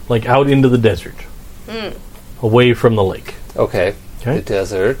town, like out into the desert, away from the lake. Okay. Okay. The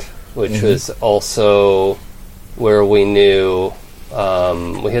desert, which was also where we knew...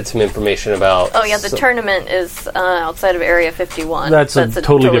 we had some information about... Oh, yeah, the tournament is outside of Area 51. That's a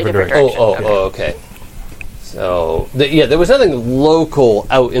totally different direction. Oh, okay. So, there was nothing local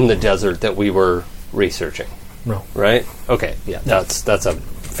out in the desert that we were researching, No, right? Okay, yeah, that's a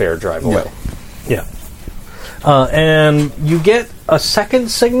fair drive away. yeah. And you get a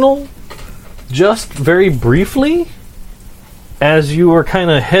second signal, just very briefly, as you are kind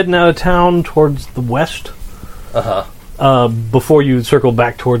of heading out of town towards the west. Before you circle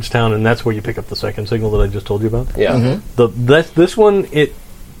back towards town, and that's where you pick up the second signal that I just told you about. Yeah. This one, it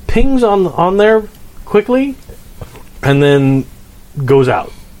pings on there quickly, and then goes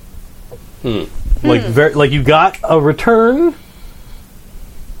out. Like you got a return,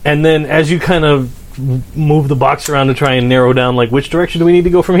 and then as you kind of move the box around to try and narrow down, like which direction do we need to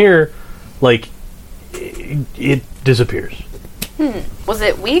go from here, like it disappears. Was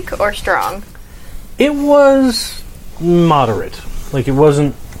it weak or strong? It was moderate. Like it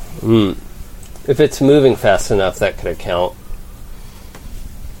wasn't. If it's moving fast enough, that could account.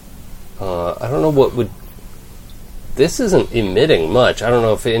 I don't know what would... This isn't emitting much. I don't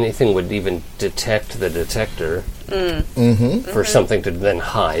know if anything would even detect the detector for something to then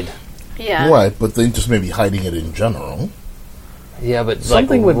hide. Yeah. Right, but they just may be hiding it in general. Yeah, but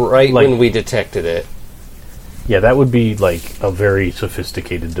Something like would, right like- when we detected it, Yeah, that would be like a very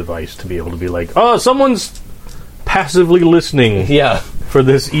sophisticated device to be able to be like, oh, someone's passively listening Yeah. for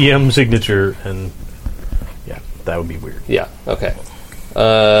this EM signature, and yeah, that would be weird. Yeah. Okay.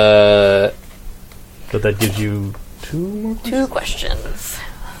 But that gives you 2 more questions? 2 questions.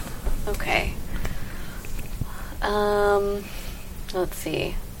 Okay. Let's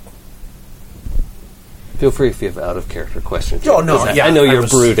see. Feel free if you have out of character questions. Oh, no, 'Cause yeah, I know I you're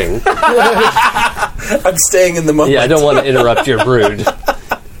was- brooding. I'm staying in the moment. Yeah, I don't want to interrupt your brood.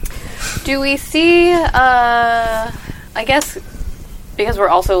 Do we see, I guess, because we're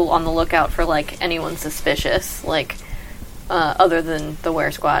also on the lookout for, like, anyone suspicious, like, other than the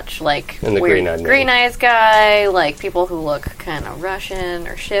Weresquatch, like, And the weird green-eyed man. green eyes guy, like, people who look kind of Russian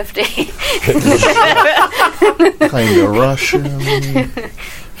or shifty. Kind of Russian.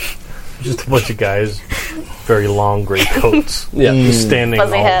 Just a bunch of guys, very long gray coats, Yeah. just standing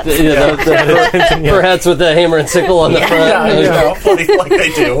Fuzzy all- hats. Yeah, perhaps with the hammer and sickle on the front. like I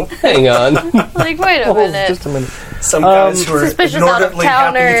do. Hang on. Like, wait a Oh, minute. just a minute. Some guys who are Suspicious inordinately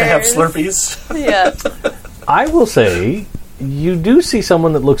happy to have out-of-towners. Slurpees. Yeah. I will say, you do see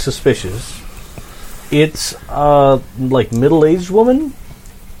someone that looks suspicious. It's like middle-aged woman,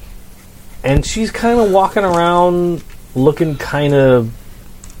 and she's kind of walking around looking kind of.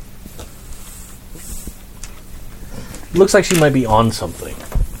 Looks like she might be on something,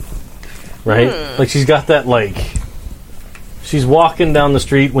 right? Like she's got that like. She's walking down the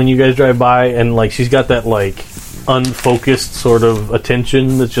street when you guys drive by, and like she's got that like unfocused sort of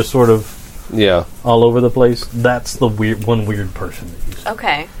attention that's just sort of Yeah. all over the place. That's the weird person that you see.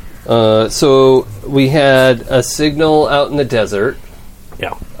 Okay. So we had a signal out in the desert.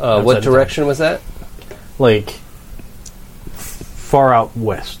 Yeah. What Outside of direction was that? town. Like far out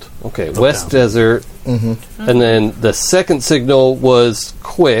west. Okay, West town. Desert. Mm-hmm. And then the second signal was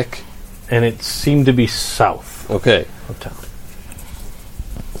quick. And it seemed to be south Okay. of town.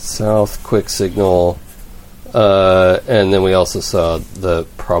 South, quick signal. And then we also saw the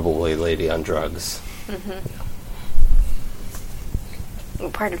probably lady on drugs.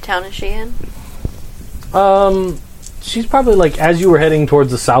 What part of town is she in? She's probably like as you were heading towards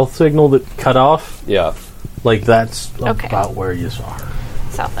the south signal that cut off, Yeah. like that's Okay. about where you saw her.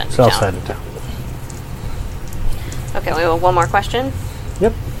 South end of South town. side of town. Okay, we have one more question.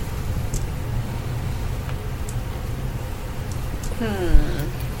 Yep.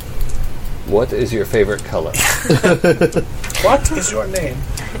 What is your favorite color? What is your name?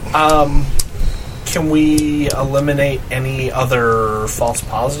 Can we eliminate any other false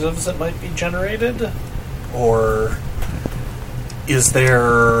positives that might be generated? Or is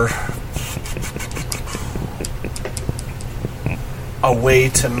there a way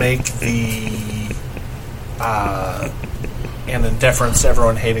to make the, and in deference to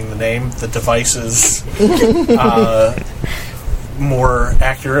everyone hating the name, the devices more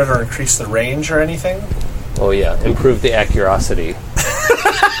accurate or increase the range or anything? Oh, yeah. Improve the accuracy.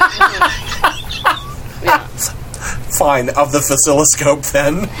 Fine, of the oscilloscope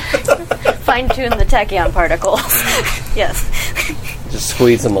then. Fine tune the tachyon particles. Yes. Just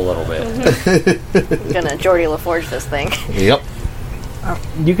squeeze them a little bit. I'm gonna Geordie LaForge this thing. Yep.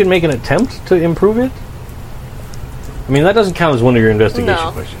 You can make an attempt to improve it. I mean, that doesn't count as one of your investigation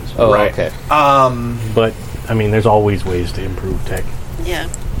No. questions. Oh, Right. okay. But, I mean, there's always ways to improve tech. Yeah.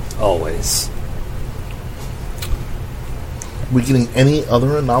 Always. We getting any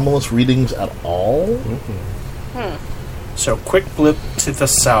other anomalous readings at all? So quick blip to the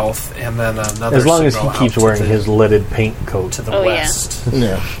south, and then another. As long as he signal keeps out to wearing the- his leaded paint coat. to the Oh, yeah. west.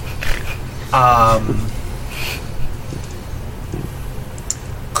 Yeah.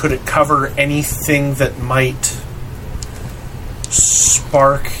 Could it cover anything that might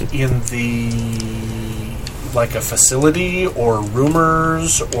spark in the like a facility or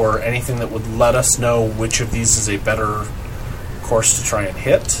rumors or anything that would let us know which of these is a better course to try and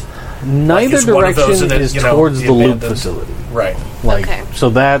hit? Neither is one of those direction in it, is you know, towards the the loop abandoned- facility. Right. Like, Okay. so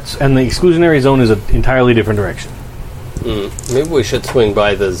that's, and the exclusionary zone is an entirely different direction. Maybe we should swing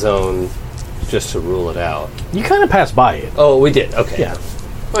by the zone just to rule it out. You kind of pass by it. Oh, we did. Okay. Yeah.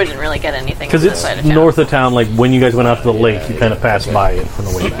 We didn't really get anything Because from this it's side of town. north of town, like when you guys went out to the lake, you kind of passed by it on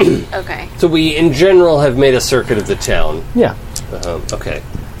the way back. Okay. So we, in general, have made a circuit of the town. Yeah. Okay.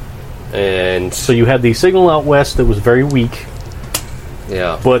 And, So you had the signal out west that was very weak,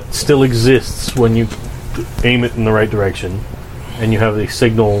 yeah. but still exists when you aim it in the right direction. And you have the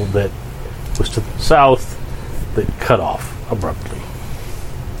signal that was to the south that cut off abruptly.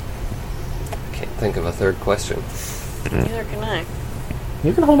 Can't think of a third question. Neither can I.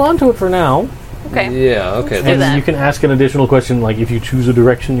 You can hold on to it for now. Okay. Yeah, okay. Do And that. you can ask an additional question, like if you choose a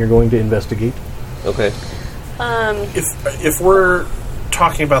direction you're going to investigate. Okay. If we're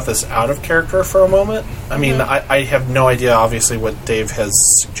talking about this out of character for a moment, I mean, I have no idea, obviously, what Dave has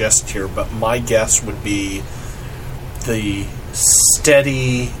suggested here, but my guess would be the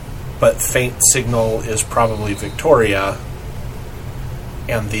steady but faint signal is probably Victoria,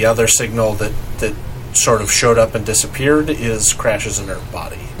 and the other signal that sort of showed up and disappeared is Crash's inert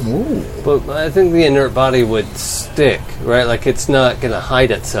body. Ooh. But I think the inert body would stick, right? Like, it's not going to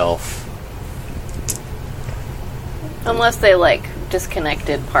hide itself. Unless they, like,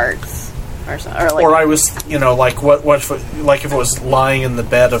 disconnected parts. Or I was, like, what if it was lying in the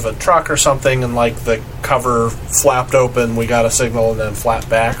bed of a truck or something, and, like, the cover flapped open, we got a signal, and then flapped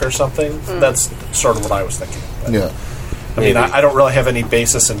back or something? That's sort of what I was thinking. But, Yeah. I mean, I don't really have any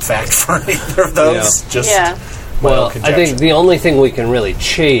basis in fact for either of those. Just my own Well, I conjecture. think the only thing we can really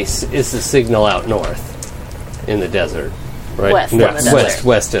chase is the signal out north in the desert, right? West in the desert.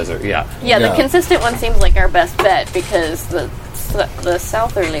 West desert, yeah. Yeah, the Yeah. consistent one seems like our best bet because the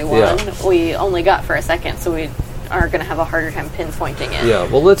southerly one Yeah. we only got for a second, so we are going to have a harder time pinpointing it. Yeah,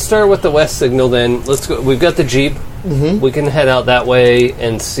 well, let's start with the west signal then. Let's go. We've got the Jeep. Mm-hmm. We can head out that way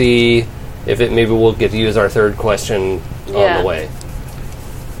and see if maybe we'll get to use our third question on Yeah. the way.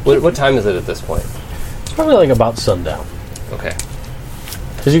 What time is it at this point? It's probably like about sundown. Okay.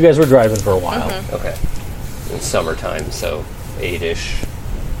 Because you guys were driving for a while. Okay. It's summertime, so 8-ish.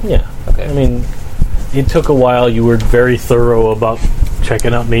 Yeah. Okay. I mean, it took a while. You were very thorough about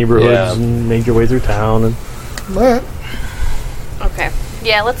checking out neighborhoods Yeah. and made your way through town. And All right. Okay.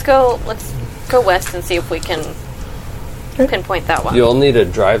 Yeah, let's go west and see if we can pinpoint that one. You'll need a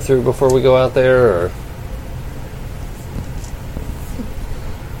drive-through before we go out there, or...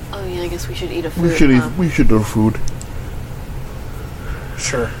 Oh yeah, I guess we should eat a food. We should huh? eat. We should do food.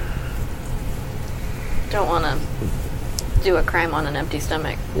 Sure. Don't want to do a crime on an empty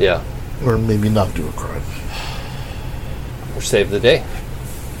stomach. Yeah. Or maybe not do a crime. Or save the day.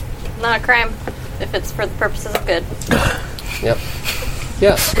 Not a crime if it's for the purposes of good. Yep.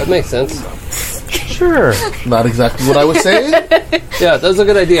 Yeah, that makes sense. sure. Not exactly what I was saying. Yeah, that was a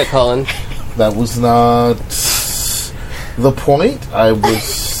good idea, Colin. That was not the point. I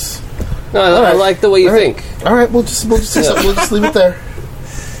was. No, I like the way you All right. think. All right, we'll just say something. We'll just leave it there.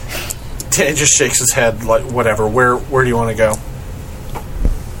 Dan just shakes his head like, whatever. Where do you want to go?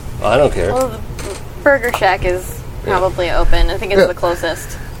 I don't care. Well, the Burger Shack is probably open. I think it's the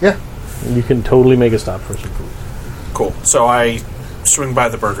closest. Yeah. You can totally make a stop for some food. Cool. So I swing by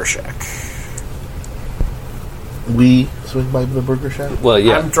the Burger Shack. We swing by the Burger Shack. Well,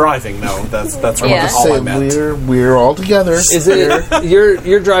 yeah. I'm driving. No, that's Yeah. all I Say meant. we're all together. Is it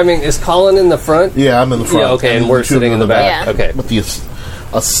you're driving? Is Colin in the front? Yeah, I'm in the front. Yeah, okay, and we're two sitting in the back. Yeah. Okay, with the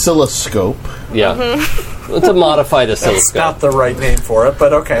oscilloscope. yeah. It's a modified That's oscilloscope, not the right name for it,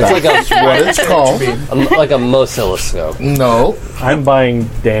 but okay. That's what it's called. like a moscilloscope. No, I'm buying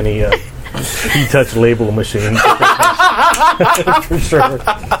Danny a P-Touch label machine. For sure.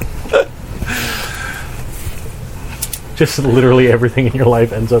 Just literally everything in your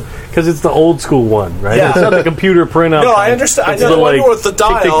life ends up... Because it's the old school one, right? Yeah. It's not the computer printout. No, I understand. I It's know the, the one like, with the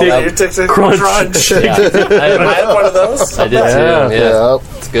dial. tick, that you tick, tick, crunch. crunch. Yeah, I had one of those. I did too. Yeah. Yeah,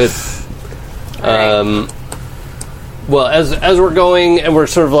 it's good. Well, as we're going and we're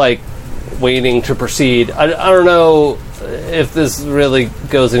sort of like waiting to proceed, I don't know if this really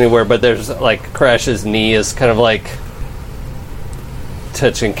goes anywhere, but there's like Crash's knee is kind of like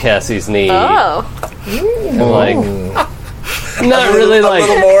touching Cassie's knee. Oh. And, like not really a like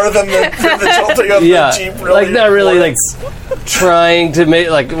little more than the jolting of yeah, the Jeep. Really like not really like warrants. trying to make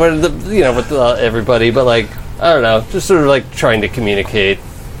like with the with everybody, but like I don't know, just sort of like trying to communicate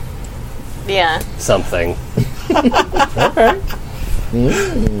Yeah. something.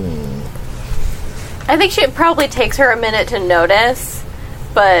 I think it probably takes her a minute to notice,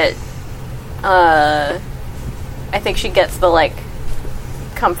 but I think she gets the like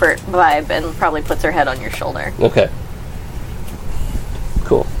comfort vibe and probably puts her head on your shoulder. Okay.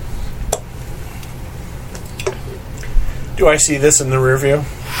 Cool. Do I see this in the rear view?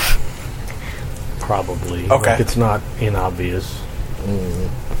 Probably. Okay. Like, it's not inobvious.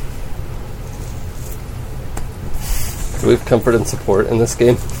 Do we have comfort and support in this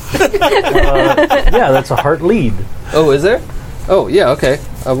game? Yeah, that's a heart lead. Oh, is there? Oh, yeah, okay.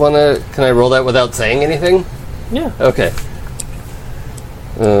 Can I roll that without saying anything? Yeah. Okay.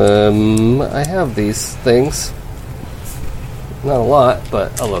 I have these things. Not a lot,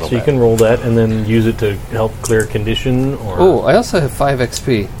 but a little So you bit. can roll that and then use it to help clear condition or... Oh, I also have 5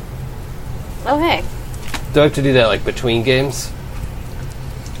 XP. Oh, hey. Do I have to do that, like, between games?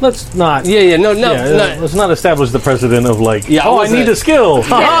 Let's not... Yeah, no, Yeah, let's not establish the precedent of like, Yeah, oh, I wasn't need it? a skill.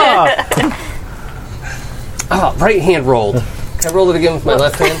 Ha Oh, right hand rolled. Can I roll it again with my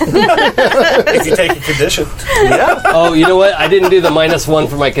left hand? If you take a condition. Yeah. Oh, you know what? I didn't do the -1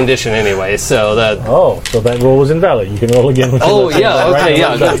 for my condition anyway, so that... Oh, so that roll was invalid. You can roll again with your Oh, left hand. yeah, Right okay,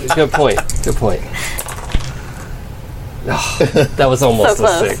 hand yeah, roll. good point. Good point. Oh, that was almost So a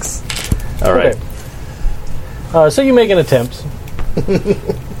close. 6. All right. Okay. So you make an attempt,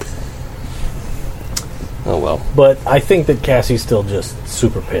 Oh, well. but I think that Cassie's still just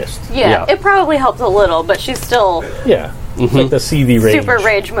super pissed. Yeah, Yeah. it probably helps a little, but she's still Yeah. It's like the CV rage. super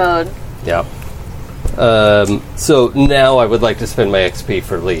rage mode. Yeah. So now I would like to spend my XP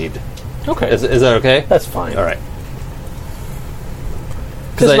for lead. Okay. Is that okay? That's fine. All right.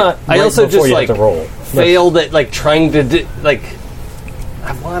 Just I- not I right also before just, you like, have to roll. Failed at like trying to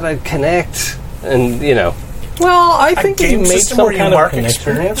I want to connect, and you know. Well, I A think that you game made system some where you kind of mark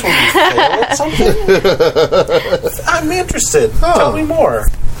connection. experience when you fail at something? I'm interested. Tell me more.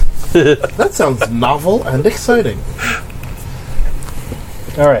 That sounds novel and exciting.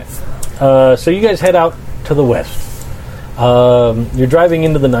 All right. So you guys head out to the west. You're driving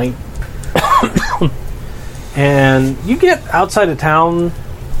into the night, and you get outside of town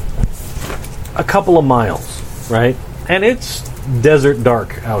a couple of miles, right? And it's desert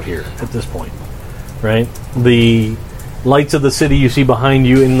dark out here at this point, right? The lights of the city you see behind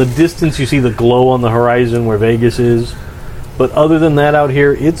you. In the distance, you see the glow on the horizon where Vegas is. But other than that, out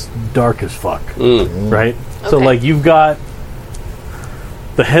here, it's dark as fuck, right? So, Okay. like, you've got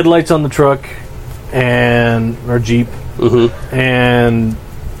the headlights on the truck or Jeep, and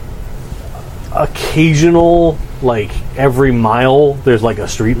occasional, like, every mile, there's like a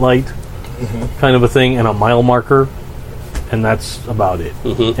street light kind of a thing and a mile marker, and that's about it.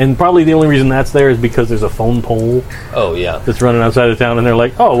 And probably the only reason that's there is because there's a phone pole Oh yeah. that's running outside of town, and they're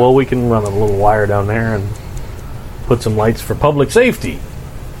like, oh, well, we can run a little wire down there and put some lights for public safety,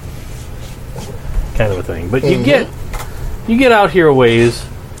 kind of a thing. But you get out here a ways.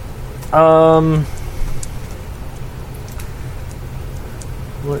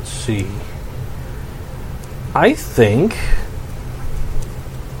 Let's see. I think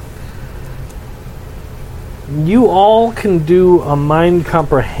you all can do a mind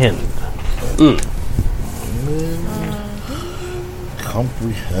comprehend.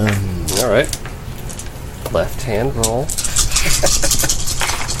 Comprehend. All right. Left hand roll.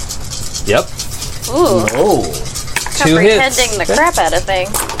 Yep. Ooh, Oh, 2 hits. comprehending the crap out of thing.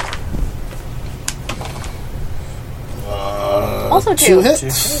 Also 2. 2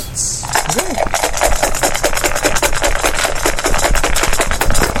 hits.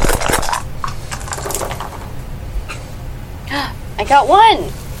 I got 1.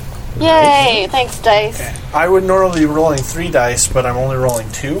 Yay! Thanks, dice. I would normally be rolling 3 dice, but I'm only rolling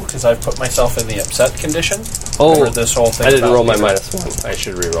 2 because I've put myself in the upset condition. Oh, for this whole thing. I didn't about roll my either. -1. I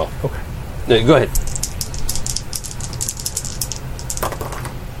should re-roll. Okay. No, go ahead.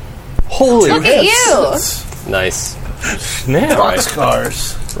 Holy Look at you! Nice. Snap.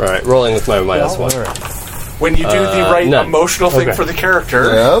 Boxcars. All right, rolling with my -1. When you do the right none. emotional thing Okay. for the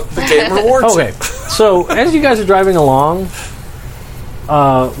character, Yep. the game rewards Okay, so as you guys are driving along,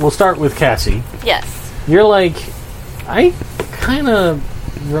 we'll start with Cassie. Yes. You're like, I kind of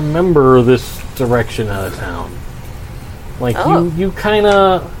remember this direction out of town. Like, Oh. you kind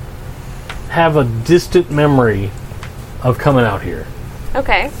of have a distant memory of coming out here.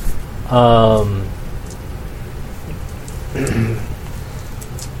 Okay.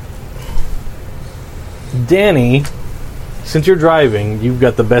 Danny, since you're driving, you've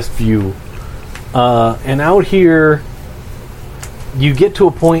got the best view. And out here, you get to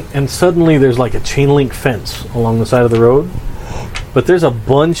a point and suddenly there's like a chain link fence along the side of the road. But there's a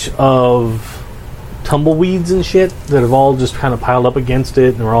bunch of tumbleweeds and shit that have all just kind of piled up against it,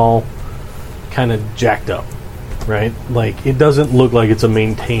 and they're all kind of jacked up, right? Like, it doesn't look like it's a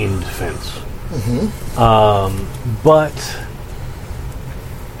maintained fence. But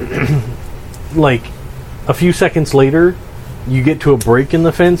like a few seconds later, you get to a break in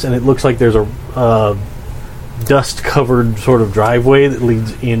the fence, and it looks like there's a dust-covered sort of driveway that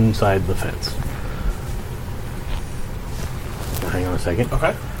leads inside the fence. Hang on a second.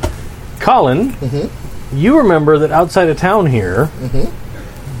 Okay. Colin, you remember that outside of town here,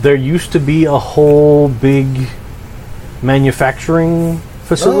 there used to be a whole big manufacturing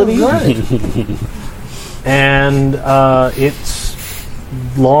facility, Oh, right. and it's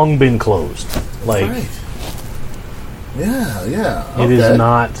long been closed. Like, Right. Yeah. it is okay.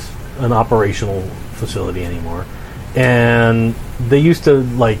 not an operational facility anymore. And there used to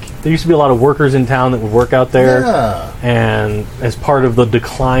be a lot of workers in town that would work out there. Yeah. And as part of the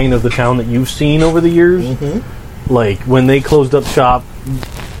decline of the town that you've seen over the years, like when they closed up shop,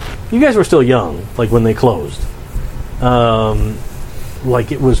 You guys were still young, like when they closed.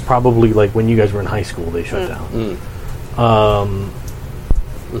 Like it was probably like when you guys were in high school they shut down.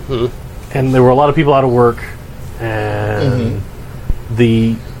 And there were a lot of people out of work, and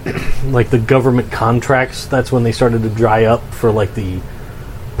the like the government contracts. That's when they started to dry up for like the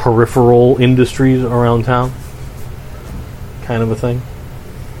peripheral industries around town, kind of a thing.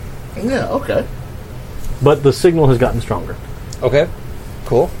 Yeah, okay. But the signal has gotten stronger. Okay,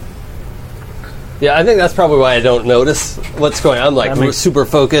 cool. Yeah, I think that's probably why I don't notice what's going on. I'm like, we're super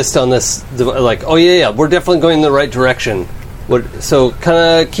focused on this. Like, oh yeah, we're definitely going in the right direction. So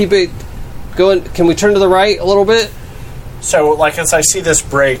kind of keep it going. Can we turn to the right a little bit? So, like, as I see this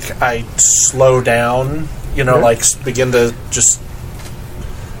break, I slow down, like, begin to just,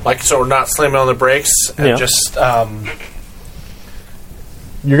 like, so we're not slamming on the brakes, and just,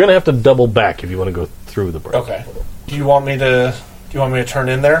 You're going to have to double back if you want to go through the break. Okay. Do you want me to turn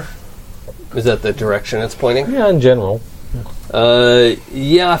in there? Is that the direction it's pointing? Yeah, in general.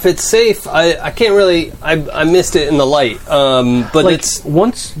 Yeah, if it's safe, I can't really. I missed it in the light, but like, it's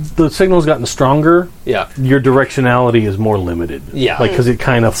once the signal's gotten stronger. Yeah, your directionality is more limited. Yeah, like because it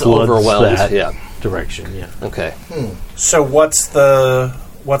kind of floods that direction. Yeah. Okay. So what's the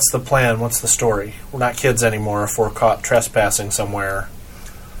plan? What's the story? We're not kids anymore. If we're caught trespassing somewhere,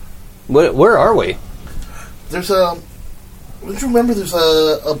 where are we? There's a. Don't you remember? There's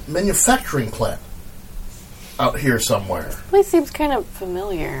a manufacturing plant out here somewhere. Place seems kind of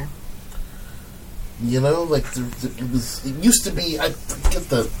familiar. Like it used to be. I forget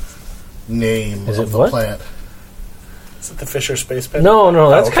the name of the plant. Is it the Fisher Space Pen? No,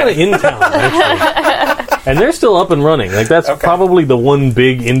 that's kind of in town, actually. And they're still up and running. Like that's probably the one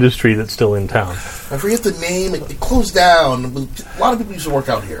big industry that's still in town. I forget the name. It closed down. A lot of people used to work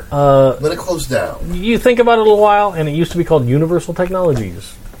out here. Then it closed down. You think about it a little while, and it used to be called Universal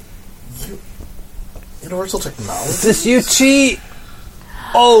Technologies. Universal Technology? Is this you cheat?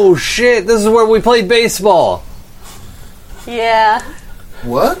 Oh shit, this is where we played baseball. Yeah.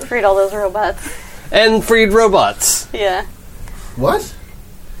 What? Freed all those robots. And freed robots. Yeah. What?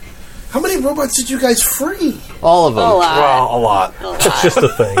 How many robots did you guys free? All of them. A lot. Well, a lot. That's just a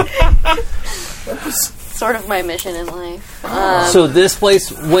thing. That was sort of my mission in life. So this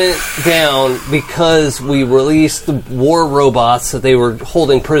place went down because we released the war robots that they were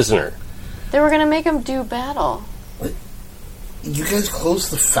holding prisoner. They were going to make them do battle. You guys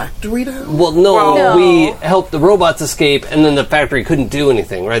closed the factory down? Well, no, we helped the robots escape, and then the factory couldn't do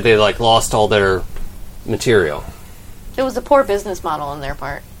anything, right? They, lost all their material. It was a poor business model on their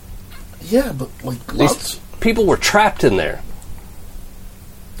part. Yeah, but, These people were trapped in there.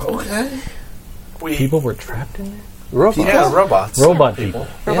 Okay. People were trapped in there? Robots. Yeah, robots. Robot people.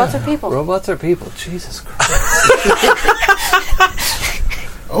 Robots are people. Robots are people. Jesus Christ.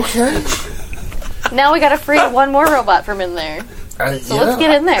 Okay. Now we got to free one more robot from in there. So let's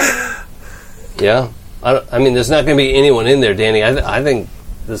get in there. Yeah. I mean, there's not going to be anyone in there, Danny. I think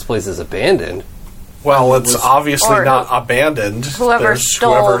this place is abandoned. Well, it's obviously not abandoned. Whoever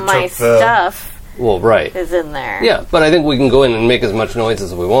stole my stuff right. is in there. Yeah, but I think we can go in and make as much noise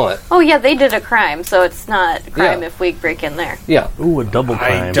as we want. Oh, yeah, they did a crime, so it's not a crime if we break in there. Yeah. Ooh, a double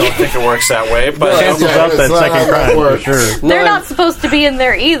crime. I don't think it works that way, but cancels out that second crime for sure. They're not supposed to be in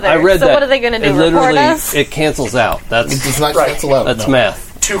there either. I read so that. What are they going to do? It Report us? It cancels out. It does not cancel out. That's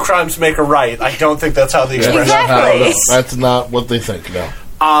math. 2 crimes make a right. I don't think that's how the expression Exactly. That's not what they think, no.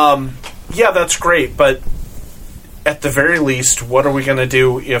 Yeah, that's great, but at the very least, what are we going to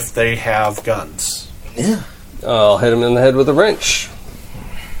do if they have guns? Yeah. I'll hit him in the head with a wrench.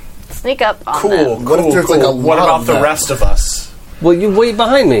 Sneak up on Cool, them. What if there's cool. like a What lot about of the them? rest of us? Well, you wait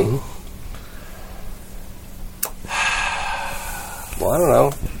behind me. Well, I don't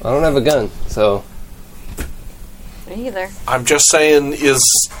know. I don't have a gun, so... Me either. I'm just saying,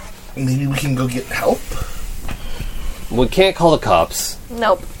 Maybe we can go get help? We can't call the cops.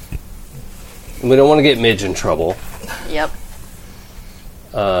 Nope. We don't want to get Midge in trouble. Yep.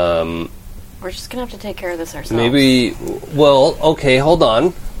 We're just going to have to take care of this ourselves. Maybe... Well, okay, hold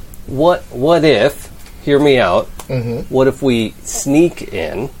on. What if... Hear me out. Mm-hmm. What if we sneak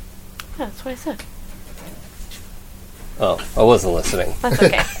in... Yeah, that's what I said. Oh, I wasn't listening. That's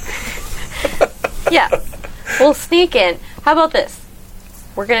okay. Yeah. We'll sneak in. How about this?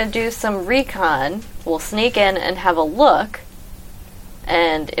 We're going to do some recon. We'll sneak in and have a look.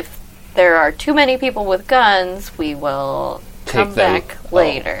 And if there are too many people with guns, we will come back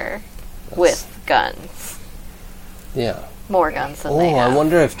later with guns. Yeah. More guns than they have. I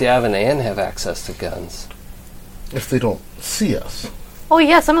wonder if Dav and Ann have access to guns. If they don't see us. Oh,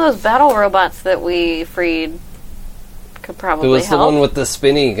 yeah, some of those battle robots that we freed could It probably was the help. one with the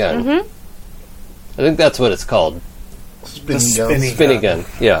spinny gun. I think that's what it's called. Spinny gun.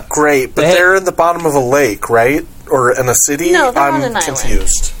 Yeah. Great, but They had- they're in the bottom of a lake, right? Or in a city? No, they're on I'm an island.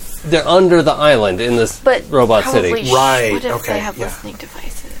 confused. They're under the island in this But robot probably city. Right, What if okay, they have yeah. listening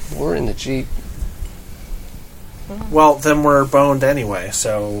devices? We're in the Jeep. Well, then we're boned anyway,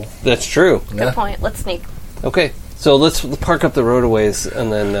 so... That's true. Good point. Let's sneak. Okay, so let's park up the road a ways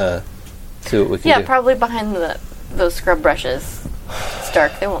and then see what we can Yeah, do. probably behind those scrub brushes. It's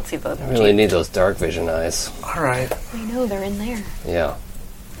dark. They won't see the I really Jeep. need those dark vision eyes. Alright. I know, they're in there. Yeah.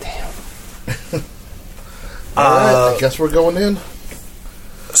 Alright, I guess we're going in.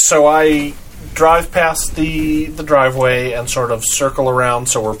 So I drive past the driveway and sort of circle around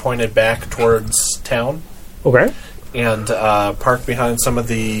so we're pointed back towards town. Okay. And park behind some of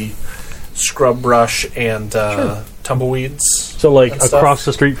the scrub brush and tumbleweeds. So, like, and stuff. across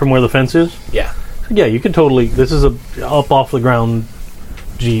the street from where the fence is? Yeah. Yeah, you could totally... This is a up off the ground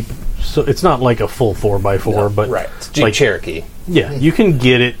Jeep. So it's not like a full 4x4, but... Right. Jeep Like- Cherokee. Yeah, you can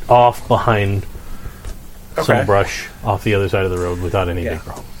get it off behind Okay. some brush off the other side of the road without any Yeah. big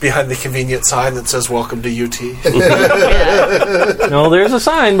problem. Behind the convenient sign that says "Welcome to UT." No, there's a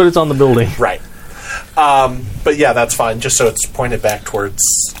sign, but it's on the building. Right. But yeah, that's fine. Just so it's pointed back towards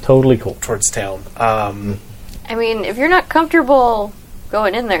Totally cool. town. I mean, if you're not comfortable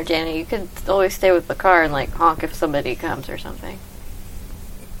going in there, Danny, you could always stay with the car and, like, honk if somebody comes or something.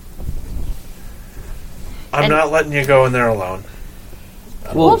 I'm And- not letting you go in there alone.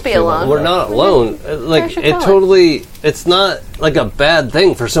 Won't be alone. We're not alone. Like, should it tell her. totally... It's not, like, a bad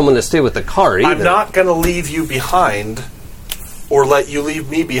thing for someone to stay with the car, either. I'm not going to leave you behind, or let you leave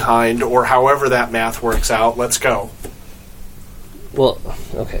me behind, or however that math works out. Let's go. Well,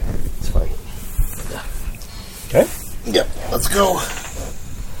 okay. It's fine. Okay. Yep, let's go.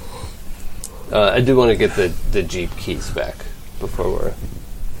 I do want to get the Jeep keys back before we're...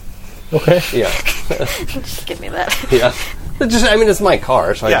 Okay. Yeah. Just give me that. Yeah. I mean, it's my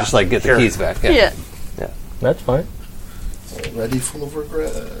car, so I Yeah, just, like, get the here. keys back. Yeah. That's fine. Ready full of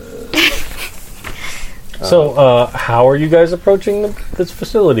regret. So, how are you guys approaching this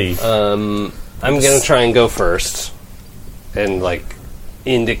facility? I'm going to try and go first and, like,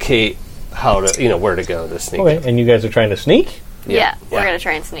 indicate how to, where to go to sneak. Okay, and you guys are trying to sneak? Yeah, we're Yeah. going to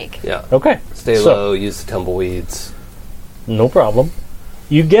try and sneak. Yeah. Okay. Stay So- low, use the tumbleweeds. No problem.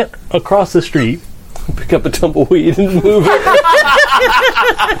 You get across the street. Pick up a tumbleweed and move it.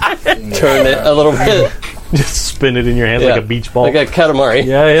 Turn it a little bit. Just spin it in your hand like a beach ball. Like a Katamari.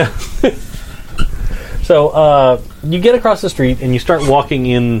 Yeah. So, you get across the street and you start walking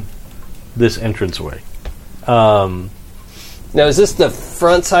in this entranceway. Now, is this the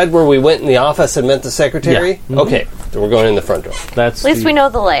front side where we went in the office and met the secretary? Yeah. Okay, so we're going in the front door. That's At least we know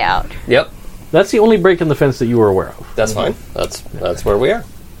the layout. Yep, That's the only break in the fence that you were aware of. that's fine. That's where we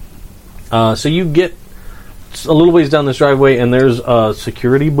are. So you get a little ways down this driveway, and there's a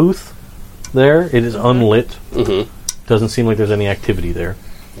security booth there. It is unlit. Mm-hmm. Doesn't seem like there's any activity there.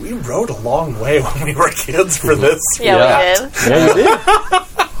 We rode a long way when we were kids for this. Yeah, Yeah. we did. Yeah, you did.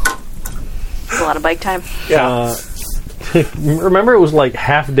 A lot of bike time. Yeah, Remember, it was like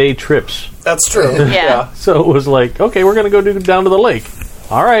half-day trips. that's true. Yeah. So it was like, okay, we're going to go down to the lake.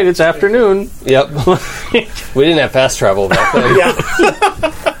 All right, it's afternoon. Yep. We didn't have fast travel back then.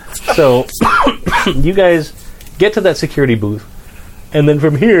 Yeah. So you guys get to that security booth, and then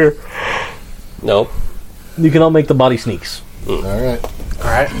from here, Nope. you can all make the body sneaks. Alright. All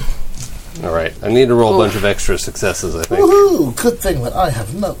right. All right. I need to roll a bunch of extra successes, I think. Woohoo! Good thing that I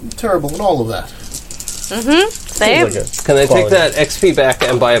have nothing terrible in all of that. Same. Like a Can I take quality. that XP back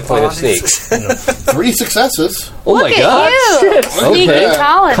and buy a point of sneak? 3 successes. Oh my Look god. at you! Sneaky Okay.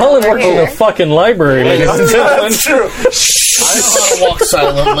 Colin Colin over works in here. a fucking library, ladies and gentlemen. That's true. I know how to walk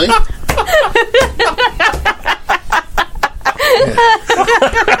silently.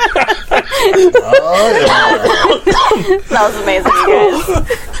 That was amazing, you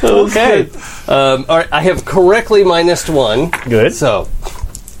guys. Okay. All right. I have correctly -1. Good. So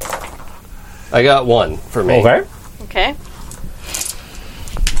I got 1 for me. Okay. Okay.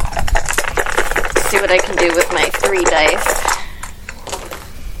 See what I can do with my 3 dice.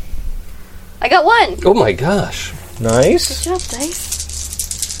 I got 1. Oh my gosh. Nice. Good job, dice.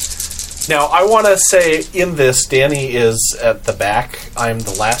 Now, I want to say in this, Danny is at the back. I'm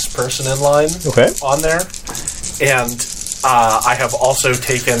the last person in line Okay. on there. And I have also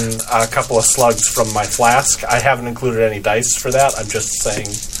taken a couple of slugs from my flask. I haven't included any dice for that. I'm just saying,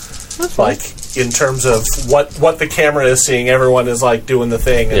 like, in terms of what the camera is seeing, everyone is, like, doing the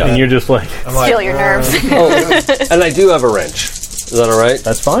thing. And Yeah. And you're just like, I'm like, Feel your nerves. Oh, and I do have a wrench. Is that all right?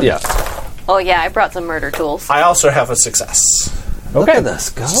 that's fine. Yeah. Oh yeah, I brought some murder tools. I also have a success. Look Okay. at us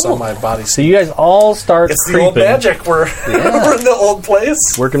go. So my body. So you guys all start It's the creeping. old magic. We're in the old place.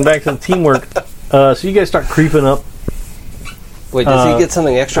 Working back to the teamwork. So you guys start creeping up. Wait, does he get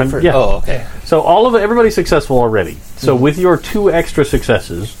something extra for? yeah. Oh, okay. So everybody's successful already. So with your 2 extra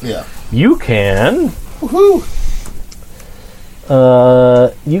successes, Yeah. you can Woohoo!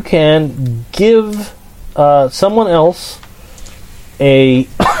 you can give someone else a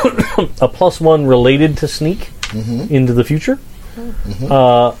a +1 related to sneak into the future,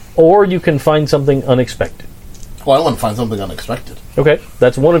 or you can find something unexpected. Well, I want to find something unexpected. Okay,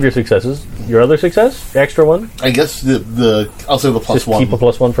 that's one of your successes. Your other success, extra one, I guess I'll say the just +1 keep a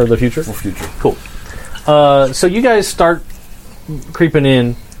 +1 for the future. for future. Cool. So you guys start creeping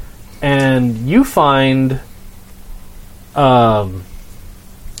in, and you find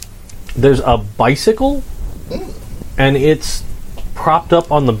there's a bicycle, and it's propped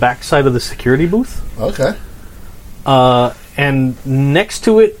up on the backside of the security booth. Okay. And next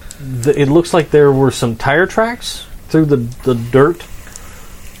to it, it looks like there were some tire tracks through the dirt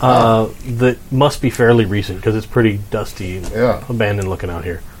that must be fairly recent because it's pretty dusty and Yeah. abandoned looking out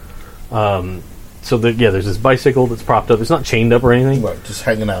here. So there's this bicycle that's propped up. It's not chained up or anything, Right, just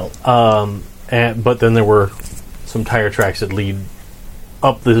hanging out. but then there were some tire tracks that lead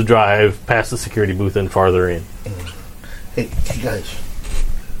up this drive, past the security booth, and farther in. Hey guys.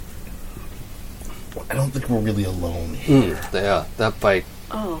 I don't think we're really alone here. Yeah, that bike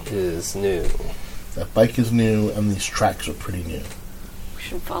Oh, is new. That bike is new, and these tracks are pretty new. we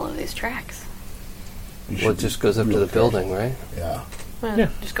should follow these tracks. We Well, it should just be goes up to really the building, right? careful. Yeah. Well, Yeah.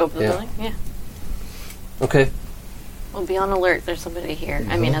 Just go up to the Yeah. building. Yeah. Okay, We'll be on alert. There's somebody here.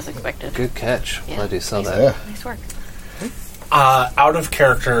 I mean, as expected. good catch. Yeah. Glad you saw that. Yeah. Nice work. Out of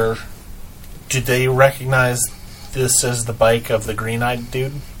character, do they recognize this as the bike of the green-eyed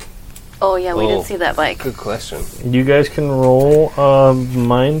dude? Oh yeah, we Oh. did see that bike. Good question. You guys can roll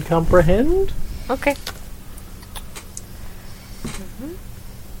mind comprehend. Okay.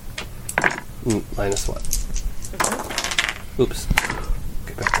 Minus what? Oops.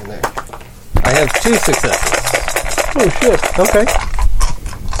 Get back in there. I have 2 successes. Oh shit! Okay.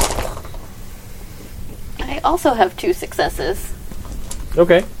 I also have 2 successes.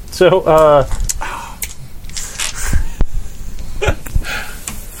 Okay. So,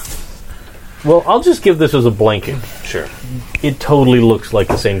 well, I'll just give this as a blanket. Sure. It totally looks like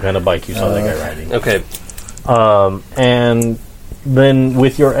the same kind of bike you saw that guy riding. Okay. And then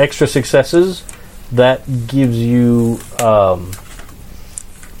with your extra successes, that gives you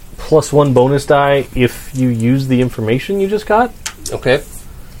 +1 bonus die if you use the information you just got Okay.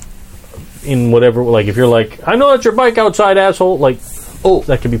 in whatever. Like, if you're like, I know that's your bike outside, asshole. Like, Oh,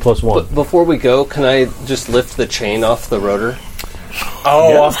 that could be +1. but before we go, can I just lift the chain off the rotor? Oh,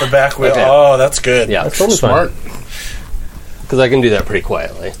 Yeah. off the back wheel. Okay. Oh, that's good. Yeah, That's totally Smart. because I can do that pretty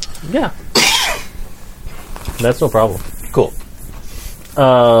quietly. fine. Yeah. That's no problem. Cool.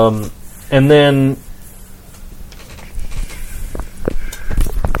 And then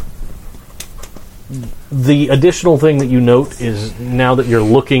the additional thing that you note is now that you're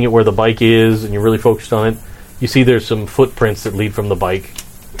looking at where the bike is and you're really focused on it, you see there's some footprints that lead from the bike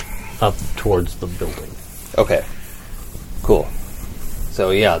up towards the building. Okay. Cool. So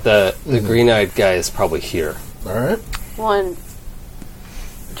yeah, the green-eyed guy is probably here. All right. Well, and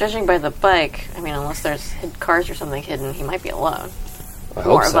judging by the bike, I mean, unless there's cars or something hidden, he might be alone. I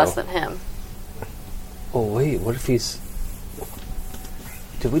More hope of so. us than him. Oh wait, what if he's?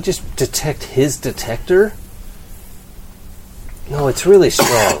 Did we just detect his detector? No, it's really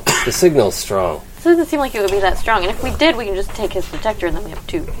strong. The signal's strong. It doesn't seem like it would be that strong. And if we did, we can just take his detector and then we have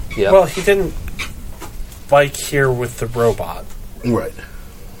 2. Yeah. Well, he didn't bike here with the robot. Right.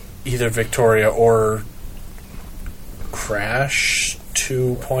 Either Victoria or Crash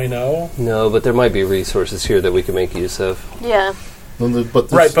 2.0. No, but there might be resources here that we can make use of. Yeah. But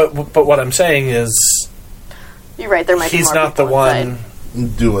this Right, but what I'm saying is You're right, there might be he's more not the people inside. one.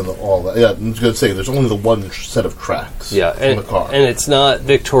 doing all that. Yeah, I was going to say, there's only the one set of tracks Yeah, from and, the car. and it's not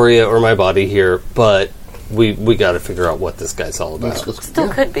Victoria or my body here, but we got to figure out what this guy's all about. Still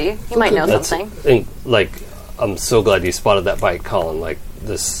yeah. could be. He might know That's something. and, like, I'm so glad you spotted that bike, Colin. Like,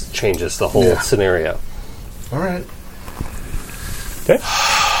 this changes the whole Yeah. scenario. All right. Okay.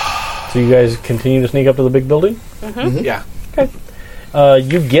 So you guys continue to sneak up to the big building? Yeah. Okay.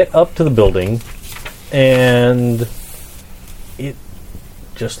 You get up to the building, and it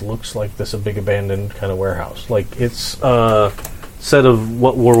just looks like this a big abandoned kind of warehouse. Like, it's a set of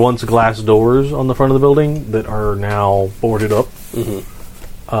what were once glass doors on the front of the building that are now boarded up.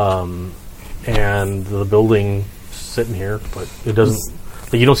 And the building sitting here, but it doesn't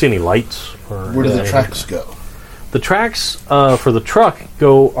You don't see any lights. Or Where do the anything. tracks go? The tracks for the truck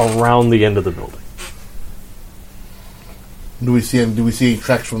go around the end of the building. Do we see any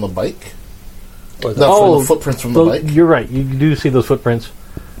tracks from the bike? Or Not from the footprints from the bike? You're right. You do see those footprints.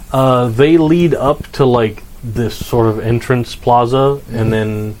 They lead up to like this sort of entrance plaza, and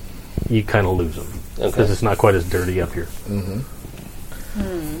then you kind of lose them because it's not quite as dirty up here.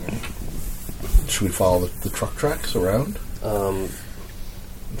 Should we follow the truck tracks around?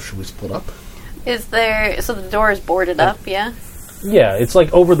 Should we split up? Is there... So the door is boarded up, yeah? Yeah, it's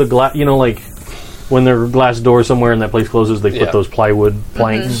like over the glass. You know, like when there are glass doors somewhere and that place closes, they put those plywood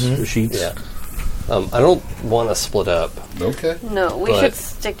planks or sheets. Yeah. I don't want to split up. Okay. No, we But- should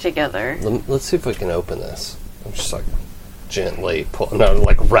stick together. Let's see if we can open this. I'm just like gently pull, not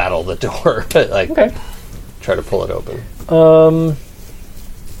like rattle the door, but like try to pull it open.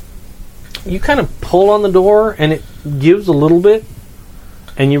 You kind of pull on the door and it gives a little bit,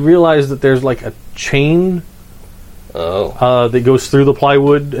 and you realize that there's like a chain that goes through the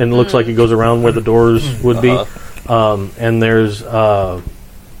plywood and looks like it goes around where the doors would be. And there's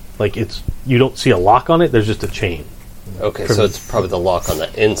like you don't see a lock on it. There's just a chain. Okay, so it's probably the lock on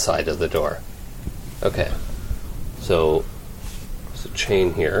the inside of the door. Okay, so there's a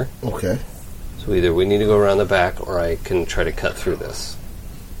chain here. Okay. So either we need to go around the back, or I can try to cut through this.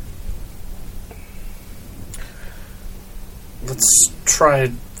 Let's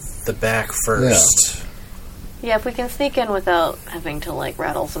try the back first. Yeah, if we can sneak in without having to, like,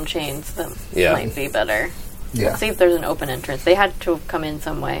 rattle some chains, that might be better. Yeah. Let's see if there's an open entrance. They had to have come in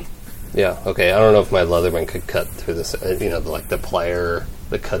some way. Yeah, okay. I don't know if my Leatherman could cut through this, like the plier,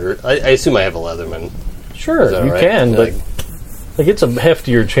 the cutter. I assume I have a Leatherman. Sure, Is that you right? can, but Like- like it's a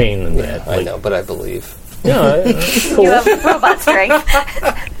heftier chain than that. I know, but I believe. Yeah, cool. You have robot strength.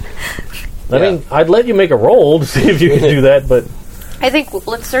 I mean, I'd let you make a roll to see if you can do that, but I think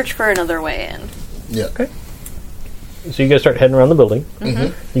let's search for another way in. Yeah. Okay. So you guys start heading around the building.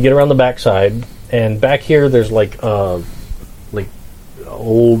 You get around the back side, and back here there's like old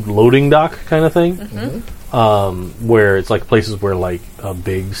loading dock kind of thing, where it's like places where like a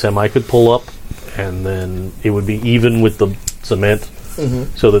big semi could pull up, and then it would be even with the cement,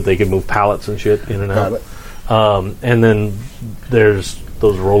 so that they could move pallets and shit in and Got out. it. And then there's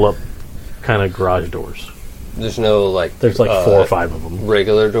those roll up kind of garage doors. There's no like. There's like 4 or 5 of them.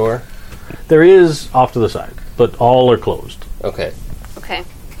 Regular door. There is off to the side, but all are closed, Okay. Okay.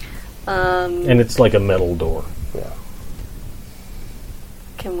 and it's like a metal door. Yeah.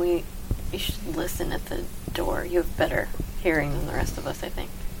 Can we... You should listen at the door. You have better hearing than the rest of us, I think.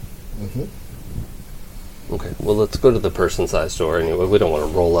 Okay. Well, let's go to the person-sized door anyway. We don't want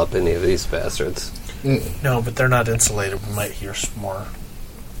to roll up any of these bastards. No, but they're not insulated. We might hear some more.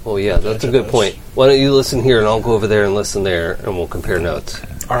 Well, yeah, that's a good point. Why don't you listen here, and I'll go over there and listen there, and we'll compare notes.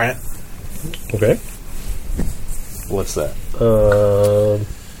 All right. Okay. What's that?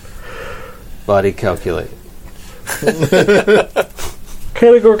 Body calculate.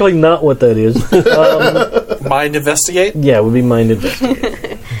 Categorically not what that is. Mind investigate? Yeah, it would be mind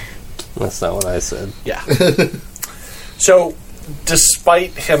investigate. That's not what I said. Yeah. So,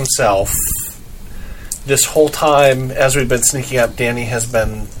 despite himself, this whole time, as we've been sneaking up, Danny has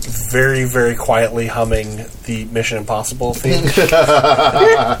been very, very quietly humming the Mission Impossible theme.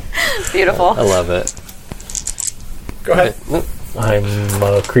 Beautiful. I love it. Go ahead. I'm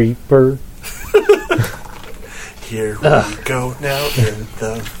a creeper. Here we go now in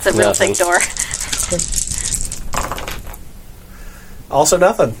the... It's a real thick door. Also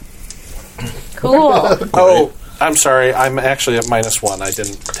nothing. Cool. Oh, I'm sorry. I'm actually at -1. I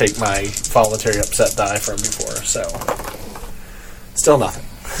didn't take my voluntary upset die from before, so... Still nothing.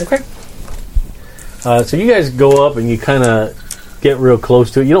 Okay. So you guys go up and you kind of get real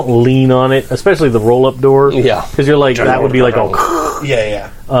close to it. You don't lean on it, especially the roll-up door. Yeah. Because you're like, that would be like all... Yeah.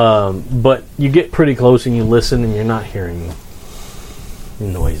 But you get pretty close and you listen and you're not hearing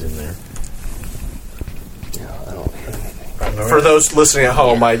noise in there. Yeah, I don't hear anything. For those listening at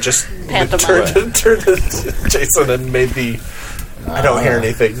home, I just turned to Jason and made the... I don't hear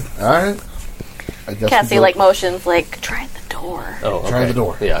anything. All right. I guess Cassie, like, motions, like, try the door. Oh, okay. Try the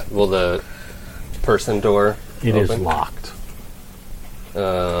door. Yeah. Will the person door It is open? locked.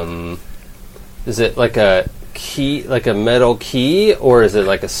 Is it like a key, like a metal key, or is it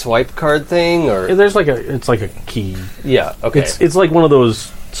like a swipe card thing, or It's like a key. yeah? Okay. It's like one of those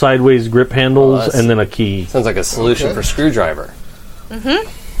sideways grip handles that's- and then a key. Sounds like a solution for screwdriver.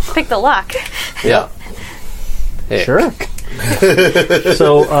 Pick the lock. Yeah. Hey. Sure.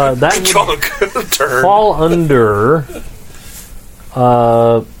 So that would Chunk. Turn. fall under.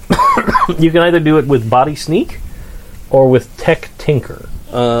 You can either do it with body sneak or with tech tinker.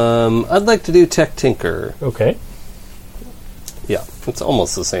 I'd like to do Tech Tinker. Okay. Yeah, it's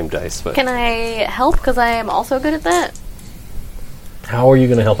almost the same dice, but Can I help? Because I am also good at that. How are you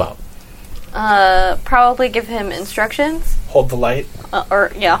going to help out? Probably give him instructions. Hold the light.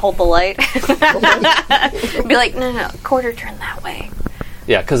 Hold the light. Be like, no, quarter turn that way.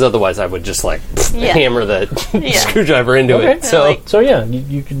 yeah, because otherwise I would just Yeah. hammer the screwdriver into Okay. it. So, Like- So yeah,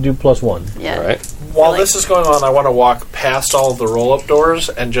 you can do +1. Yeah. all right. While this is going on, I want to walk past all of the roll-up doors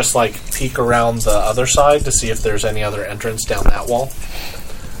and just peek around the other side to see if there's any other entrance down that wall.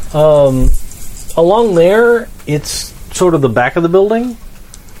 Along there, it's sort of the back of the building,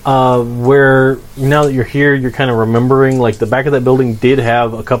 where now that you're here, you're kind of remembering, the back of that building did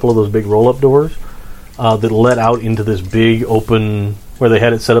have a couple of those big roll-up doors that led out into this big open, where they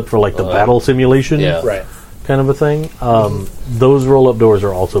had it set up for the battle simulation Yeah. Right. kind of a thing. Those roll-up doors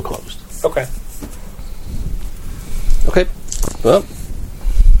are also closed. Okay. Okay. Well.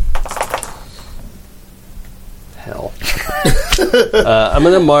 Hell. I'm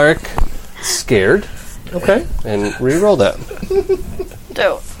going to mark scared Okay. and re-roll that.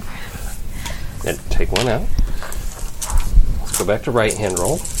 Dope. And take one out. Let's go back to right hand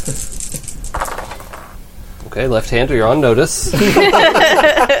roll. Okay, left hand, you're on notice.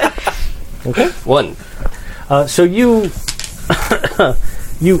 Okay. 1. So you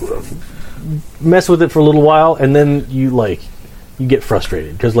you mess with it for a little while, and then you get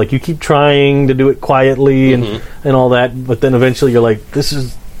frustrated because you keep trying to do it quietly and all that, but then eventually you're like, this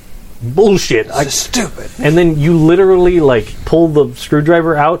is bullshit. Stupid. And then you literally pull the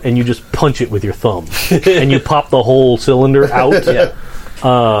screwdriver out and you just punch it with your thumb, and you pop the whole cylinder out. Yeah.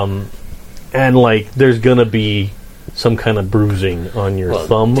 And there's gonna be some kind of bruising on your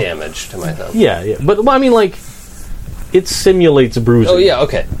thumb. Damage to my thumb. Yeah. But I mean, it simulates bruising. Oh, yeah,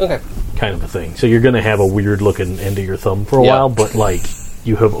 okay. Okay. Kind of a thing. So you're going to have a weird looking end of your thumb for a Yeah. while, but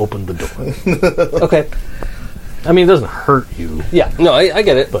you have opened the door. Okay. I mean, it doesn't hurt you. Yeah, no, I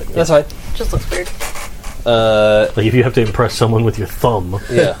get it. But, That's fine. Just looks weird. If you have to impress someone with your thumb,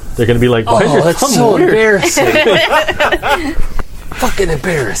 Yeah. they're going to be like, why is your that's thumb so weird? embarrassing. Fucking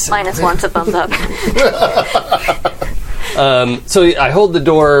embarrassing. -1 to thumbs up. So I hold the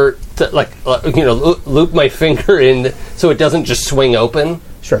door to, loop my finger in so it doesn't just swing open.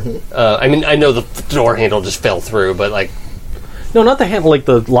 Sure. I mean, I know the door handle just fell through, but No, not the handle,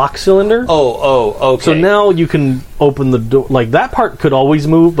 the lock cylinder. okay. So now you can open the door. That part could always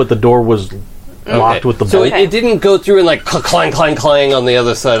move, but the door was locked Okay. with the So bolt. it didn't go through and clang, clang, clang on the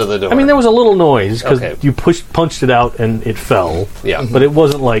other side of the door. I mean, there was a little noise because Okay. you punched it out and it fell. Yeah. But it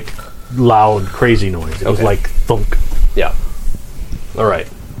wasn't loud, crazy noise. It was Okay. thunk. Yeah. All right.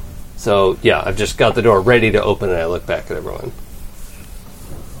 So, yeah, I've just got the door ready to open and I look back at everyone.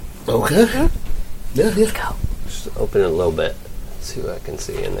 Okay. Yeah. Just open it a little bit. See what I can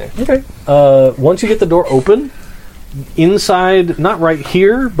see in there. Okay. Once you get the door open, inside, not right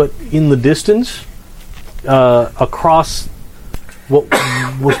here, but in the distance, across what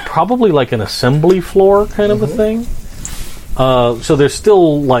was probably an assembly floor kind of a thing. So there's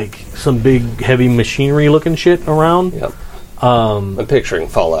still some big heavy machinery looking shit around. Yep. I'm picturing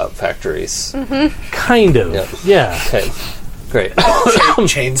Fallout factories. Kind of. Yep. Yeah. Okay. Great.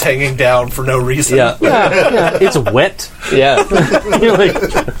 Chains hanging down for no reason. Yeah. Yeah. It's wet. Yeah. You're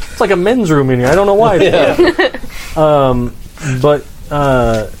it's like a men's room in here. I don't know why. But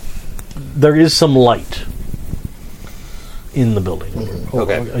there is some light in the building.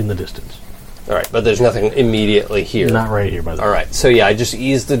 Okay. In the distance. All right, but there's nothing immediately here. Not right here, by the way. All right, so yeah, I just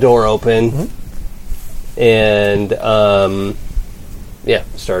ease the door open and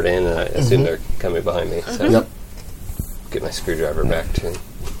start in. And I assume they're coming behind me. So Yep. get my screwdriver back too.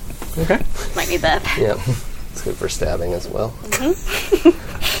 Okay. Might need that. Yep, it's good for stabbing as well.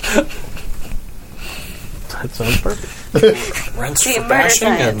 That sounds perfect. Rents The for murder bashing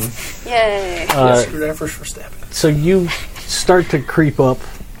and science. Yay. screwdrivers for stabbing. So you start to creep up.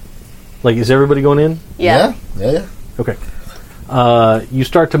 Is everybody going in? Yeah. Yeah. Okay. You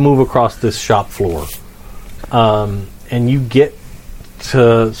start to move across this shop floor. And you get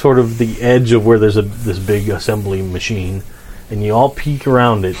to sort of the edge of where there's this big assembly machine. And you all peek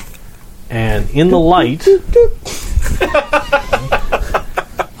around it. And in the light...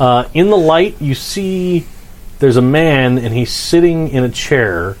 you see there's a man, and he's sitting in a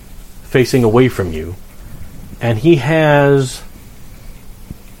chair facing away from you. And he has...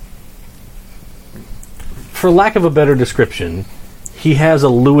 For lack of a better description, he has a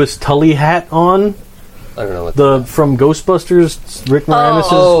Louis Tully hat on. I don't know what From Ghostbusters, Rick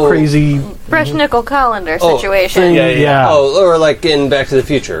Moranis' crazy... Brush Nickel Colander Oh, situation. thing. Yeah. Oh, or in Back to the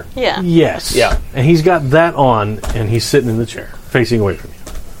Future. Yeah. Yes. Yeah. And he's got that on, and he's sitting in the chair, facing away from you.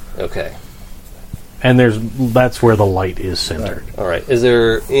 Okay. And that's where the light is centered. All right. Is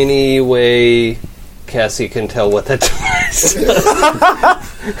there any way Cassie can tell what that device is?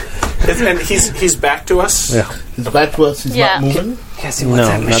 And he's back to us? Yeah. He's back to us. He's Yeah. not moving. Cassie, what's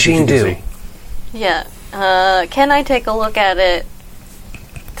that not machine that you do? can see. Yeah. Can I take a look at it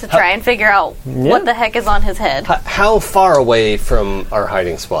to try and figure out what the heck is on his head? How far away from our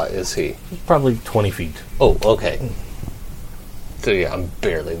hiding spot is he? Probably 20 feet. Oh, okay. So yeah, I'm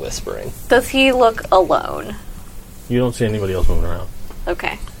barely whispering. Does he look alone? You don't see anybody else moving around.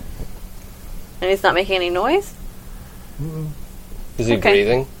 Okay. And he's not making any noise? Is he Okay.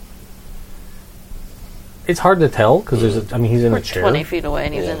 breathing? It's hard to tell because he's in We're a chair. 20 feet away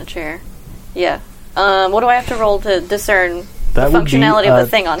and he's Yeah. in a chair. Yeah. What do I have to roll to discern That the would functionality be of a the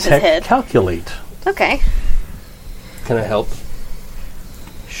thing on his tech head? Calculate. Okay. Can I help?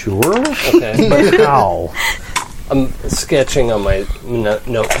 Sure. Okay. But how? I'm sketching on my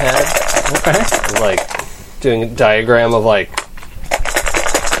notepad. Okay. I'm, like, doing a diagram of, like,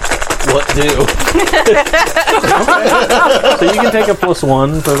 what do. So you can take a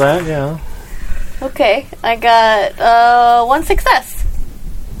 +1 for that, yeah. Okay. I got 1 success.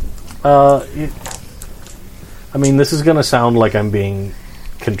 This is going to sound like I'm being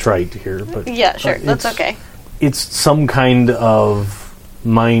contrite here, but Yeah, sure. That's it's- okay. it's some kind of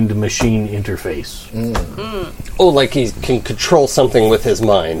mind-machine interface. Oh, like he can control something with his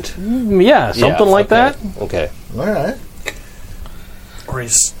mind. Yeah, something like that. Okay. All right. Or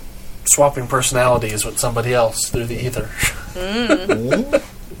he's swapping personalities with somebody else through the ether.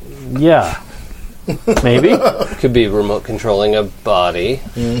 Yeah. Maybe. Could be remote controlling a body.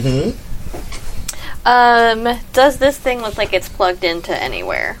 Does this thing look like it's plugged into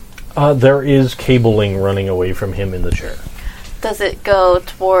anywhere? There is cabling running away from him in the chair. Does it go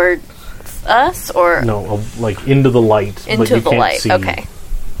towards us or No, like into the light, but into you the can't light? see. Okay.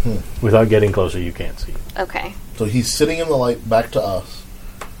 Without getting closer, you can't see. Okay. So he's sitting in the light back to us.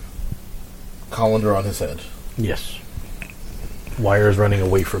 Colander on his head. Yes. Wires running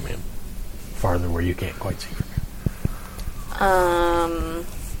away from him, farther where you can't quite see from him.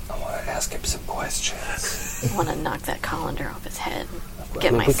 I want to ask him some questions. I want to knock that colander off his head. I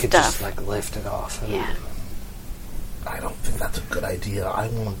Get mean, my we could just, stuff. like, lift it off. And Yeah. I don't think that's a good idea. I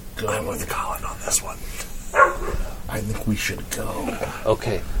want to go. I'm with Colin on this one. I think we should go.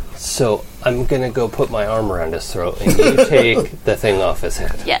 Okay. So I'm going to go put my arm around his throat, and you take the thing off his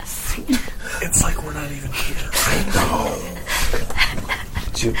head. Yes. It's like we're not even here.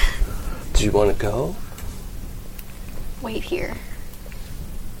 Do you want to go? Wait here.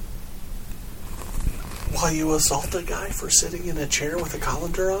 While you assault a guy for sitting in a chair with a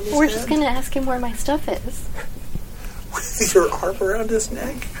colander on his We're head? just going to ask him where my stuff is. With your arm around his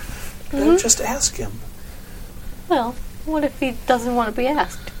neck? No, just ask him. Well, what if he doesn't want to be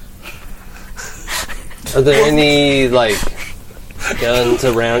asked? Are there any, like, guns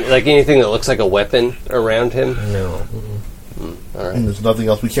around, like anything that looks like a weapon around him? No. All right. And there's nothing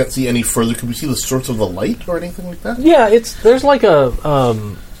else. We can't see any further. Can we see the source of the light or anything like that? Yeah, there's like a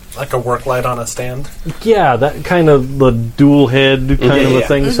Like a work light on a stand? that kind of the dual head kind of a Yeah.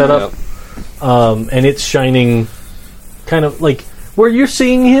 thing set up, and it's shining, kind of like where you're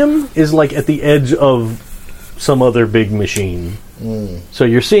seeing him is like at the edge of some other big machine. So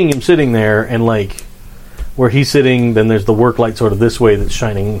you're seeing him sitting there, and like where he's sitting, then there's the work light sort of this way that's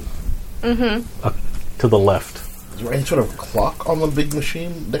shining to the left. Is there any sort of clock on the big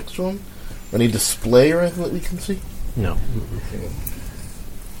machine next to him? Any display or anything that we can see? No.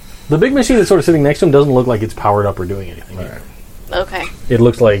 The big machine that's sort of sitting next to him doesn't look like it's powered up or doing anything. All right. Okay. It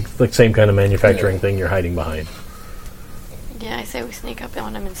looks like the same kind of manufacturing thing you're hiding behind. Yeah, I say we sneak up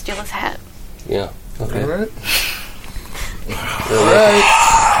on him and steal his hat. Yeah. Okay. All right.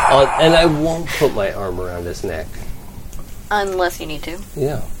 And I won't put my arm around his neck. Unless you need to.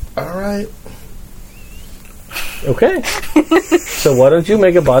 Yeah. All right. Okay. So why don't you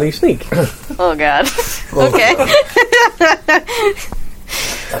make a body sneak? Oh, God. Okay.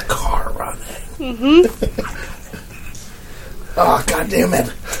 A car running. Oh, God damn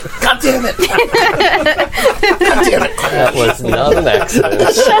it. God damn it. God damn it. That was not an accident.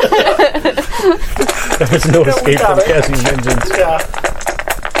 There's no escape from Cassie's vengeance. Yeah.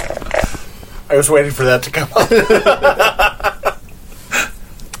 I was waiting for that to come up.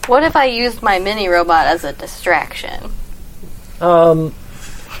 What if I used my mini robot as a distraction? You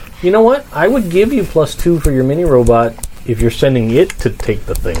know what? I would give you +2 for your mini robot if you're sending it to take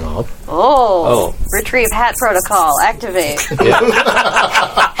the thing off. Oh. Retrieve hat protocol. Activate.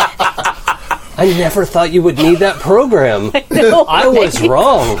 I never thought you would need that program. I was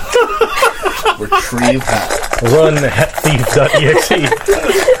wrong. Retrieve hat. Run haththief.exe.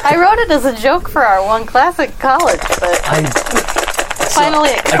 I wrote it as a joke for our one classic college, but finally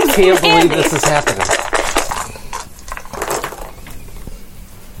it I comes can't in believe handy. this is happening.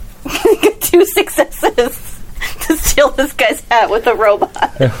 2 successes to steal this guy's hat with a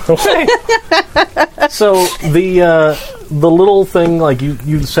robot. Okay. So the little thing, like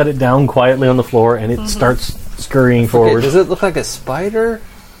you set it down quietly on the floor, and it starts scurrying Okay, forward. does it look like a spider?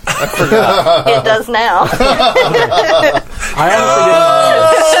 I forgot. It does now. I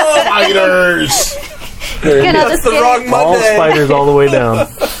honestly Spiders! Get out That's the the wrong skin. all Monday. spiders all the way down.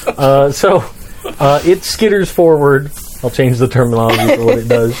 So it skitters forward. I'll change the terminology for what it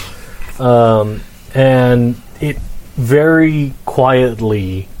does. And it very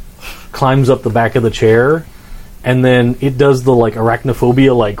quietly climbs up the back of the chair, and then it does the like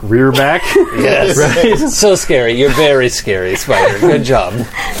arachnophobia, like rear back. Yes. Right? So scary. You're very scary, spider. Good job.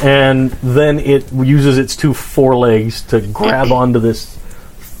 And then it uses its 2 forelegs to grab onto this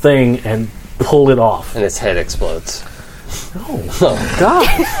thing and pull it off. And its head explodes. God.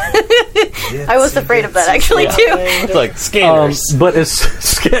 I was afraid of that actually too. It's like scanners. But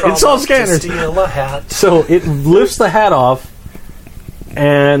it's all scanners. Steal a hat. So it lifts the hat off,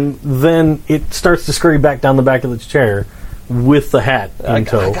 and then it starts to scurry back down the back of the chair with the hat in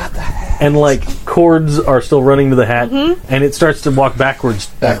tow. I got the hat. And like cords are still running to the hat, and it starts to walk back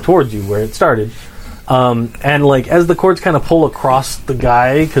towards you where it started. And like as the cords kind of pull across the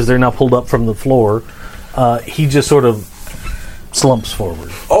guy, because they're now pulled up from the floor, he just sort of slumps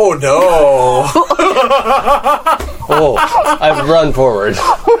forward. Oh no! Oh, I run forward.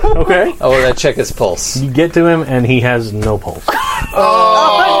 Okay. I want to check his pulse. You get to him, and he has no pulse.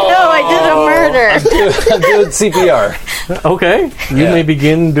 Oh no, I did a murder. I'm doing CPR. Okay. You Yeah. may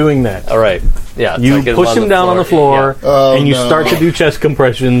begin doing that. All right. Yeah. so I You get push him down on the floor, Oh, and you no. start to do chest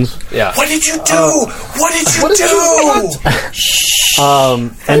compressions. Yeah. What did you do? What did you do?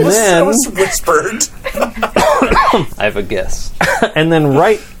 And That then, was whispered. I have a guess. and then,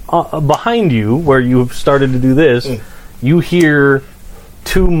 right behind you, where you've started to do this, you hear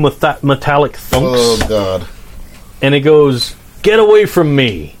 2 metallic thumps, Oh, God. and it goes, "Get away from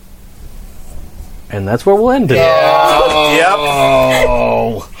me!" And that's where we'll end it. Yep.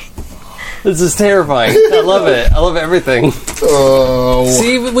 Oh. This is terrifying. I love it. I love everything. Oh.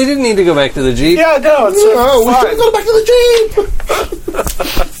 See, we didn't need to go back to the Jeep. Yeah, no, it's Oh, we fine. should go back to the Jeep!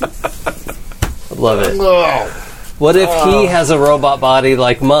 I love it. Oh. What if he has a robot body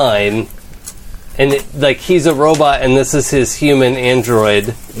like mine, and like he's a robot, and this is his human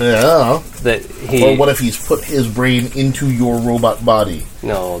android Yeah. that he? Or what if he's put his brain into your robot body?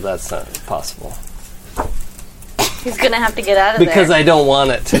 No, that's not possible. He's gonna have to get out of Because there. I don't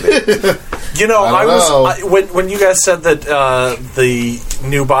want it to be. You know, I don't know. when you guys said that the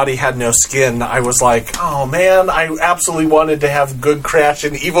new body had no skin, I was like, oh man, I absolutely wanted to have Good Crash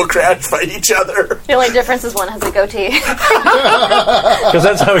and Evil Crash fight each other. The only difference is one has a goatee. Because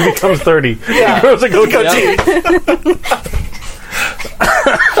that's how he becomes 30. He grows a goatee.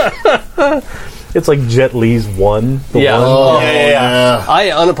 It's like Jet Li's one. The Yeah. one. Oh, Yeah. I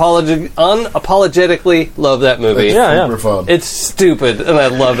unapologetically love that movie. Yeah. Super fun. It's stupid, and I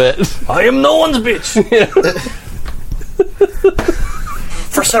love it. I am no one's bitch.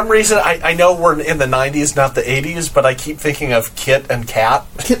 For some reason, I know we're in the 90s, not the 80s, but I keep thinking of Kit and Kat.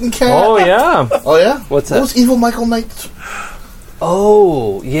 Kitten cat. Oh, yeah. Oh, yeah? What's that? What was Evil Michael Knight?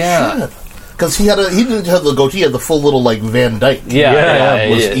 Oh, yeah. Because he didn't have the goatee, he had the full little, like, Van Dyke. Yeah, Yeah, yeah,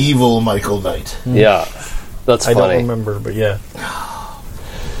 Was yeah. Evil Michael Knight. Yeah. That's I don't funny. remember, but yeah.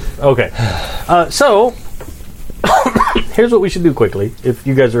 Okay. So, here's what we should do quickly, if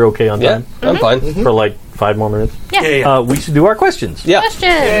you guys are okay on Yeah, time. I'm fine. For like 5 more minutes. Yeah. We should do our questions. Yeah. Question.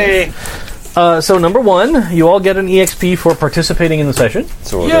 Hey. So, number 1, you all get an EXP for participating in the session.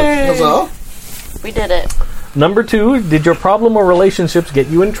 Sort of. That's all? We did it. Number 2, did your problem or relationships get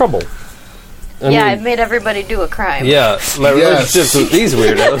you in trouble? Yeah, I've made everybody do a crime. Yeah, my Yes. relationships with these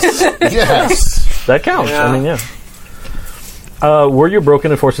weirdos. Yes. That counts. Yeah. I mean, yeah. Were you broken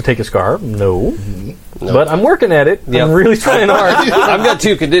and forced to take a scar? No. No. But I'm working at it. Yep. I'm really trying hard. I've got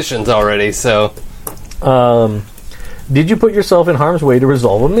 2 conditions already, so Did you put yourself in harm's way to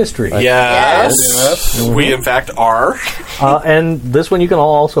resolve a mystery? Yes. Yes. We, in fact, are. And this one you can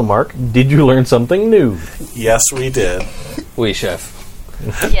all also mark. Did you learn something new? Yes, we did. we chef.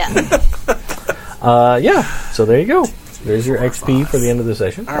 Yeah. Yeah. So there you go. There's your XP for the end of the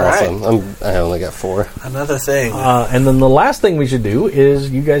session. All right. Awesome. I only got 4. Another thing. And then the last thing we should do is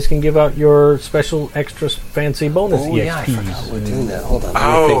you guys can give out your special extra fancy bonus Oh, yeah, I EXPs. forgot we're doing that. Hold on. Let me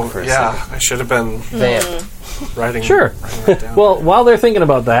Oh, think for a yeah. second. I should have been. Vamp. writing. Sure. Writing it down. Well, while they're thinking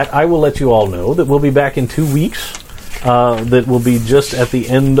about that, I will let you all know that we'll be back in 2 weeks. That will be just at the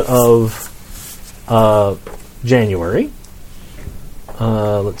end of January.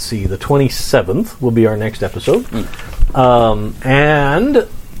 Let's see, the 27th will be our next episode. And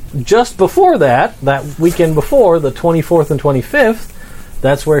just before that weekend before, the 24th and 25th,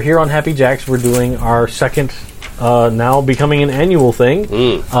 that's where here on Happy Jacks we're doing our second, now becoming an annual thing,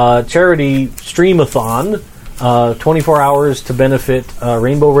 charity stream-a-thon. 24 hours to benefit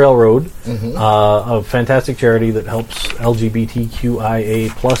Rainbow Railroad, a fantastic charity that helps LGBTQIA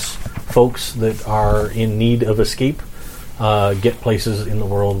plus folks that are in need of escape get places in the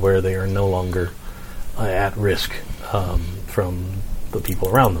world where they are no longer at risk from the people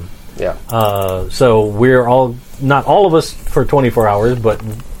around them. Yeah. So we're all, not all of us for 24 hours, but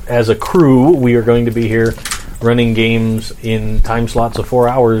as a crew, we are going to be here running games in time slots of 4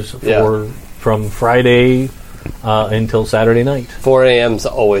 hours from Friday until Saturday night. 4 a.m.'s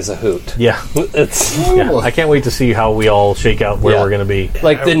always a hoot. Yeah. I can't wait to see how we all shake out where we're going to be.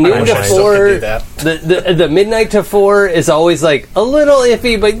 Like the I noon wish to I still 4, could do that. the midnight to 4 is always like a little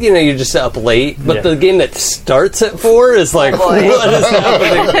iffy, but you're just up late. But the game that starts at 4 is like, what is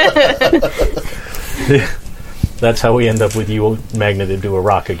happening? That's how we end up with you magneted to a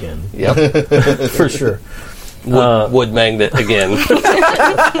rock again. Yep. For sure. Wood magnet again.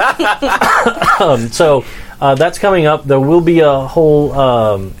 So that's coming up. There will be a whole,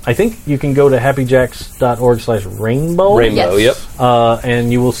 I think you can go to happyjacks.org/rainbow. Rainbow, Yes. yep.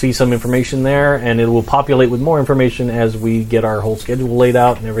 And you will see some information there, and it will populate with more information as we get our whole schedule laid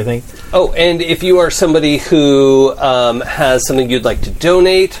out and everything. Oh, and if you are somebody who has something you'd like to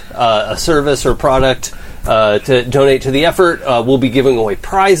donate, a service or product, to donate to the effort, we'll be giving away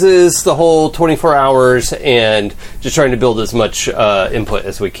prizes the whole 24 hours and just trying to build as much input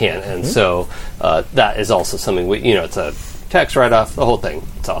as we can. And so that is also something it's a tax write-off, the whole thing.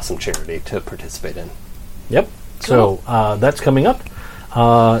 It's an awesome charity to participate in. Yep. So that's coming up.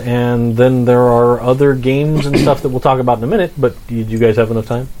 And then there are other games and stuff that we'll talk about in a minute, but did you guys have enough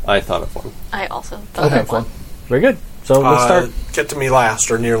time? I thought of one. I also thought of one. Very good. So let's start. Get to me last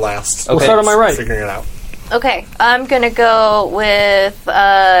or near last. We'll start on my right. Figuring it out. Okay, I'm gonna go with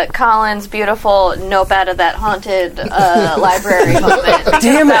Colin's beautiful "Nope out of that haunted library" moment.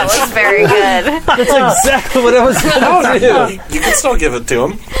 Damn That it! was very good. That's exactly what I was going to do. You can still give it to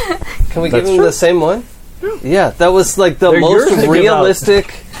him. Can we give That's him true. the same one? Yeah, that was like the They're yours most to give out.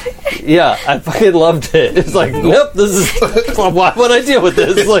 realistic. Yeah, I fucking loved it. It's like, nope, this is. Why would I deal with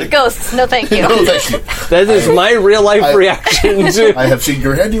this? Like, Ghosts, no thank you. No, thank you. that is my real life reaction to. I have seen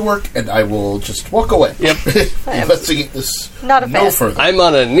your handiwork, and I will just walk away. Yep. Investigate this Not a no fan. further. I'm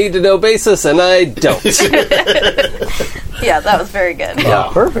on a need to know basis, and I don't. Yeah, that was very good. Yeah.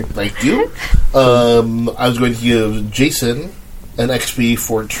 Perfect. Thank you. I was going to give Jason an XP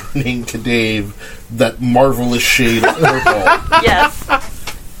for turning to Dave that marvelous shade of purple. Yes.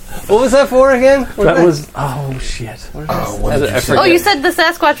 What was that for again? That was, oh shit. Oh, what did I you say? Oh, you said the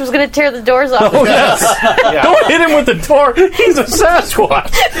Sasquatch was going to tear the doors off. Oh, yes. Don't hit him with the door. He's a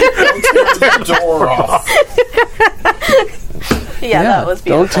Sasquatch. the door off. Yeah, that was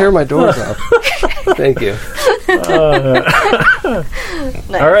beautiful. Don't tear my doors off. Thank you.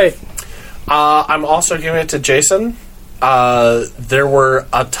 Nice. All right. I'm also giving it to Jason. There were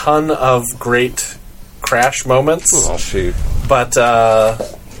a ton of great Crash moments, Oh shoot! but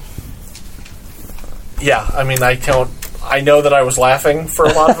yeah, I mean, I know that I was laughing for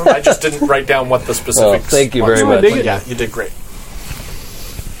a lot of them. I just didn't write down what the specifics. thank you ones very were. much. But yeah, you did great.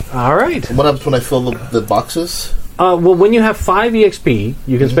 All right. What happens when I fill the boxes? Well, when you have 5 EXP,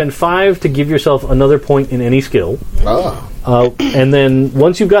 you can spend 5 to give yourself another point in any skill. Ah. And then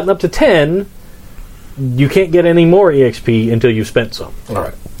once you've gotten up to 10, you can't get any more EXP until you've spent some. All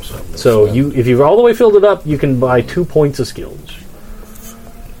right. So if you've all the way filled it up, you can buy 2 points of skills.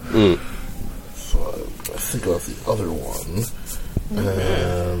 So I think about the other one.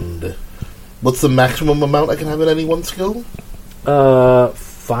 And what's the maximum amount I can have in any one skill?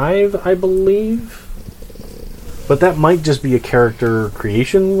 5, I believe. But that might just be a character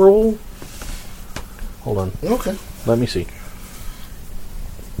creation roll. Hold on. Okay. Let me see.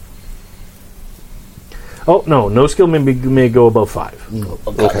 Oh, no skill may go above 5.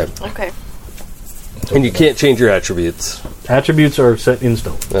 Okay, Okay. and you can't change your attributes. Attributes are set in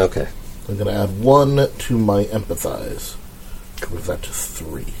stone. Okay. I'm going to add 1 to my empathize. Move that to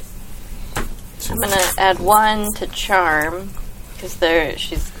 3. I'm going to add 1 to Charm, because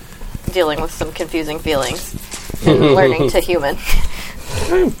she's dealing with some confusing feelings and learning to human.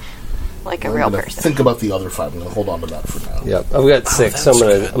 Like a real person. Think about the other 5. I'm going to hold on to that for now. Yep. I've got 6, so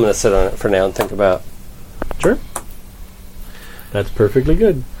I'm gonna sit on it for now and think about Sure. That's perfectly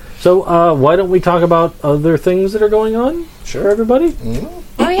good. So, why don't we talk about other things that are going on for everybody?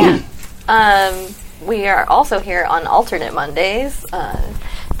 Oh, yeah. We are also here on alternate Mondays,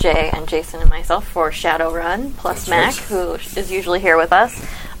 Jay and Jason and myself, for Shadowrun, plus Mac, who is usually here with us.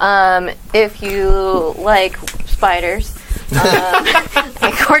 If you like spiders,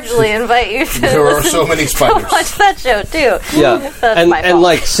 I cordially invite you to There are so many spiders. watch that show, too. Yeah, That's my and fault.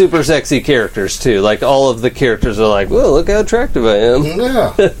 like super sexy characters too. Like all of the characters are like, "Whoa, look how attractive I am,"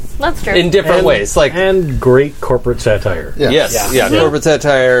 Yeah. That's true. in different ways. Like And great corporate satire. Yeah. yes, yeah, corporate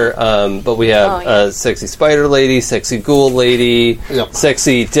satire. But we have sexy spider lady, sexy ghoul lady, Yep.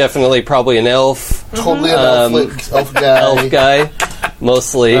 sexy, definitely probably an elf, Totally an elf guy. elf guy,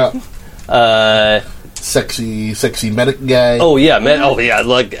 mostly. Yeah. Sexy medic guy. Oh yeah, man. Oh yeah,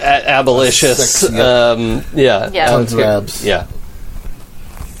 like abolitious. Sexy, Yeah, Yeah. Tons of abs. yeah.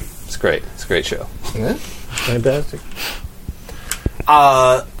 It's great. It's a great show. Yeah. Fantastic.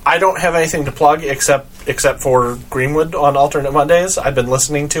 I don't have anything to plug except for Greenwood on alternate Mondays. I've been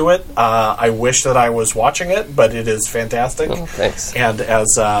listening to it. I wish that I was watching it, but it is fantastic. Oh, thanks. And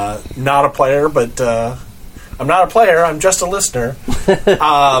as not a player, but I'm not a player, I'm just a listener.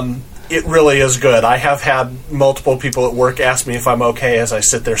 It really is good. I have had multiple people at work ask me if I'm okay as I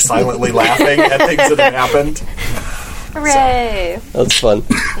sit there silently laughing at things that have happened. Hooray! That's fun.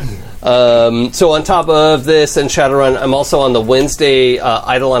 So on top of this and Shadowrun, I'm also on the Wednesday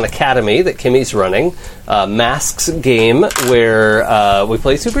Eidolon Academy that Kimmy's running. Masks game where we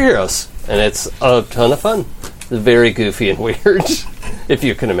play superheroes. And it's a ton of fun. It's very goofy and weird, if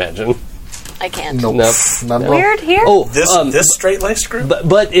you can imagine. I can't. Nope. Nope. Not at all. Weird here? Oh, This straight-laced group?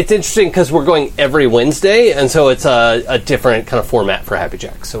 But it's interesting because we're going every Wednesday, and so it's a different kind of format for Happy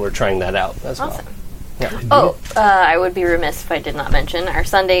Jack. So we're trying that out as Awesome. well. I would be remiss if I did not mention our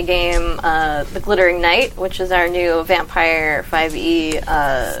Sunday game, The Glittering Knight, which is our new Vampire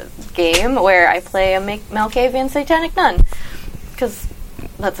 5e game where I play a Malkavian Satanic Nun. Because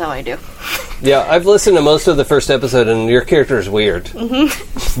that's how I do. Yeah, I've listened to most of the first episode, and your character is weird.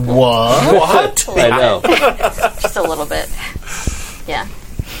 What? What? I know. Just a little bit. Yeah.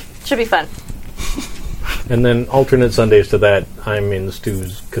 Should be fun. And then alternate Sundays to that, I'm in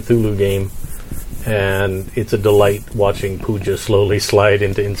Stu's Cthulhu game, and it's a delight watching Pooja slowly slide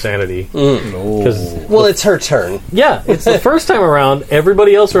into insanity. Because Well, it's her turn. yeah, it's the first time around,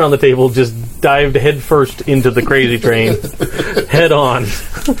 everybody else around the table just dived headfirst into the crazy train, head on.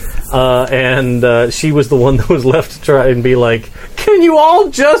 And she was the one that was left to try and be like, can you all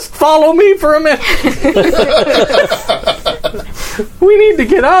just follow me for a minute? We need to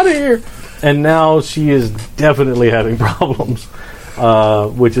get out of here. And now she is definitely having problems,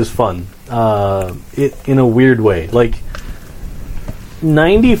 which is fun. In a weird way. Like,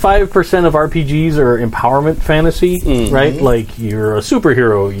 95% of RPGs are empowerment fantasy, right? Like, you're a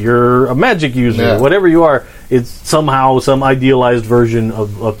superhero, you're a magic user, whatever you are, it's somehow some idealized version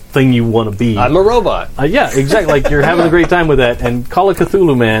of a thing you want to be. I'm a robot. Yeah, exactly. Like, you're having a great time with that. And Call of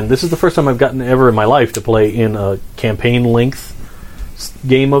Cthulhu, man, this is the first time I've gotten ever in my life to play in a campaign-length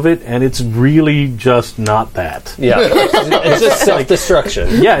game of it, and it's really just not that. Yeah. It's just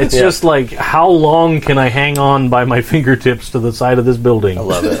self-destruction. Yeah, it's just like, how long can I hang on by my fingertips to the side of this building? I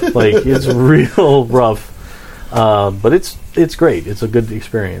love it. Like, it's real rough. But it's great. It's a good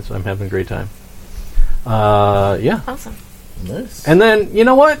experience. I'm having a great time. Yeah. Awesome. Nice. And then, you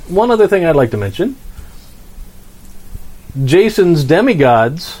know what? One other thing I'd like to mention. Jason's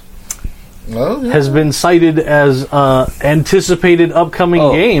Demigods Oh, yeah. has been cited as anticipated upcoming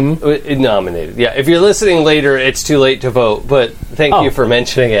game. Nominated. Yeah, if you're listening later, it's too late to vote, but thank you for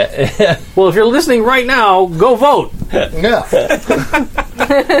mentioning it. Well, if you're listening right now, go vote. Yeah. Because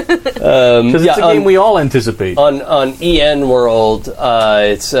it's a game we all anticipate. On EN World,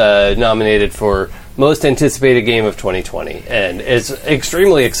 it's nominated for most anticipated game of 2020, and it's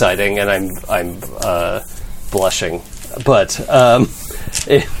extremely exciting, and I'm blushing. But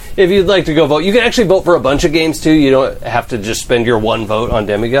if you'd like to go vote, you can actually vote for a bunch of games too. You don't have to just spend your one vote on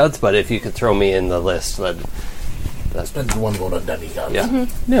Demigods, but if you could throw me in the list, that's Spend one vote on Demigods. yeah.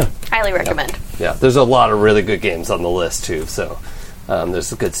 Yeah. Highly recommend. Yeah, there's a lot of really good games on the list too, so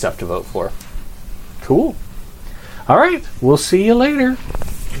there's good stuff to vote for. Cool. All right. We'll see you later.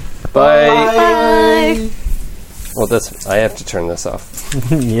 Bye. Bye. Well, I have to turn this off.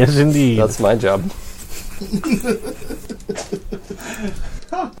 Yes, indeed. That's my job.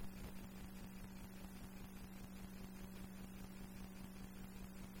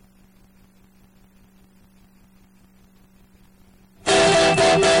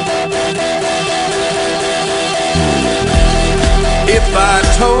 If I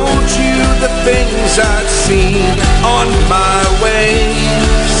told you the things I'd seen on my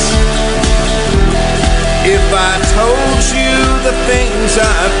ways. If I told you the things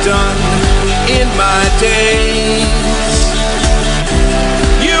I've done in my days,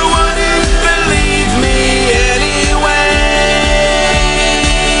 you wouldn't believe me anyway.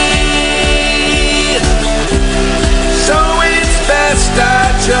 So it's best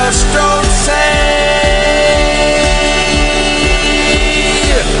I just don't say.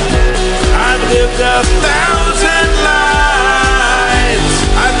 I've lived 1,000 lives,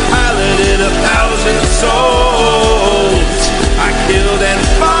 I've piloted 1,000 souls, I killed and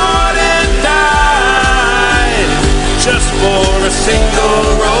fought and died just for a single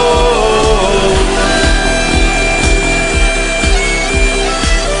role.